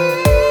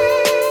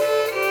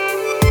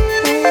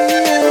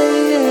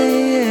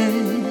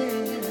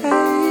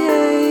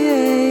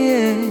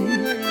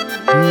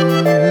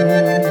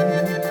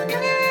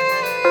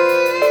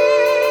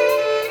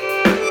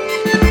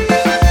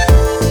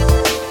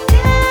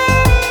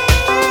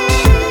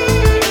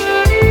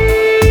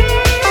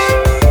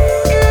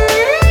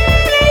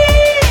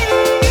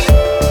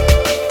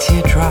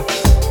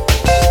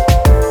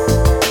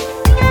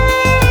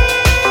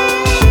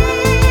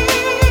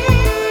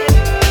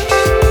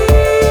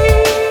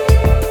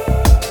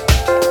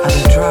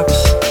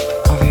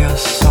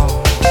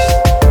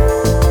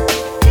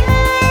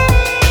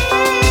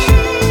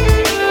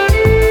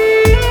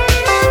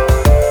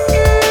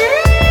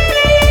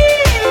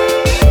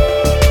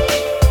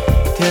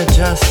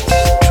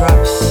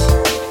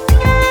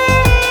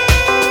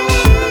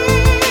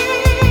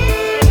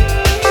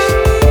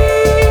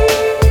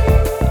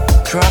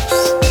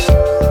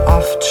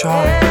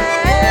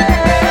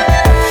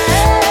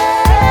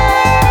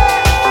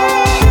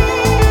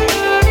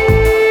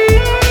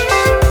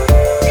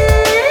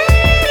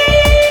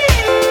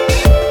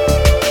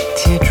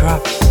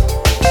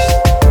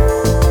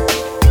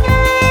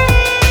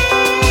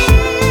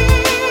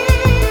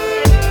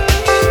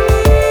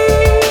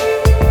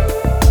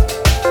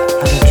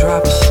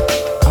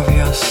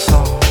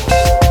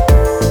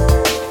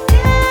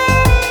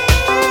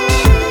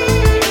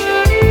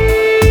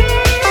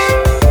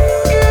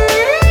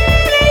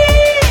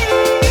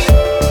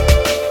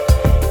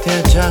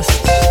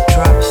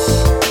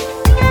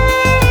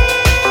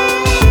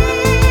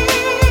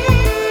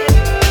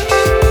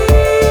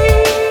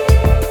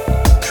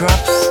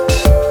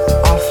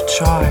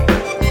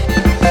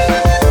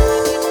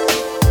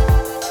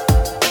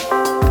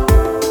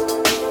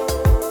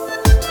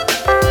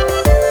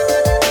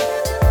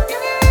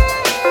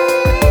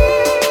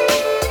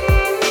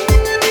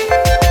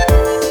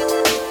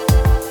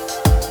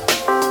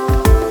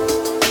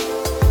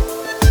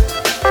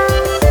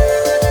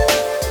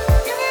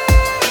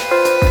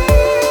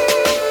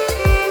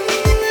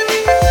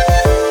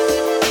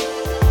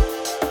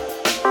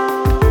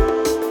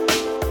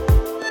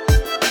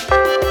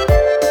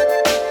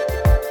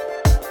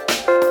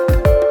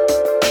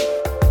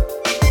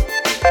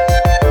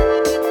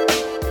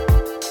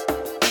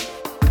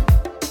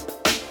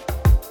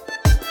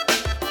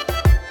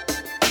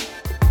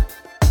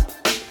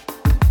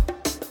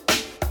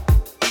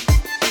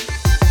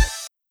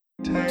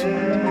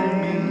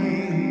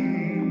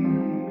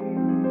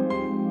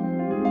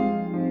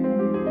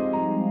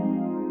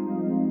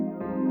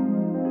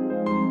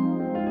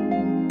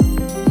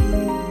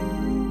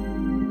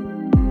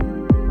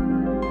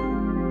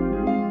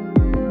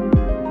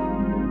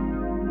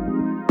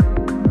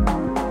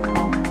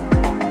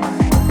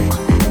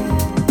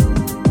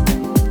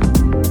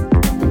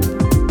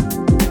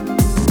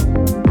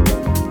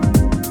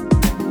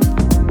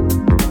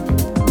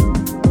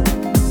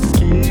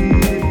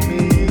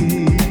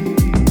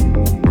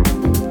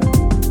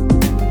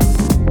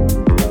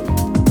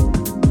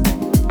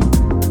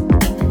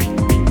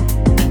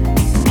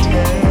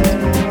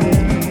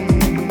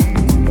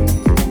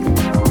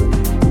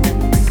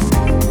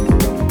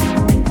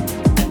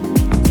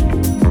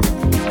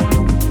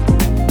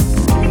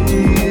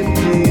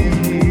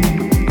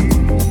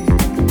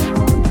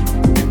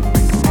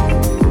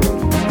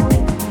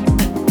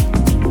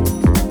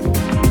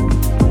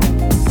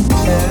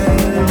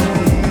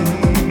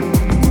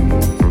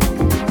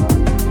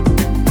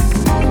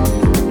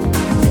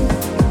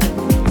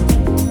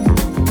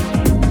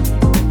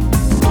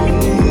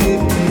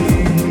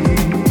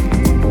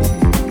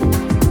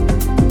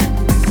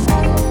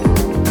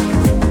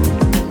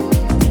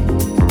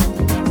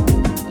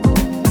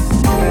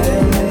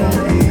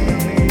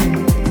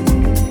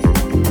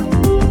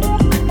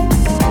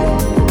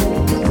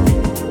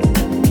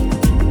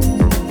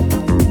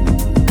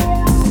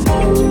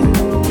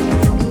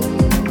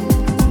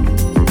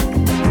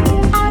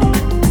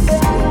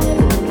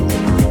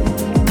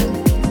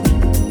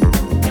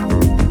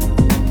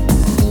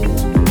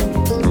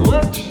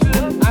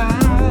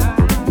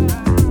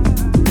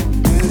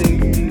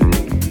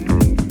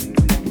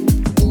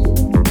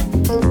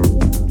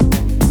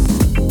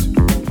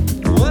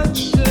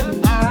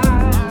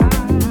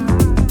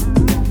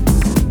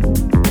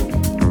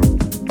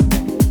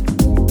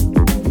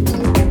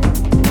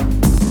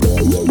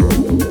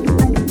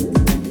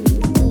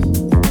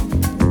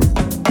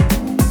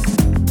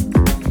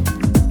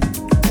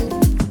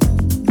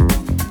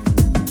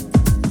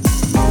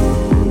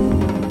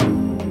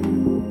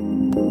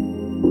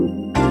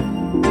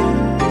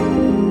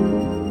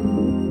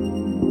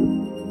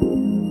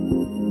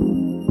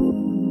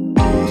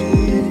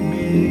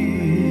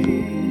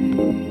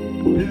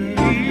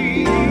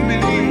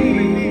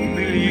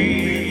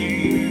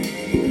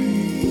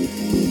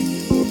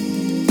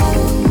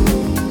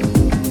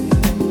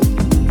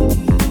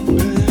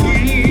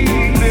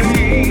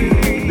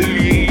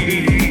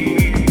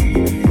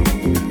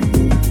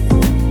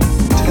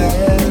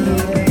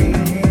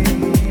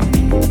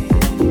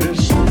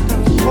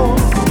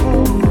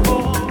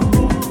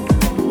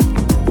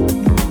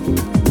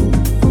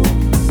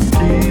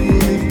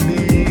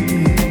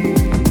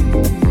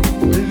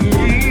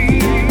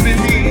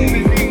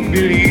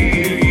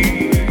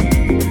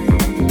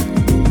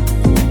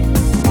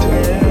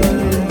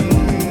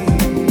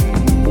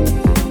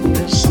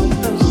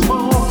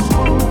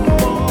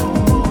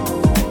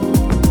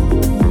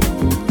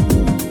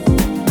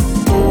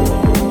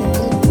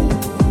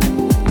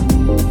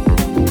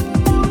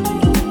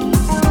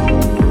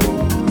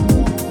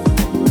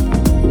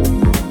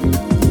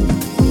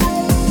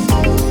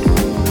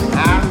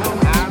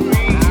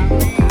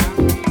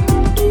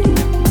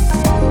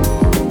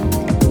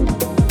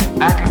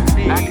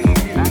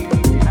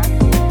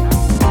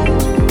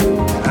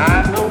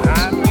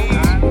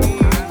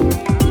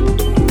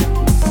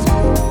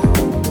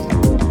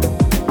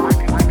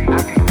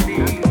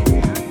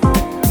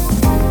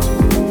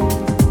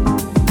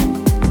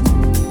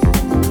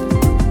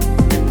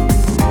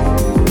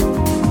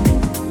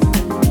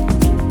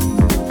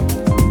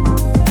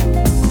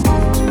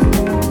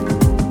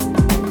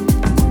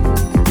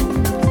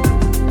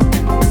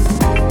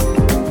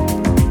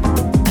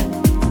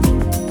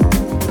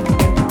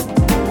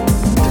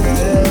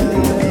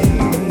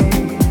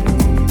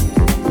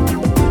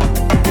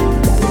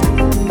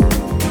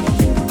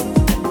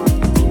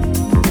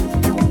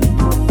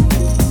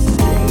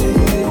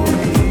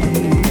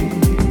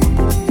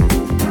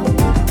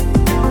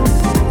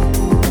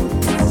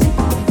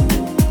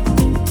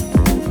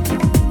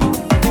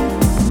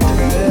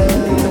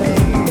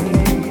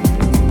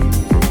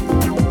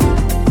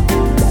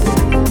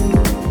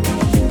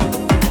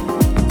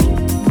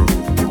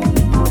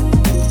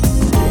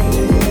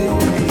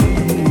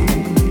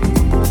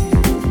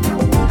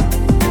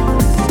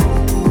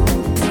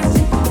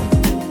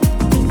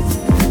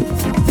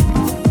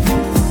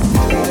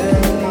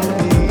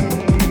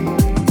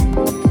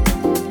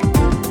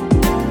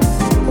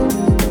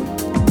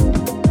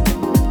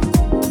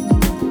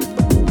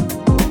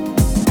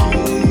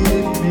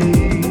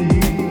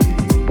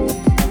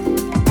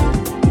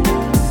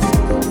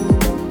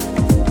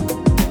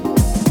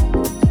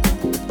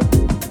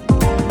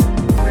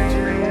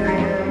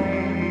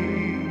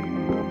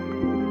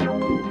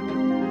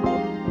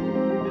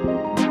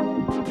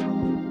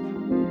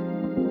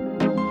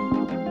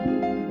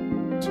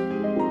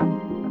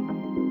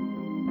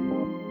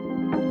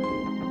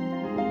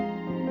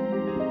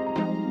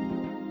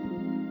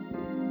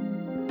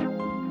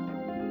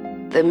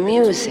 The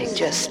music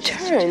just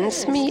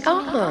turns me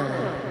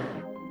on.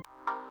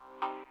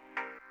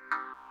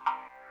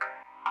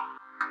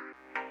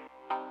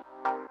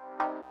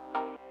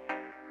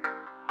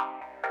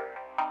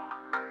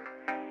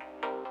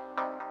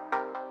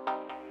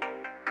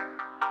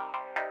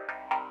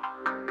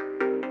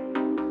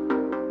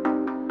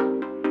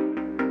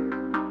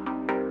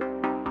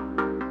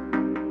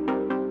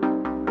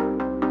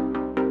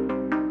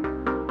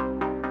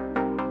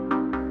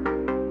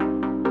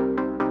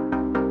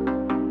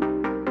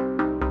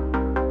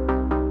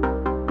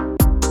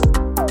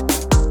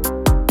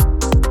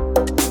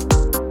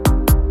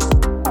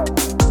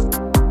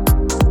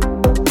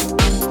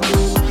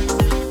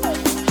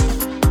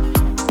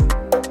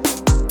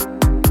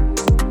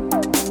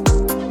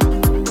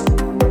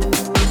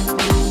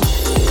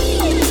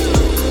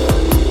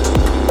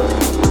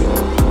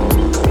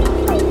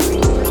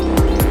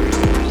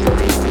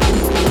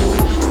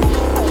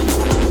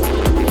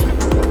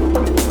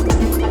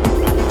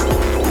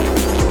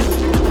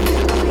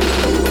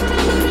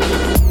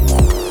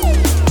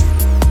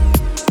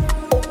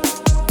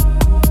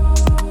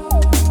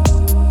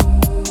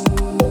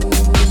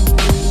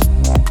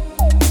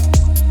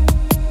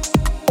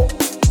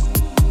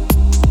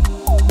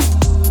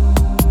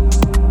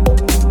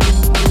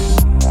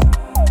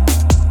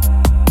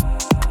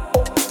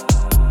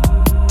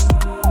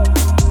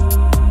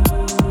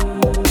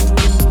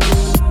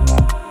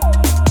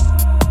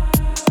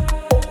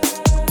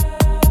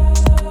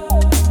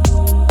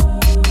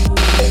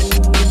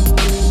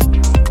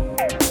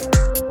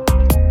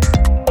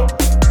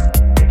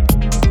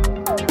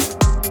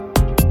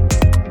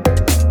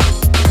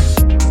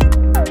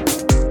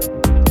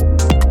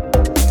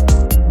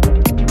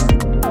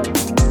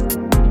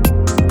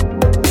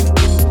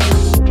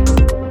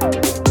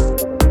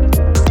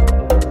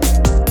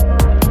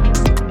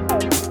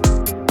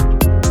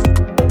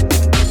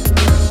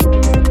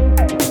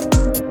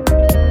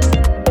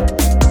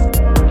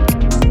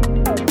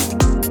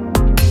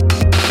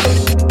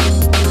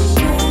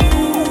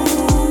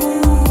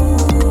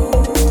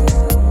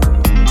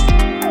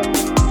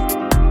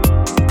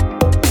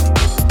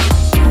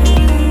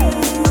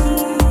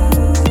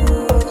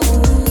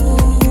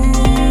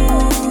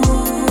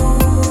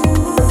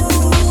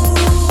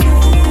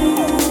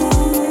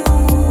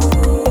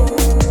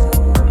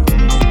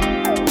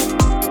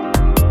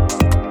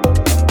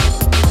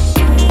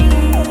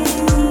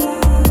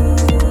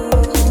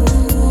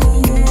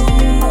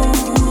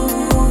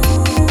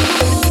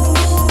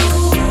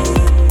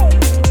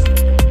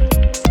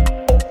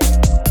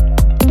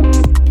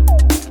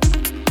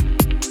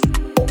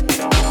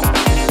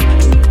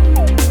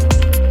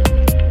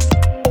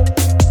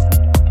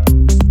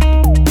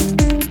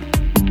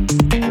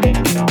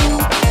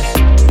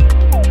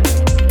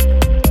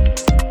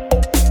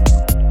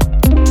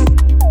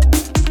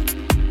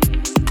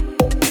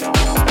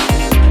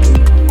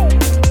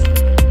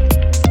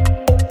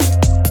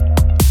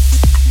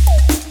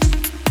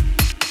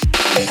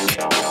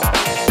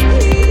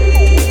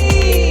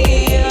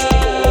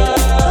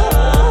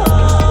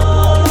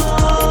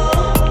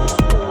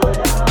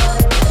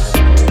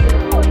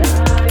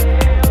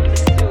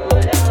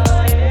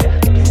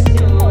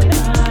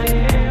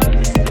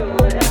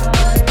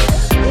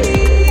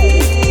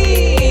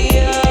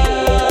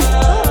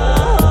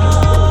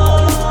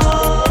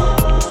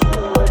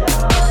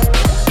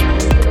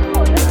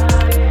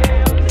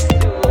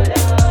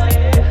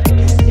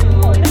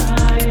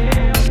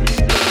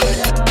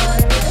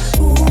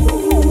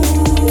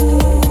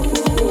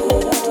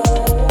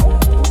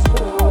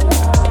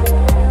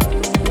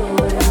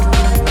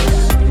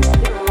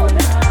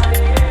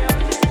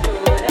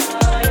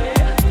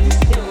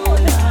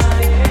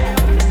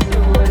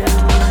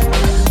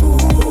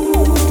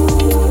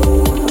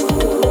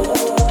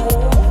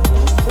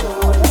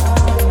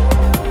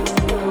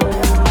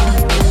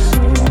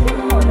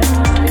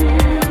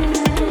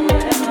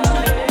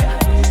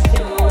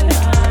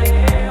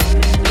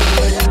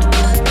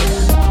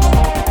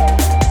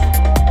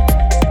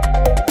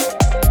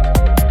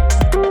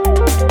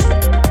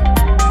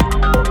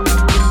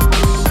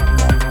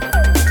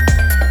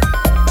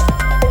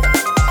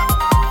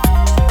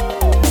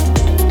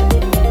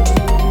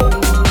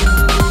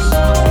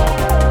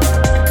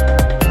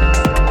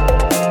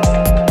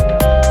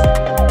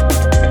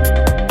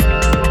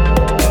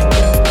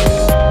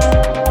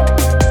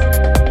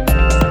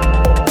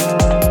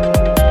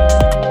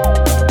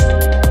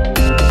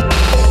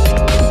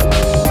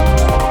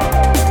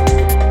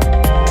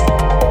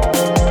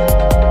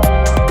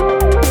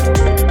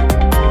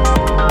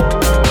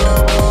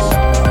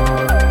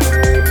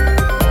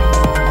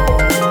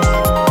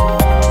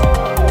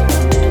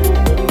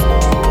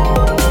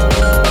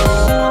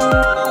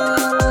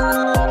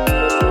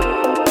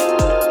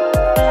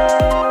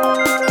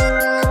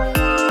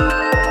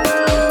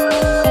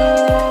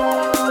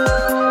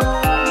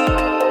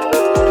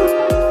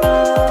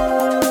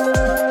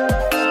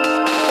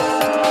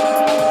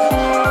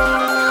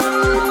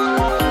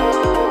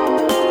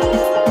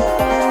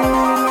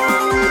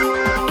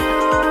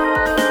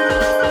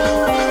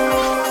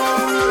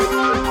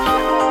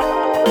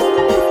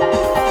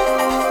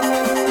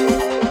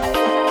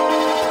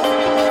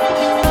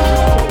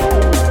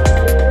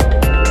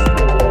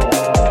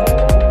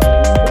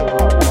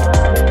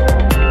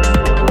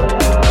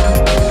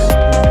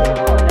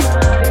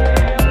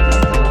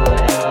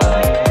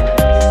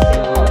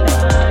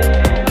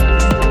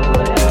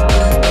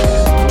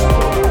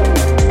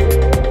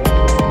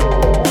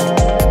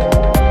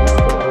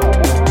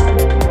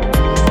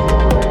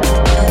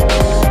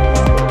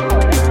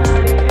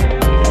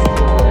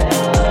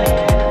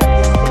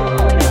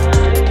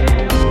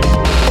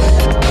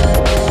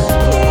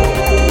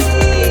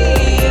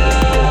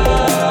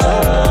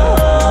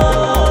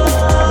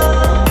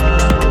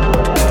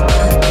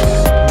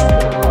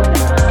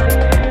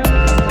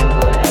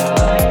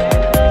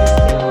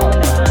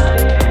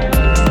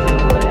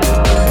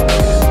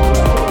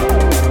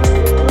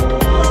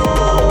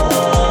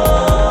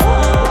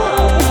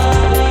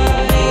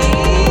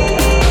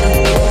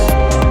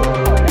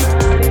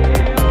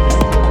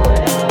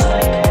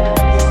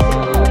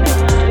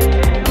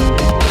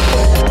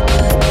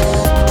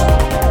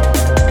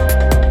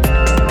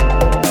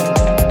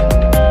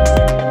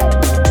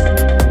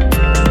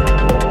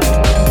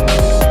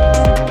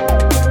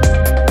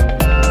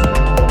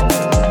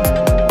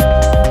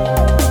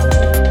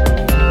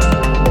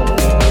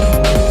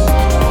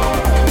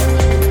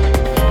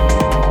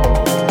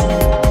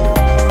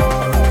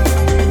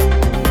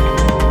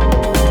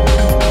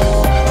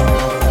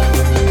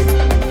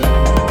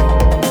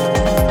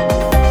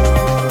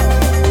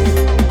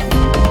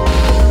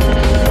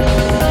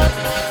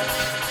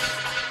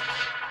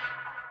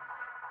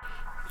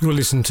 You're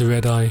listening to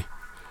Red Eye,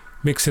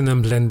 mixing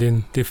and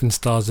blending different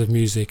styles of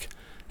music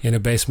in a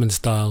basement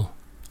style,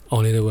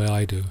 only the way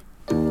I do.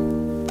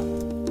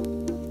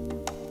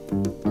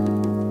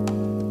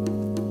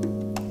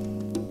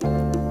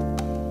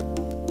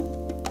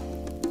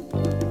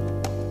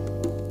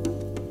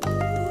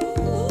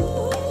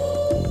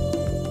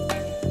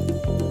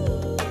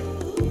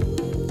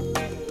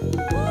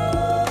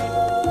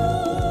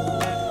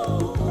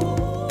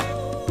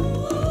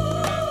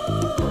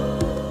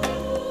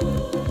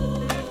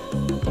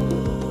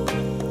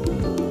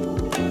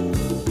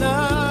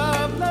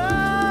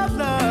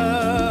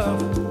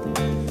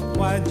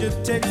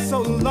 Take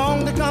so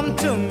long to come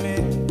to me,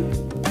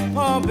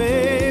 oh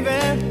baby,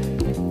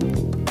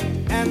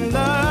 and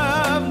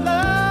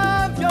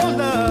love, your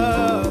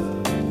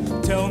love.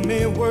 Tell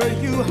me, were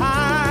you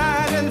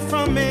hiding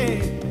from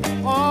me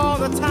all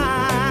the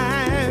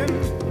time?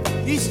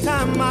 Each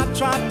time I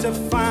tried to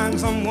find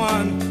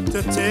someone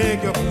to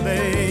take your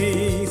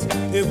place,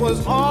 it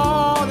was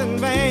all in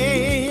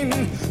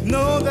vain.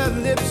 No, their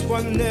lips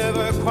were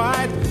never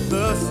quite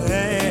the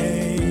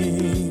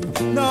same.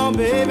 No,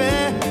 baby.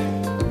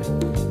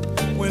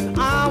 When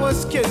I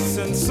was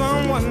kissing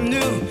someone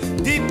new,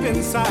 deep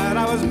inside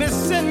I was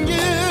missing you.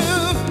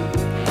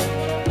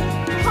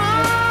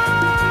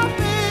 Oh,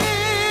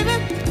 baby,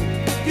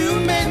 you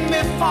made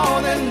me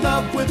fall in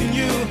love with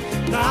you.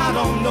 Now I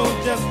don't know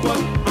just what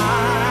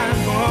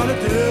I'm gonna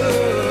do.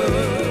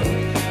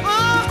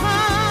 Oh,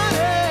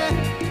 honey,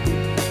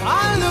 I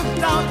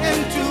looked out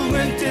into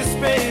empty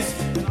space,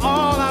 and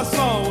all I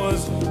saw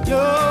was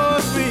your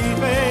sweet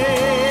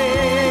face.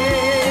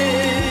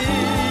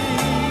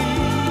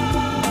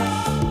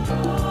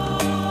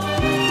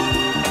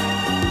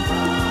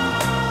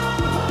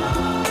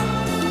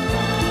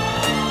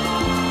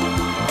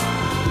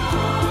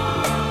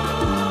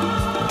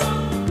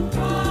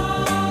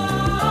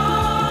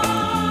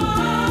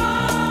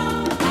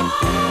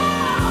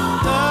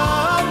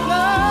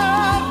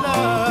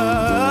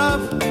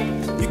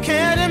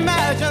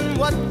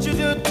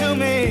 To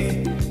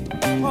me,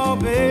 oh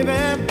baby,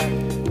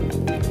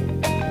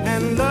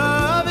 and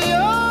love,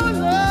 your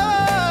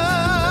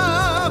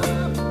love.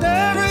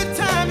 Every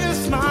time you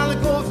smile,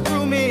 it goes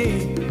through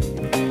me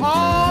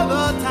all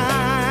the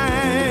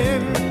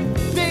time.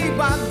 Day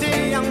by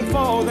day, I'm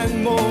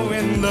falling more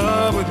in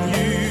love with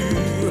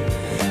you,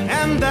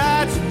 and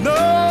that's no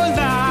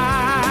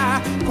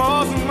lie.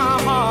 Crossing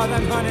my heart,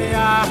 and honey,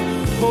 I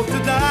hope to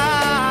die.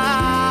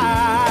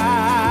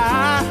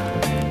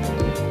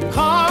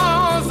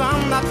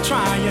 I'm not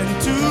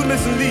trying to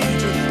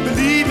mislead you.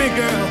 Believe me,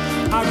 girl,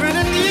 I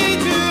really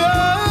need you.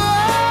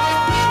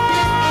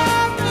 Oh,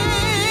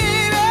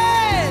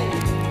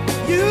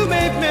 baby, you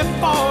make me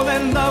fall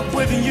in love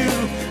with you.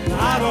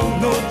 I don't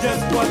know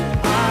just what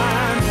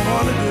I'm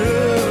gonna do.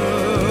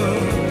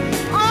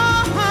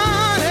 Oh,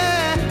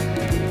 honey,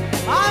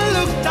 I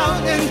looked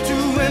out into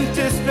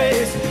empty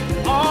space.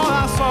 All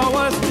I saw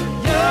was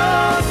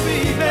your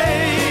sweet face.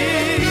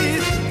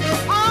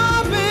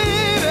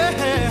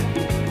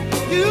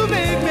 You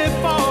make me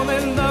fall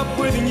in love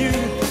with you.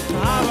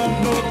 I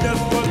don't know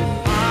just what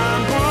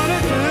I'm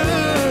gonna do.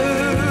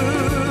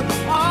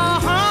 Oh,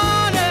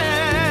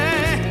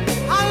 honey,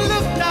 I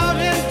looked out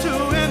into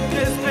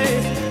empty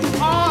space.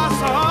 All I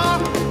saw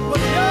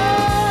was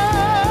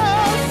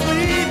your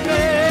sweet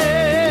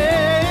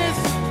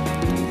face.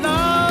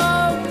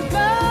 Love,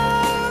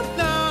 love,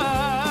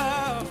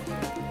 love.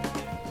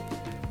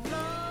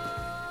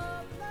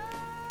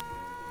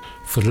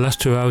 For the last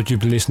 2 hours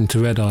you've been listening to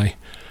Red Eye.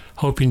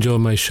 Hope you enjoyed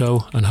my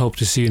show and hope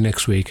to see you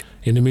next week.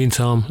 In the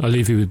meantime, I'll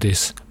leave you with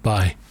this.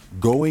 Bye.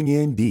 Going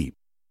in deep.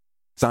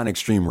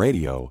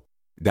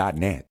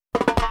 SonicStreamRadio.net.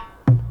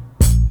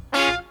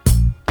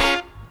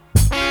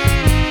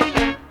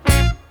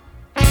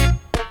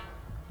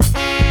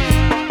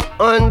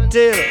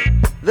 Until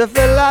the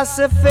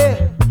philosophy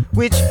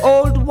which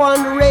old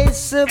one race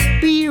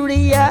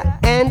superior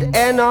and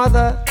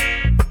another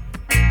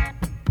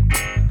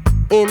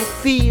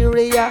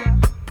inferior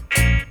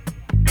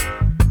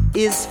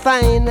is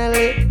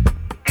finally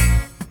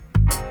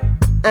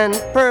and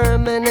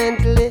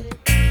permanently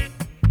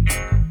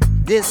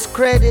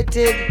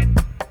discredited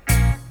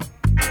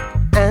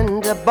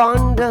and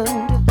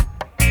abandoned.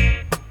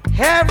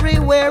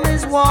 Everywhere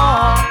is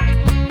war.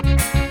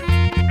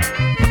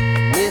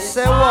 It's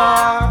a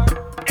war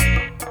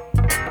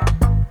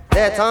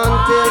that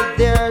until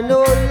they're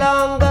no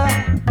longer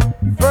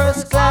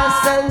first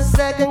class and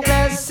second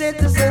class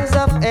citizens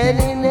of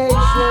any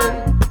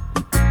nation,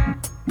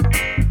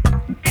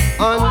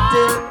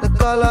 until the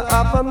color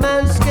of a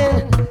man's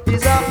skin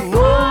is of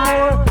no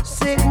more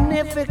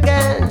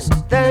significance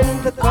than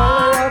the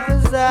color of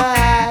his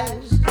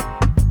eyes.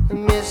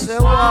 Miss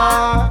a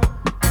war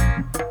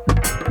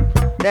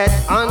that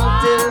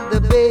until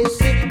the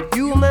basic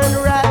human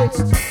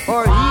rights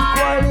are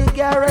equally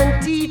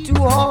guaranteed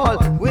to all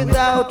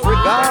without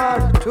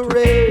regard to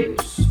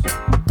race.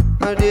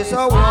 This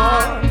a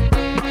war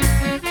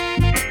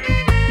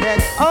that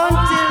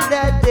until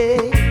that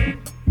day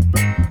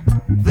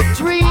the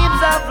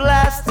dreams of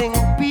lasting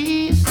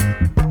peace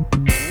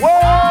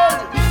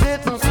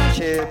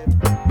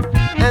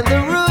and the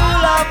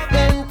rule of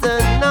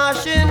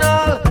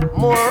international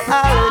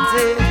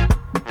morality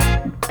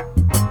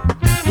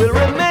will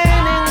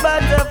remaining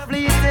but a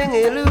fleeting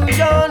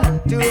illusion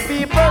to be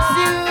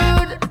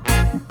pursued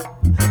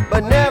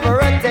but never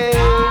attained.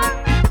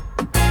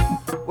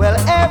 Well,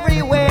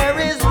 everywhere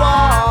is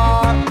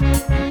war,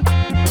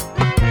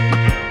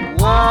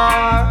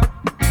 war,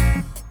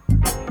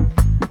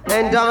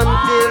 and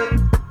until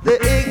the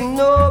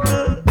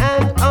ignoble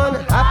and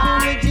unhappy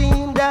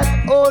regime that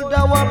hold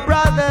our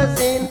brothers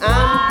in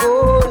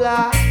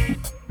Angola,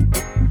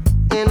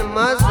 in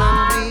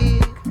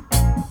Mozambique,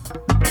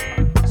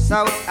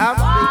 South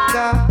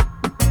Africa,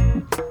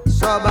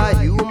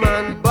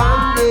 subhuman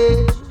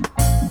bondage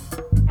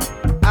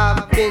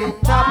have been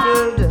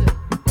toppled,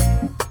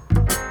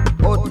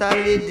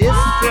 totally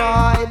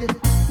destroyed.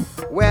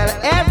 Well,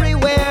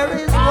 everywhere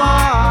is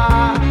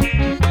war.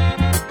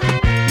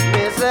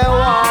 Me say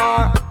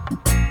war.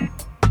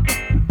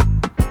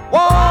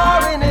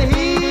 War in the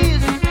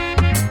east,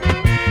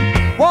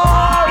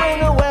 war in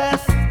the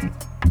west,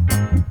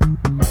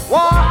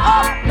 war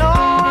up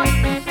north,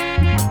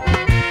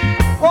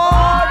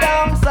 war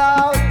down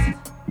south,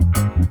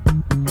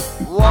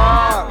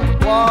 war,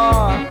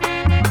 war,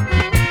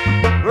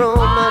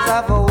 rumors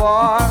of a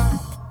war.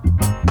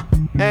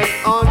 And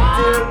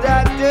until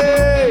that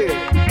day,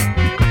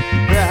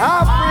 the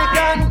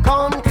African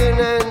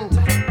continent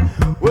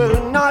will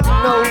not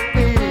know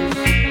peace.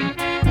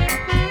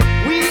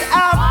 We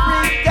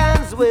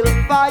Africans will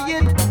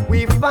fight,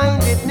 we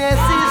find it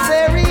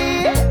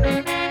necessary,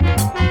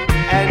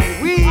 and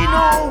we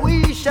know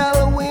we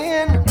shall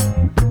win,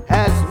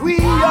 as we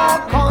are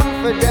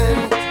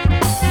confident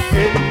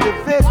in the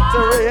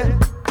victory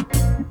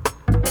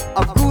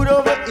of good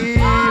over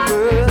evil.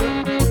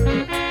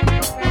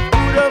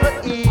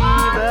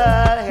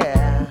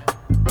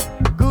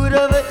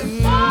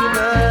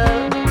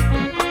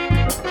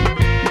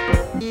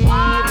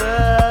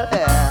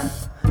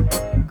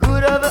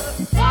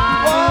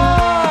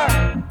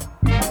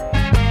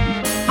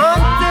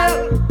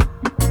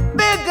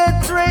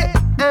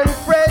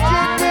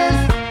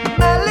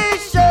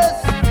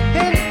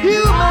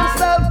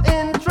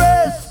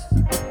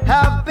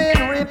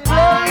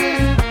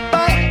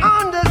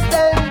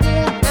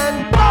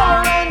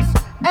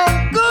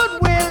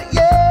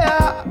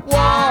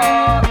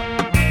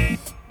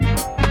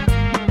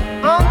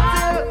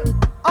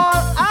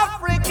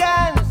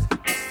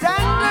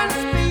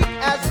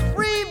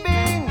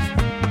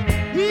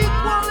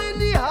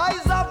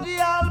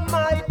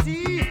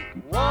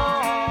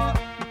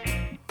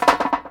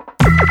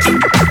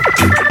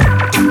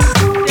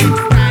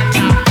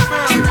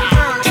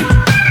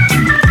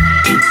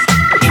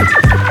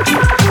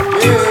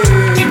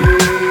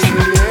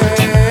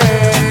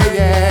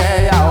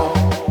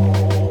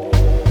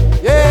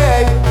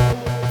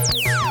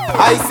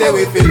 I say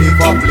we feel live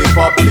up, live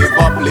up, live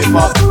up, live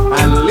up,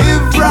 and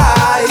live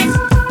right.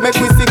 Make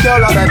we secure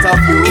a better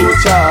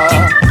future.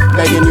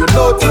 Begging you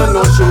don't turn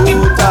no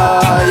shooter,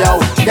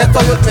 yo. Get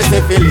to youth, me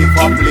say feel live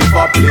up, live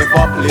up, live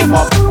up, live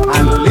up,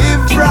 and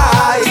live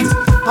right.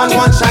 And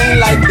one shine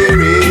like the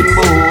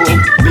rainbow.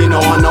 Me no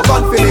want no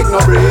gun, feel like no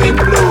brain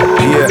blow.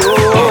 Yeah,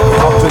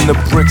 up in the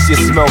bricks, you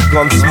smell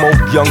gun smoke.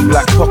 Young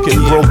black pocket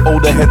broke,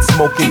 older head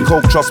smoking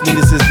coke. Trust me,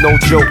 this is no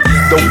joke.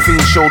 Dope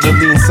fiend shoulder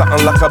lean,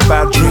 something like a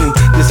bad dream.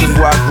 This is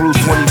why I grew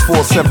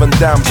 24/7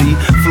 down B.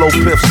 Flow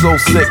piff so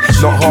sick,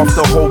 not half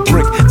the whole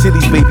brick.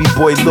 Tilly's baby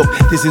boy, look,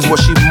 this is what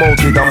she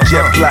molded. I'm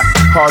jet black,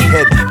 hard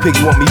head. Pigs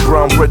want me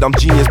brown bread. I'm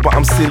genius, but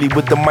I'm silly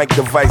with the mic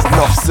device.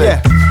 Enough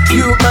said.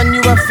 You man,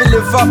 you have to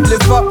live up,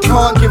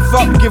 can't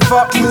give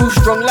up, move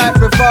strong like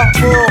river.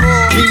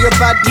 Be a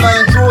bad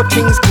man, draw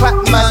things, clap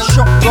man,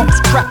 shot blocks,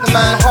 crack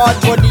man, hard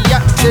body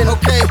acting.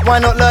 Okay, why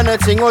not learn a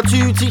thing or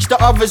two, teach the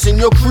others in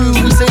your crew.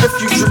 We say the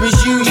future is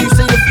you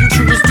say the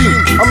future is due.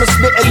 I'm a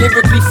spitter,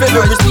 lyrically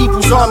fitter as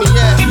people's army.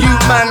 You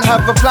man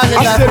have a plan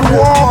in I said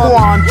war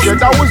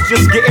 100, I was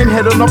just getting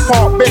head on the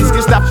park bench,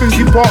 cause that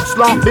Fuji Park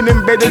slump been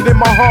embedded in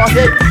my hard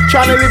head.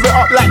 Trying to live it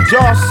up like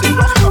Jarcy.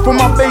 From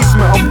my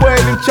basement, I'm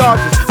boiling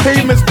charges.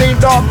 Pavement stained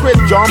dark red,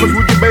 dramas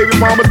with your baby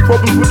mamas,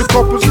 problems with the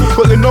coppers.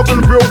 But they're not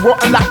gonna real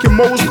rotten like your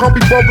moles, can't be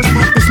bothered.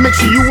 This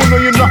makes you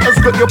know your nutters,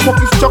 got your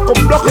pockets chock on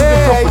blockers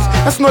and proppers.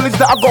 That's knowledge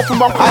that I got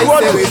from my I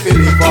say we feel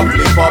live up,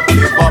 live up,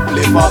 live up,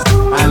 live up,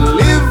 and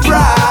live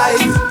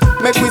right.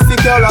 Make we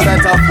secure a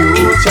better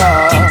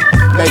future.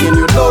 Begging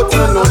you don't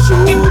turn no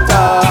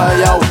shooter,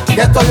 yo.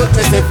 Get to youth,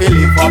 me say feel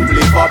live up,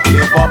 live up,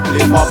 live up,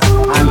 live up,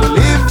 and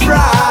live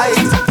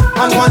right.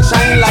 And one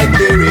shine like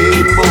the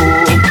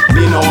rainbow.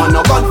 Me no want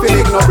no gun, feel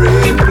like no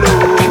brain blow,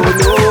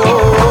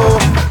 no.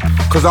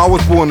 Cause I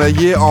was born a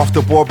year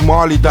after Bob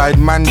Marley died.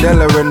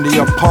 Mandela and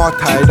the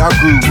apartheid I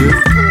grew with.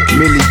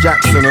 Millie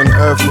Jackson and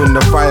Earth, Wind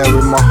the Fire.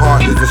 In my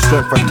heart is the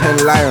strength of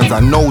 10 lions. I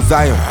know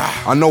Zion,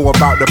 I know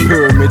about the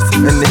pyramids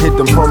and the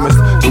hidden promise.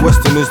 The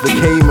Westerners that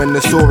came and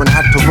they saw and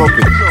had to rob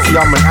it. See,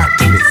 I'm an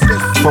activist.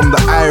 From the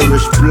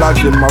Irish blood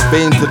in my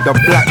veins to the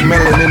black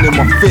melanin in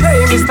my fist.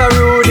 Hey Mr.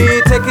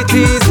 Rudy, take it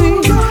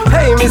easy.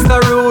 Hey Mr.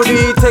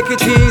 Rudy, take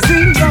it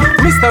easy.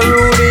 Mr.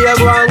 Rudy, you're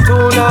going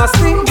too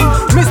nasty.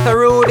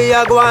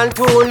 a go on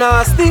too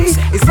nasty.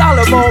 It's all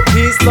about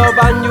peace, love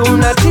and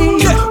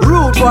unity.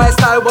 Rude boy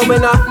style, but we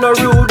not no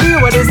Rudy.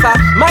 What is that?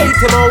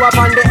 Mighty Mo up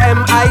on the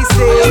MIC.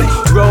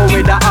 Roll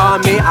with the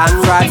army and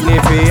Rodney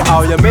B.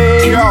 How you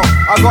mean? Yo,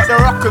 I got the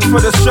rockers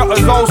for the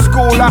shutters. Old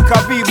school like a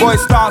B-boy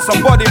stance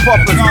and body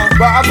poppers.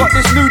 But I got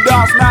this new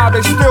dance now,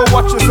 they still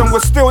watch us and we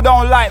still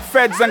don't like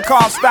feds and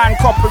can't stand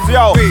coppers.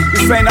 Yo,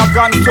 this ain't a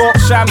gun talk,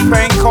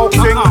 champagne, coke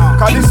thing.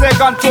 Cause this ain't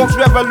gun talk's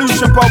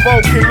revolution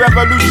provoking.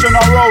 Revolution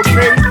on road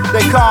thing,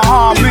 they can't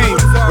harm me.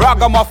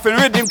 Ragamuffin,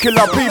 rhythm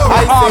killer, people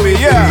army,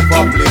 yeah.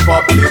 Live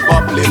up, live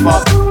up, live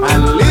up,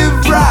 and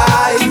live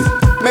right.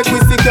 Make we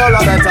secure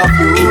a better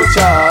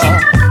future.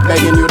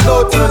 Begging you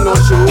don't turn no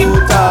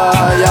shooter.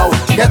 Yo,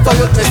 get on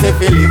your face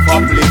if you live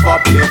up, live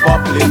up, live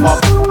up, live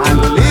up, and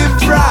live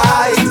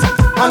right.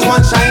 And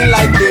one shine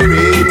like the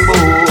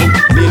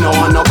rainbow. Me no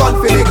want no gun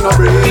feel like no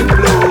brain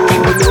blow.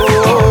 No,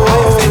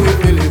 I say we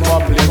feel live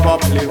up, live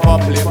up, live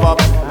up, live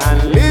up,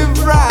 and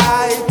live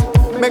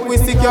right. Make we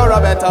secure a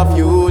better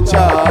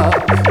future.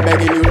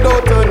 Begging you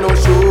don't turn no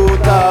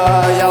shooter.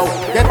 Yo,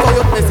 get on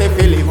your face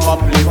if you live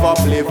up, live up,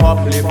 live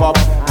up, live up,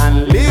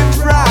 and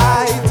live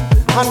right.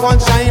 And one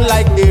shine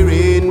like the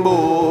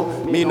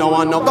rainbow. Me no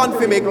want no gun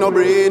fi make no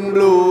brain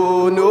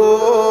blow.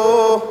 No.